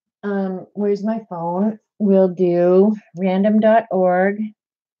ready. Where's my phone? We'll do random.org.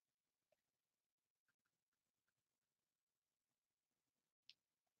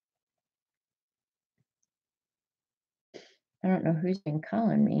 I don't know who's been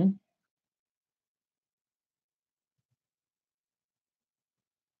calling me.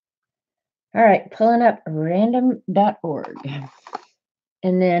 All right, pulling up random.org.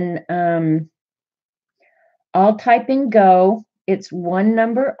 And then I'll type in go. It's one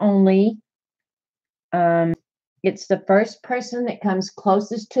number only. It's the first person that comes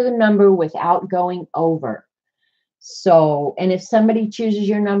closest to the number without going over. So, and if somebody chooses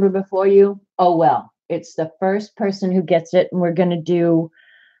your number before you, oh well, it's the first person who gets it. And we're going to do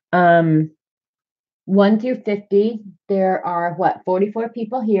 1 through 50. There are what, 44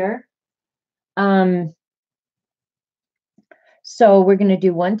 people here. So we're going to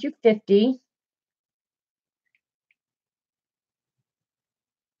do 1 through 50.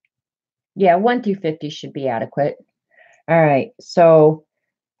 Yeah, 1 through 50 should be adequate. All right, so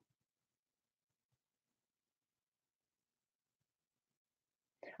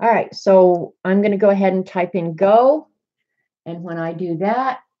all right, so I'm going to go ahead and type in go. And when I do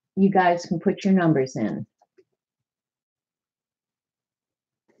that, you guys can put your numbers in.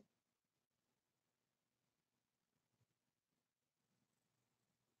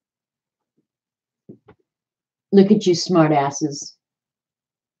 Look at you smart asses.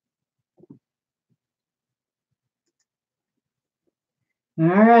 All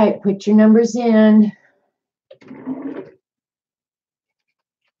right, put your numbers in.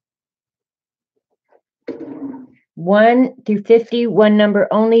 One through 50, one number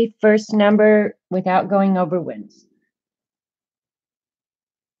only, first number without going over wins.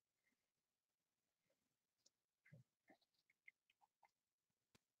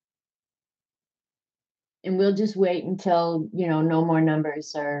 And we'll just wait until, you know, no more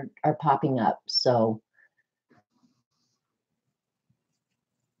numbers are popping up. So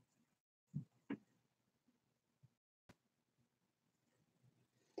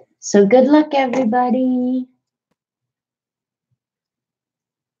So good luck, everybody.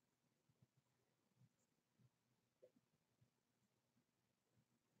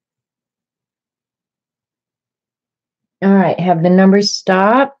 All right, have the numbers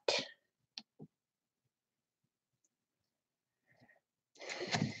stopped?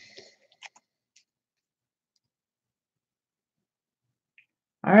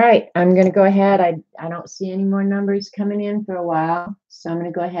 All right, I'm going to go ahead. I don't see any more numbers coming in for a while, so I'm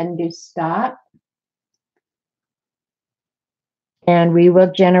going to go ahead and do stop. And we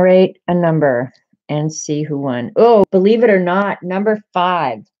will generate a number and see who won. Oh, believe it or not, number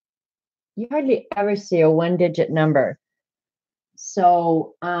 5. You hardly ever see a 1-digit number.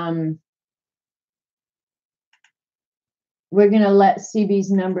 So we're going to let CB's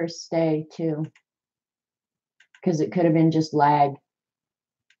numbers stay too, because it could have been just lag.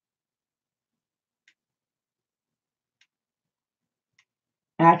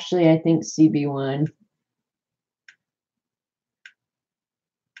 Actually, I think CB won.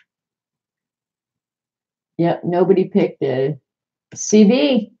 Yep, nobody picked it.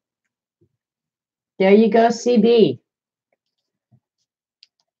 CB. There you go, CB.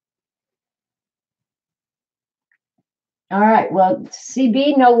 All right, well,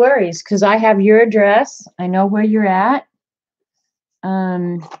 CB, no worries, because I have your address. I know where you're at.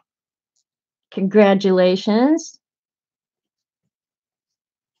 Congratulations.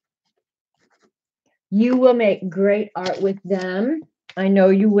 You will make great art with them. I know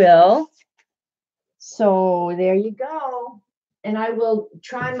you will. So there you go. And I will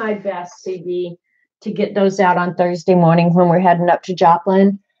try my best, CB, to get those out on Thursday morning when we're heading up to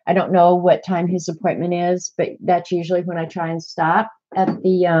Joplin. I don't know what time his appointment is, but that's usually when I try and stop at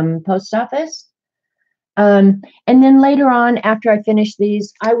the post office. And then later on, after I finish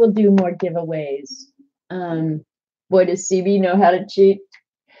these, I will do more giveaways. Boy, does CB know how to cheat?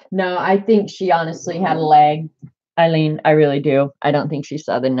 No, I think she honestly had a lag. Eileen, I really do. I don't think she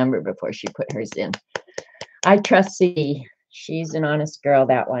saw the number before she put hers in. I trust CB. She's an honest girl,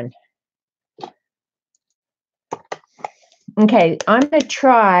 that one. Okay, I'm going to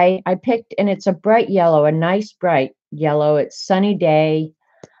try. I picked, and it's a bright yellow, a nice bright yellow. It's sunny day.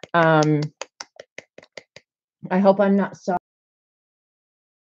 I hope I'm not sorry.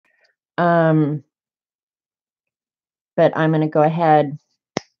 But I'm going to go ahead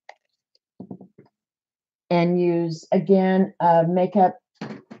and use, again, a makeup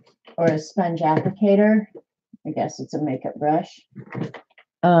or a sponge applicator. I guess it's a makeup brush.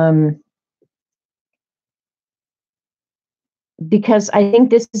 Because I think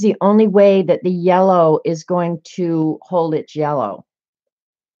this is the only way that the yellow is going to hold its yellow.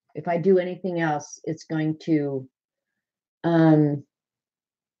 If I do anything else, it's going to, yeah,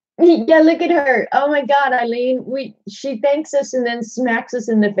 look at her. Oh my God, Eileen, she thanks us and then smacks us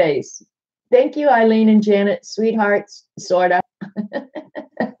in the face. Thank you, Eileen and Janet, sweethearts, sort of.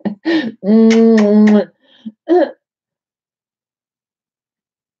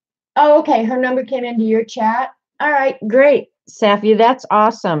 Oh, okay, her number came into your chat. All right, great, Safi, that's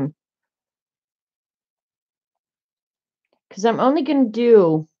awesome. Because I'm only going to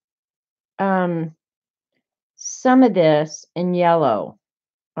do some of this in yellow.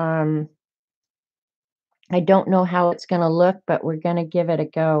 I don't know how it's going to look, but we're going to give it a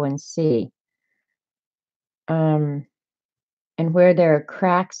go and see. And where there are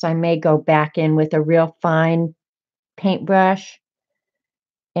cracks, I may go back in with a real fine paintbrush.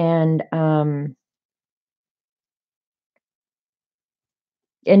 And don't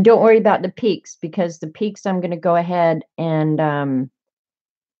worry about the peaks, because the peaks I'm going to go ahead and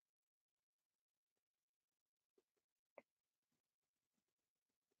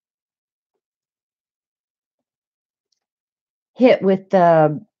hit with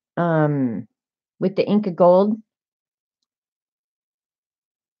the Inca Gold.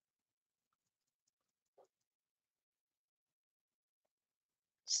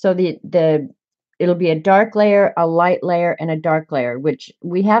 So it'll be a dark layer, a light layer, and a dark layer, which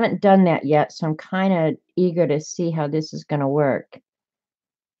we haven't done that yet. So I'm kind of eager to see how this is going to work.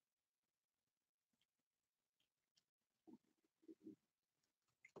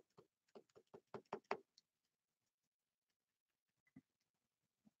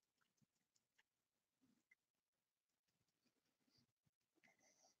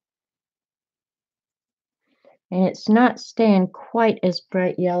 And it's not staying quite as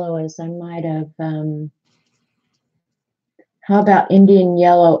bright yellow as I might have. How about Indian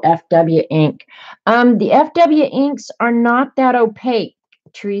Yellow FW ink? The FW inks are not that opaque,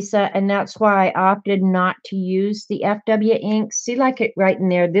 Teresa, and that's why I opted not to use the FW inks. See, like it right in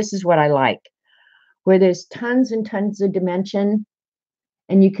there, this is what I like, where there's tons and tons of dimension,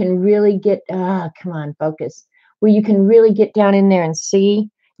 and you can really get, come on, focus, where you can really get down in there and see,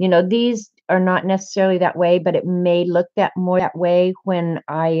 you know, these are not necessarily that way, but it may look that more that way when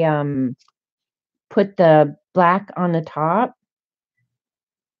I put the black on the top.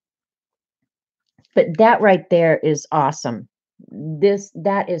 But that right there is awesome.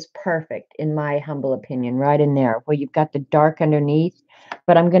 That is perfect in my humble opinion, right in there where you've got the dark underneath,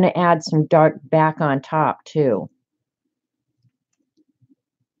 but I'm going to add some dark back on top too.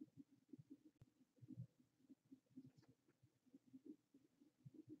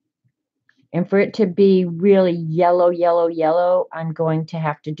 And for it to be really yellow, yellow, yellow, I'm going to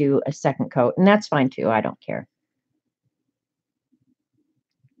have to do a second coat, and that's fine too. I don't care.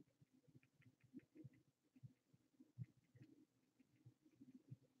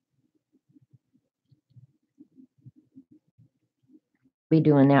 Be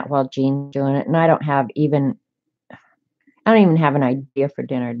doing that while Jean's doing it, and I don't even have an idea for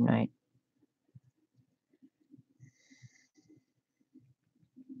dinner tonight.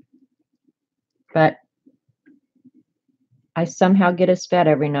 But I somehow get us fed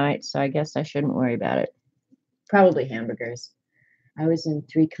every night, so I guess I shouldn't worry about it. Probably hamburgers. I was in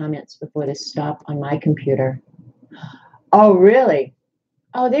 3 comments before this stopped on my computer. Oh, really?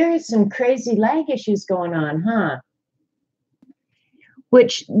 Oh, there is some crazy lag issues going on, huh?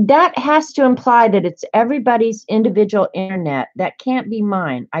 Which that has to imply that it's everybody's individual internet. That can't be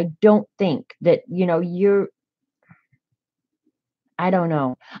mine. I don't think that, you know, I don't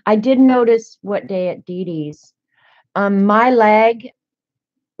know. I did notice what day at Dee Dee's. My lag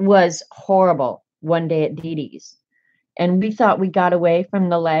was horrible one day at Dee Dee's. And we thought we got away from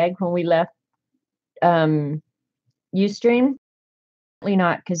the lag when we left Ustream.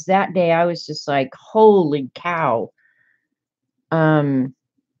 Not, because that day I was just like, holy cow.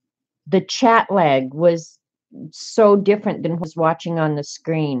 The chat lag was so different than what I was watching on the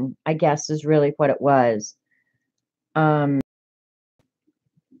screen, I guess is really what it was.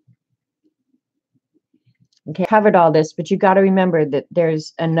 Okay, covered all this, but you got to remember that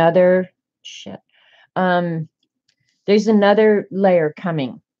there's another there's another layer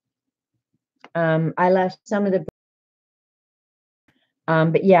coming. I left some of the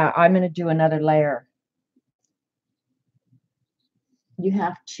but yeah, I'm going to do another layer. You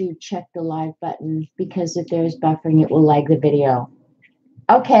have to check the live button because if there's buffering, it will lag the video.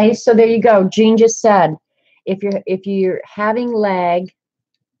 Okay, so there you go. Jean just said, if you're having lag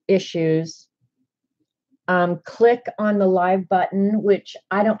issues, click on the live button, which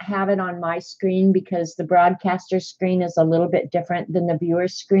I don't have it on my screen because the broadcaster screen is a little bit different than the viewer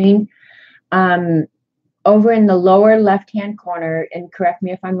screen. Over in the lower left-hand corner, and correct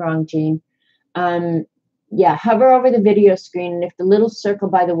me if I'm wrong, Jean, yeah, hover over the video screen, and if the little circle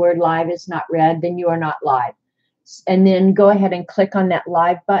by the word live is not red, then you are not live. And then go ahead and click on that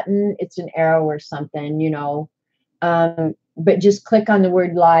live button. It's an arrow or something, you know. But just click on the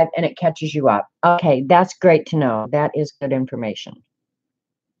word live and it catches you up. Okay, that's great to know. That is good information.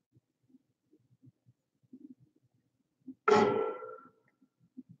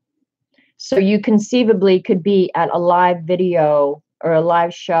 So you conceivably could be at a live video or a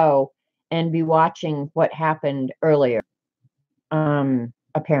live show and be watching what happened earlier.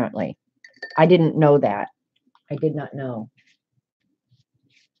 Apparently. I didn't know that. I did not know.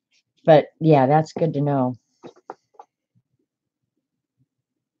 But yeah, that's good to know.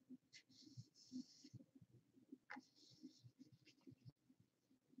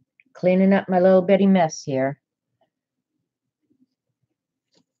 Cleaning up my little bitty mess here.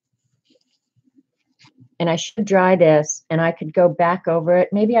 And I should dry this, and I could go back over it.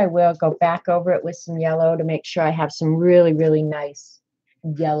 Maybe I will go back over it with some yellow to make sure I have some really, really nice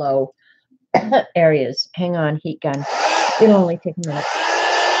yellow areas. Hang on, heat gun. It'll only take a minute.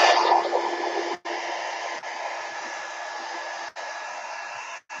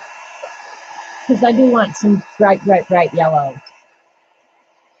 Because I do want some bright, bright, bright yellow.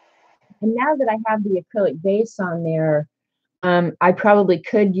 And now that I have the acrylic base on there, I probably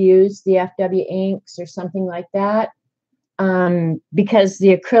could use the FW inks or something like that, because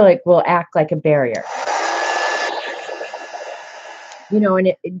the acrylic will act like a barrier. You know, and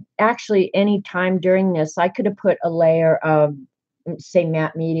it actually any time during this, I could have put a layer of, say,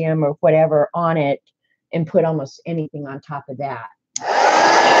 matte medium or whatever on it and put almost anything on top of that.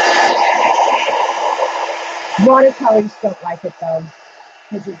 Watercolors don't like it though,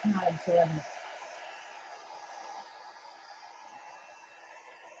 because it's not absorbent.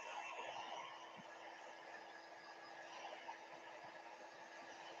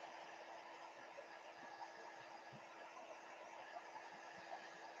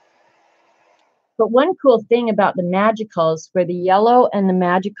 But one cool thing about the Magicals, where the yellow and the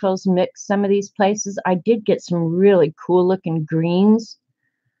Magicals mix some of these places, I did get some really cool looking greens.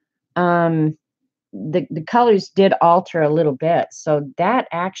 The colors did alter a little bit, so that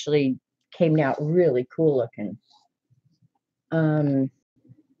actually came out really cool looking.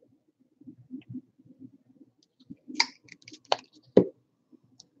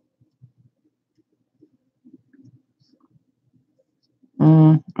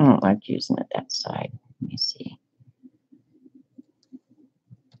 I don't like using it that side. Let me see.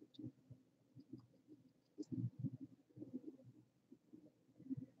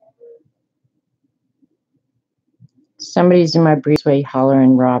 Somebody's in my breezeway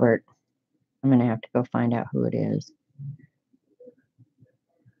hollering Robert. I'm going to have to go find out who it is.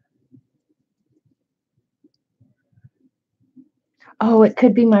 Oh, it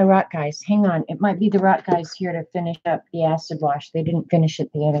could be my rock guys. Hang on. It might be the rock guys here to finish up the acid wash. They didn't finish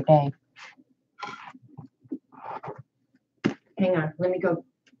it the other day. Hang on. Let me go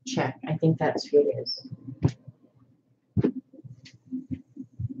check. I think that's who it is.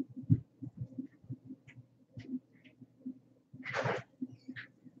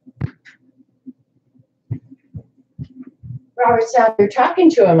 Robert's out there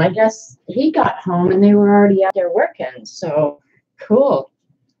talking to him. I guess he got home and they were already out there working. So cool.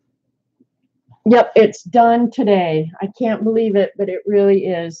 Yep, it's done today. I can't believe it, but it really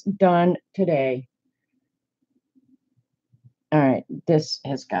is done today. All right, this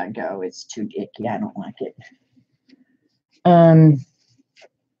has got to go. It's too icky. I don't like it. Let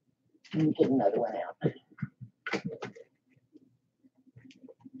me get another one out.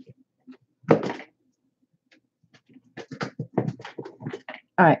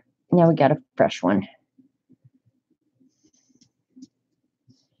 All right, now we got a fresh one.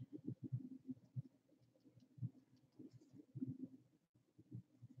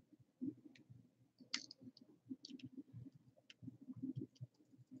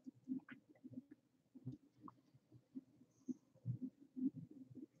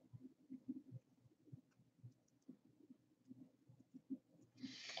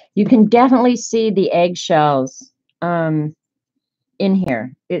 You can definitely see the eggshells in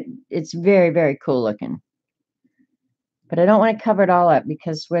here. It's very, very cool looking. But I don't want to cover it all up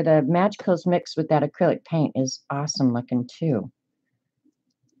because where the Magicals mixed with that acrylic paint is awesome looking too.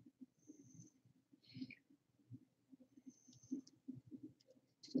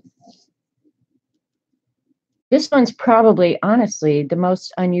 This one's probably, honestly, the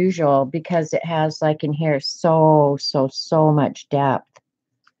most unusual because it has, like in here, so much depth.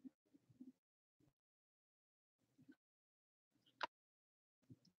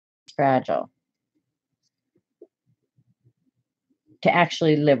 Fragile to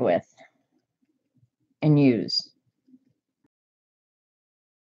actually live with and use.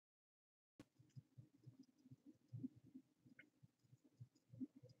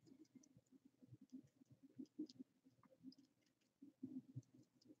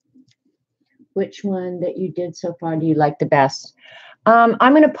 Which one that you did so far do you like the best? I'm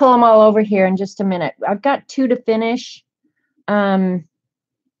going to pull them all over here in just a minute. I've got 2 to finish.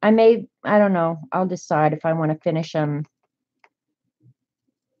 I don't know. I'll decide if I want to finish them.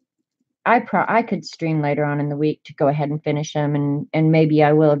 I could stream later on in the week to go ahead and finish them, and maybe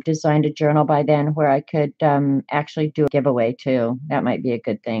I will have designed a journal by then where I could actually do a giveaway too. That might be a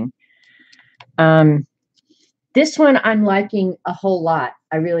good thing. This one I'm liking a whole lot.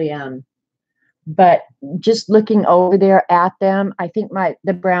 I really am. But just looking over there at them, I think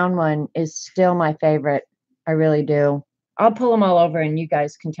the brown one is still my favorite. I really do. I'll pull them all over and you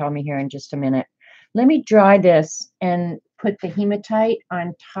guys can tell me here in just a minute. Let me dry this and put the hematite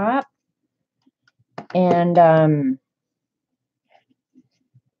on top. And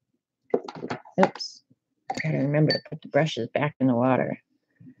oops, I gotta remember to put the brushes back in the water.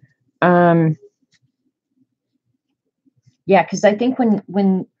 Yeah, because I think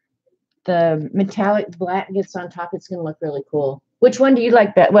when the metallic black gets on top, it's gonna look really cool. Which one do you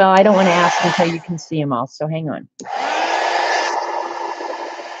like better? Well, I don't want to ask until you can see them all, so hang on.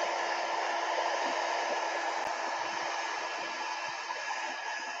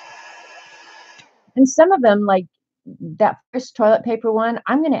 And some of them, like that first toilet paper one,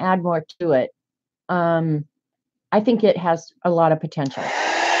 I'm going to add more to it. I think it has a lot of potential.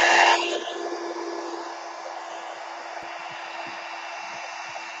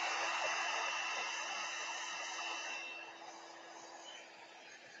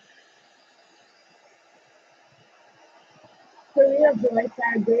 For real, Joyce,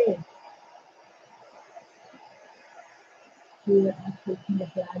 I agree. She was actually kind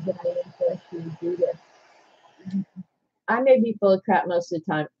of glad that I enforced you to do this. I'm may be full of crap most of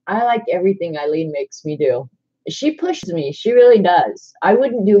the time. I like everything Eileen makes me do. She pushes me. She really does. I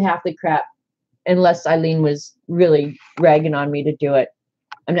wouldn't do half the crap unless Eileen was really ragging on me to do it.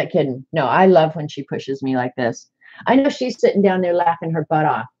 I'm not kidding. No, I love when she pushes me like this. I know she's sitting down there laughing her butt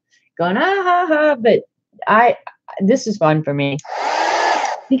off, going, ah, ha, ha, but this is fun for me.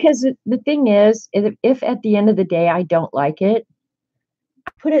 Because the thing is, if at the end of the day I don't like it,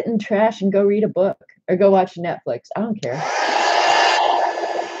 I put it in trash and go read a book or go watch Netflix. I don't care.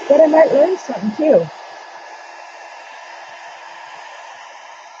 But I might learn something too.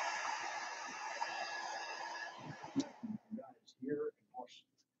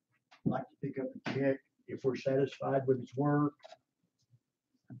 Like to pick up a check if we're satisfied with his work.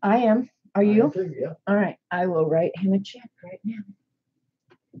 I am. Are you? Yeah. All right. I will write him a check right now.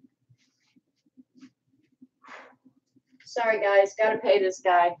 Sorry, guys. Got to pay this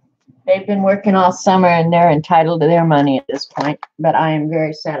guy. They've been working all summer and they're entitled to their money at this point. But I am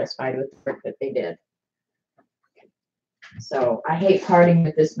very satisfied with the work that they did. So I hate parting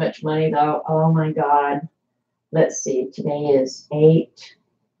with this much money, though. Oh, my God. Let's see. Today is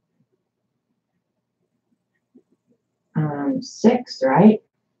 8/6, right?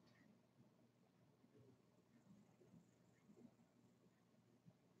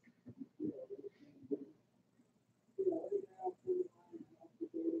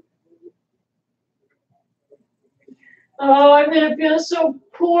 Oh, I'm going to feel so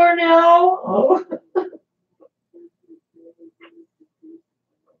poor now. Oh.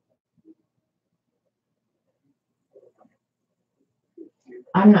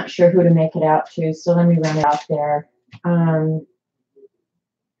 I'm not sure who to make it out to, so let me run it out there.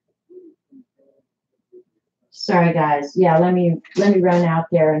 Sorry, guys. Yeah, let me run out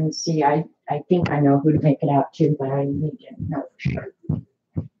there and see. I think I know who to make it out to, but I need to know for sure.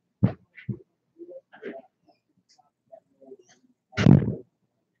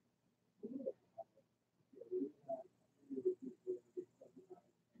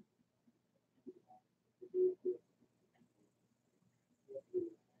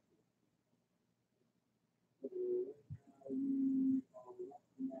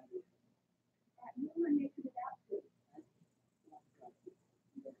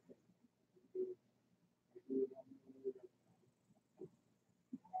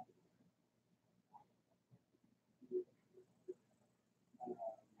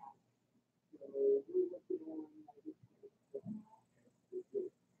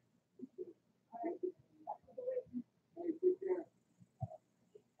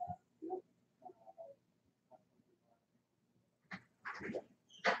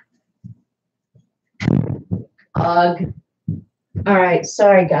 Ugh. All right,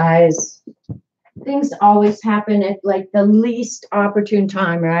 sorry guys. Things always happen at like the least opportune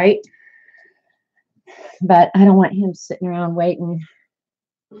time, right? But I don't want him sitting around waiting.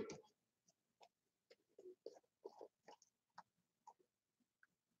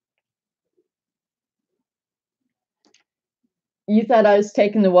 You thought I was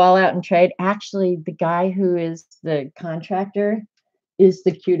taking the wall out in trade. Actually, the guy who is the contractor is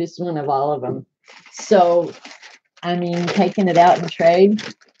the cutest one of all of them. So, I mean, taking it out in trade.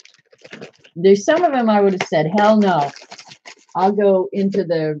 There's some of them I would have said, hell no. I'll go into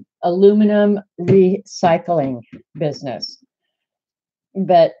the aluminum recycling business.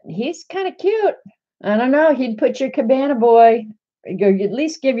 But he's kind of cute. I don't know. He'd put your cabana boy, or at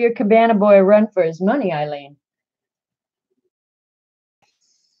least give your cabana boy a run for his money, Eileen.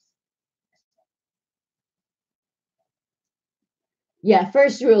 Yeah,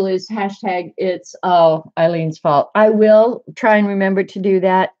 first rule is hashtag it's all Eileen's fault. I will try and remember to do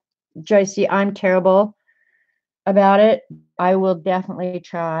that. Joycey, I'm terrible about it. I will definitely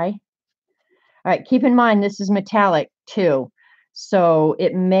try. All right, keep in mind this is metallic too. So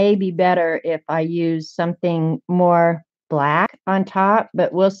it may be better if I use something more black on top,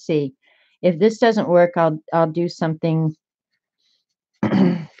 but we'll see. If this doesn't work, I'll do something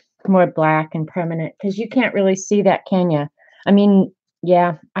more black and permanent because you can't really see that, can you? I mean,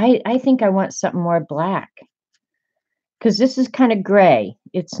 yeah, I think I want something more black because this is kind of gray.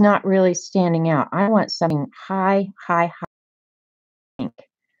 It's not really standing out. I want something high pink.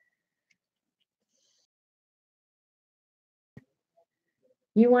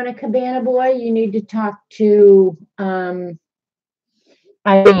 You want a cabana boy? You need to talk to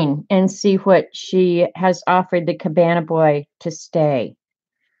Eileen and see what she has offered the cabana boy to stay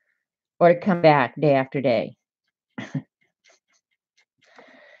or to come back day after day.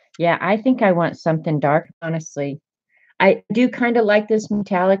 Yeah, I think I want something dark, honestly. I do kind of like this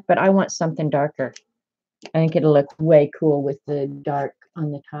metallic, but I want something darker. I think it'll look way cool with the dark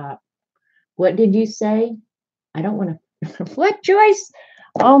on the top. What did you say? I don't want to What, Joyce?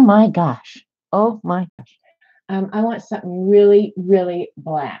 Oh my gosh. Oh my gosh. I want something really, really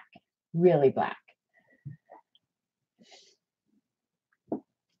black. Really black.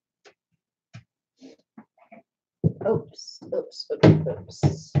 Oops, oops, oops,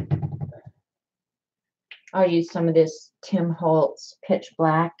 oops. I'll use some of this Tim Holtz Pitch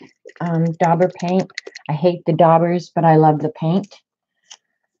Black dauber paint. I hate the daubers, but I love the paint.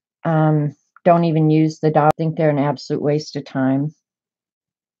 Don't even use the daubers. I think they're an absolute waste of time.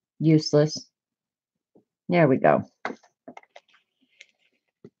 Useless. There we go.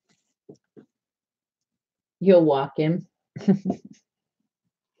 You'll walk him.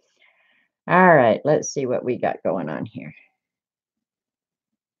 All right, let's see what we got going on here.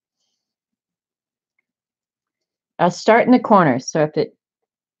 I'll start in the corner. So if it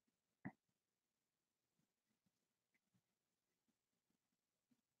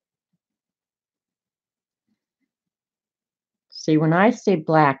see, when I say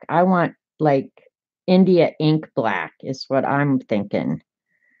black, I want like India ink black is what I'm thinking.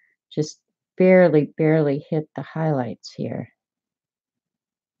 Just barely hit the highlights here.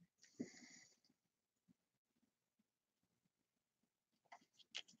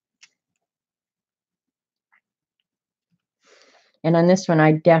 And on this one,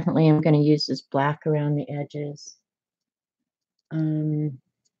 I definitely am going to use this black around the edges.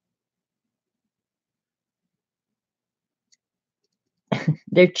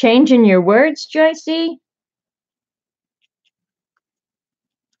 They're changing your words, Joycey?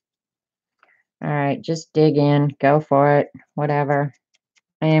 All right, just dig in, go for it, whatever.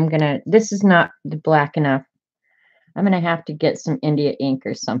 I am gonna, this is not black enough. I'm gonna have to get some India ink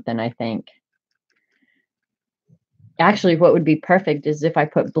or something, I think. Actually, what would be perfect is if I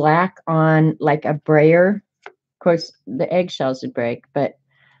put black on like a brayer. Of course, the eggshells would break, but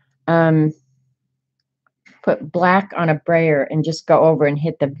put black on a brayer and just go over and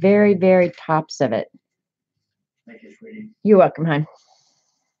hit the very tops of it. Thank you, sweetie. You're welcome, hon.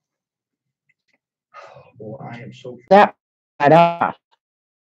 Boy, I am so That right off.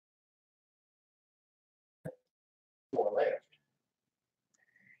 far left.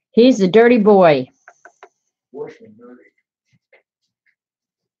 He's a dirty boy. Worse than dirty.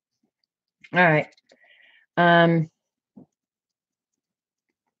 All right.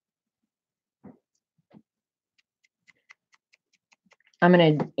 I'm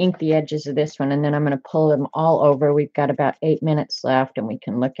going to ink the edges of this one, and then I'm going to pull them all over. We've got about 8 minutes left, and we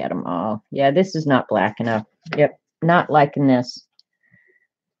can look at them all. Yeah, this is not black enough. Yep, not liking this.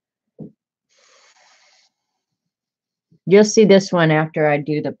 You'll see this one after I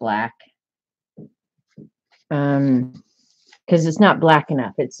do the black. Because it's not black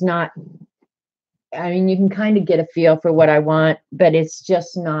enough. It's not, I mean, you can kind of get a feel for what I want, but it's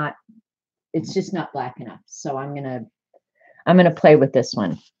just not black enough. So I'm gonna play with this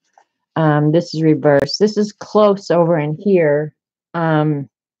one. This is reverse. This is close over in here. But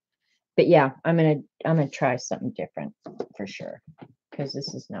yeah, I'm gonna try something different for sure, because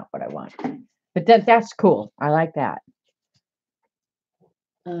this is not what I want. But that's cool. I like that.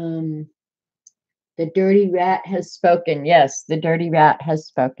 The dirty rat has spoken. Yes, the dirty rat has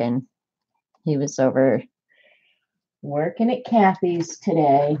spoken. He was over working at Kathy's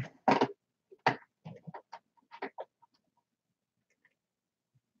today.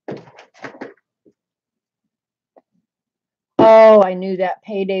 Oh, I knew that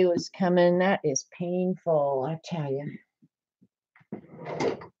payday was coming. That is painful, I tell you.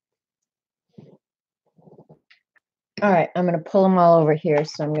 All right, I'm going to pull them all over here.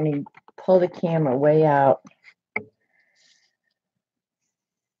 So I'm going to pull the camera way out.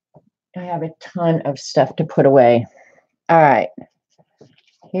 I have a ton of stuff to put away. All right.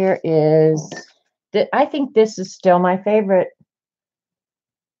 Here is, I think this is still my favorite.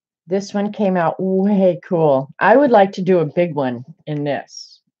 This one came out way cool. I would like to do a big one in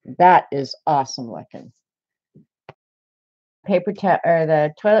this. That is awesome looking. Paper or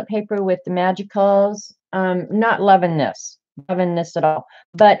the toilet paper with the magicals. Not loving this at all,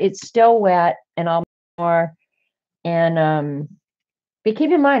 but it's still wet and all more. And but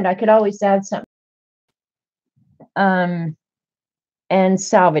keep in mind, I could always add something and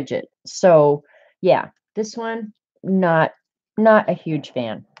salvage it. So yeah, this one not a huge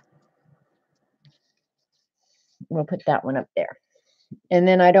fan. We'll put that one up there. And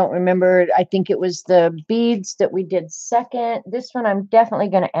then I don't remember, I think it was the beads that we did second. This one I'm definitely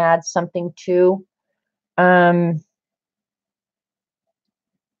going to add something to.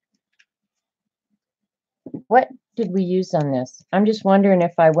 What did we use on this? I'm just wondering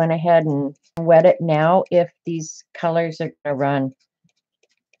if I went ahead and wet it now, if these colors are going to run.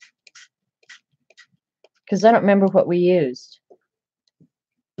 because I don't remember what we used.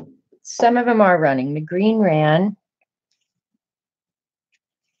 Some of them are running. The green ran.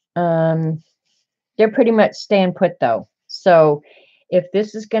 They're pretty much staying put though. So if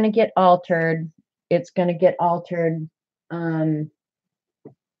this is going to get altered, it's going to get altered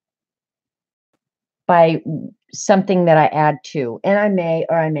by something that I add to, and I may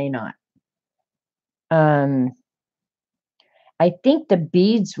or I may not. I think the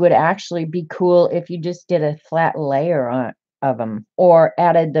beads would actually be cool if you just did a flat layer of them or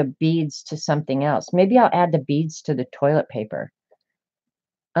added the beads to something else. Maybe I'll add the beads to the toilet paper.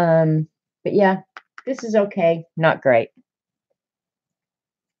 But yeah, this is okay, not great.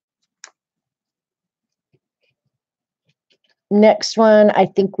 Next one, I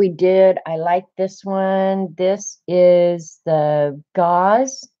think we did. I like this one. This is the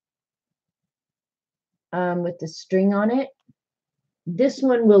gauze with the string on it. This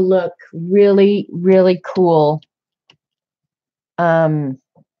one will look really, really cool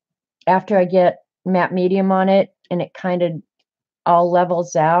after I get matte medium on it and it kind of all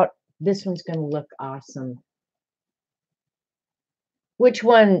levels out. This one's going to look awesome. Which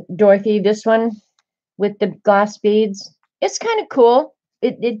one, Dorothy? This one with the glass beads? It's kind of cool.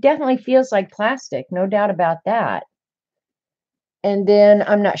 It definitely feels like plastic, no doubt about that. And then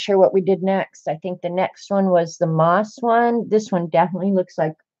I'm not sure what we did next. I think the next one was the moss one. This one definitely looks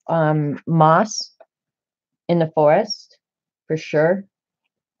like moss in the forest, for sure.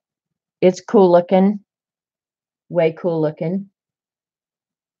 It's cool looking. Way cool looking.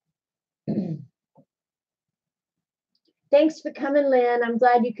 Thanks for coming, Lynn. I'm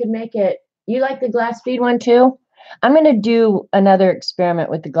glad you could make it. You like the glass bead one too? I'm going to do another experiment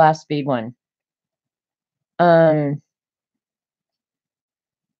with the glass bead one.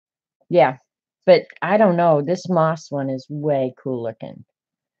 Yeah, but I don't know. This moss one is way cool looking.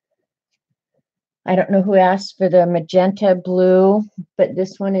 I don't know who asked for the magenta blue, but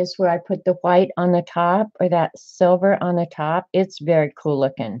this one is where I put the white on the top or that silver on the top. It's very cool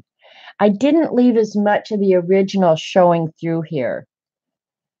looking. I didn't leave as much of the original showing through here.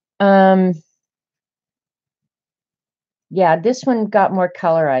 Yeah, this one got more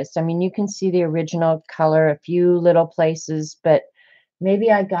colorized. I mean, you can see the original color a few little places, but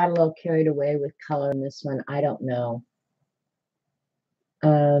maybe I got a little carried away with color in this one. I don't know.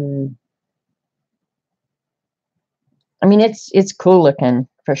 I mean, it's cool looking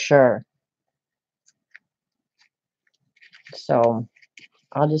for sure. So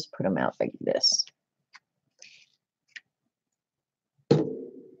I'll just put them out like this.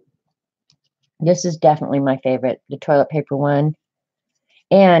 This is definitely my favorite, the toilet paper one.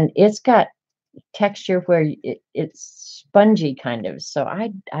 And it's got texture where it's spongy kind of. So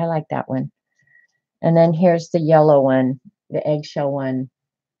I like that one. And then here's the yellow one, the eggshell one.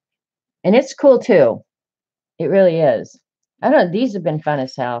 And it's cool too. It really is. I don't know. These have been fun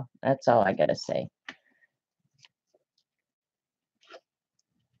as hell. That's all I got to say.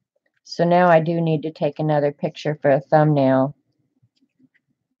 So now I do need to take another picture for a thumbnail.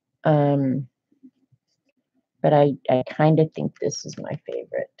 But I kind of think this is my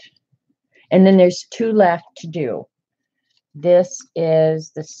favorite. And then there's two left to do. This is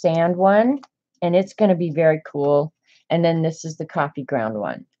the sand one, and it's going to be very cool. And then this is the coffee ground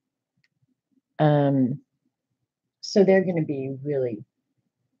one. So they're going to be really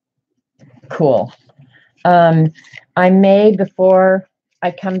cool. I may, before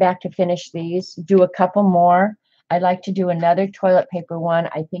I come back to finish these, do a couple more. I'd like to do another toilet paper one,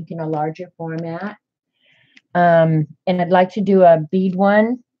 I think in a larger format. And I'd like to do a bead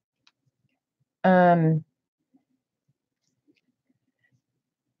one. Well,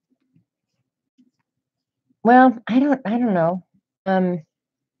 I don't know.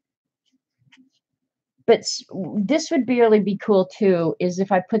 But this would really be cool too, is if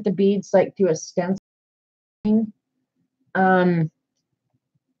I put the beads like through a stencil. Because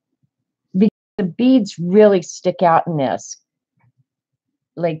the beads really stick out in this.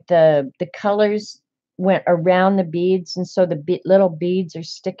 Like the colors went around the beads, and so the little beads are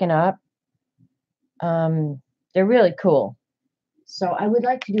sticking up. They're really cool. So I would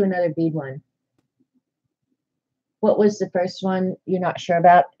like to do another bead one. What was the first one you're not sure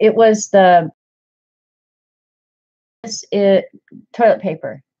about? It was toilet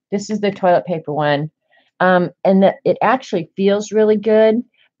paper. This is the toilet paper one. And it actually feels really good,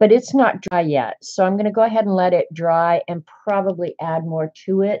 but it's not dry yet. So I'm going to go ahead and let it dry and probably add more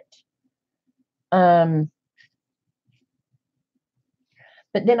to it.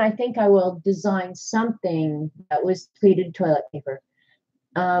 But then I think I will design something that was pleated toilet paper.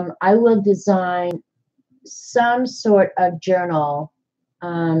 I will design some sort of journal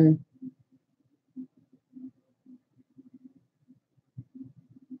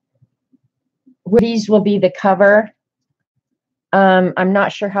these will be the cover. I'm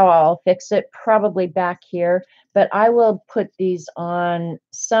not sure how I'll fix it, probably back here, but I will put these on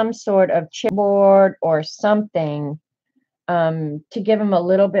some sort of chipboard or something to give them a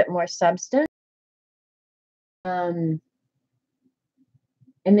little bit more substance. And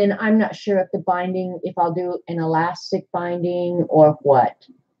then I'm not sure if the binding, if I'll do an elastic binding or what.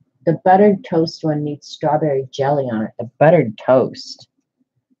 The buttered toast one needs strawberry jelly on it. The buttered toast.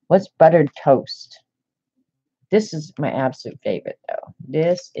 What's buttered toast? This is my absolute favorite, though.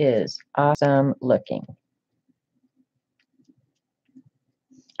 This is awesome looking.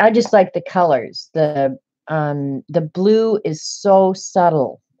 I just like the colors. The blue is so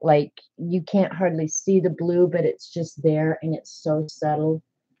subtle. Like, you can't hardly see the blue, but it's just there, and it's so subtle.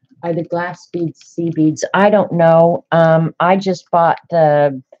 Are the glass beads sea beads? I don't know. I just bought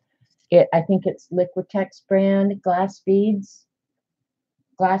I think it's Liquitex brand glass beads.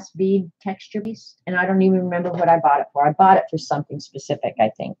 Glass bead texture piece, and I don't even remember what I bought it for. I bought it for something specific, I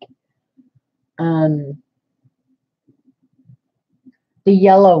think. The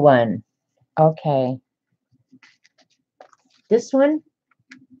yellow one. Okay. This one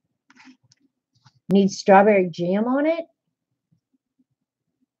needs strawberry jam on it.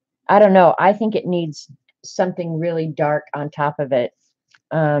 I don't know. I think it needs something really dark on top of it.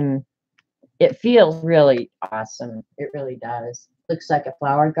 It feels really awesome. It really does. Looks like a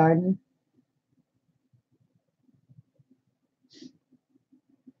flower garden.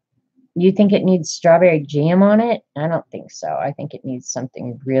 You think it needs strawberry jam on it? I don't think so. I think it needs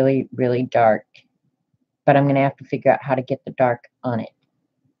something really, really dark. But I'm going to have to figure out how to get the dark on it.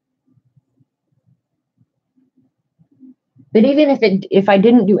 But even if I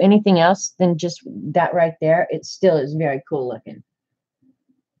didn't do anything else than just that right there, it still is very cool looking.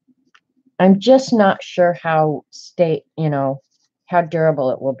 I'm just not sure how how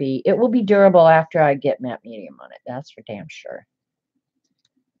durable it will be. It will be durable after I get matte medium on it. That's for damn sure.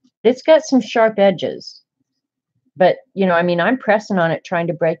 It's got some sharp edges. But, I mean, I'm pressing on it trying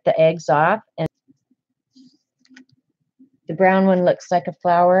to break the eggs off. And the brown one looks like a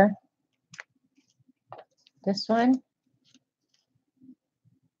flower. This one.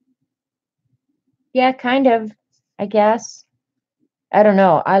 Yeah, kind of, I guess. I don't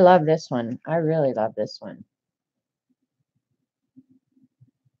know. I love this one. I really love this one.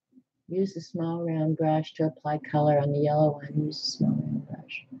 Use a small round brush to apply color on the yellow one. Use a small round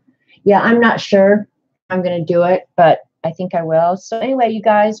brush. Yeah, I'm not sure I'm going to do it, but I think I will. So anyway, you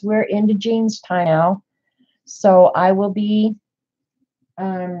guys, we're into jeans time now. So I will be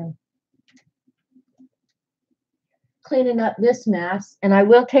cleaning up this mess, and I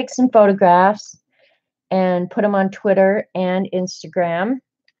will take some photographs and put them on Twitter and Instagram.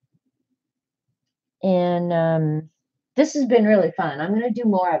 And this has been really fun. I'm going to do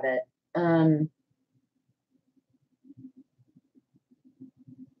more of it.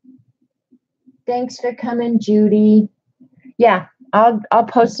 Thanks for coming, Judy. Yeah, I'll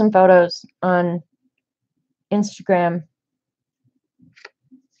post some photos on Instagram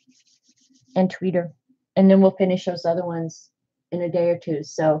and Twitter, and then we'll finish those other ones in a day or two.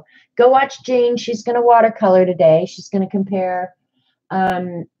 So go watch Jean. She's going to watercolor today. She's going to compare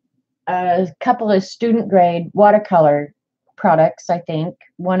a couple of student grade watercolor products, I think.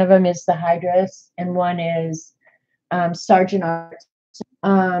 One of them is the Hydrus, and one is Sargent Arts.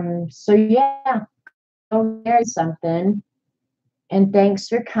 So yeah, go learn something. And thanks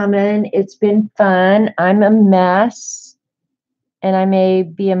for coming. It's been fun. I'm a mess, and I may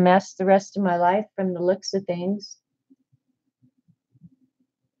be a mess the rest of my life from the looks of things.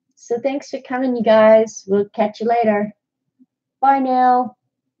 So thanks for coming, you guys. We'll catch you later. Bye now.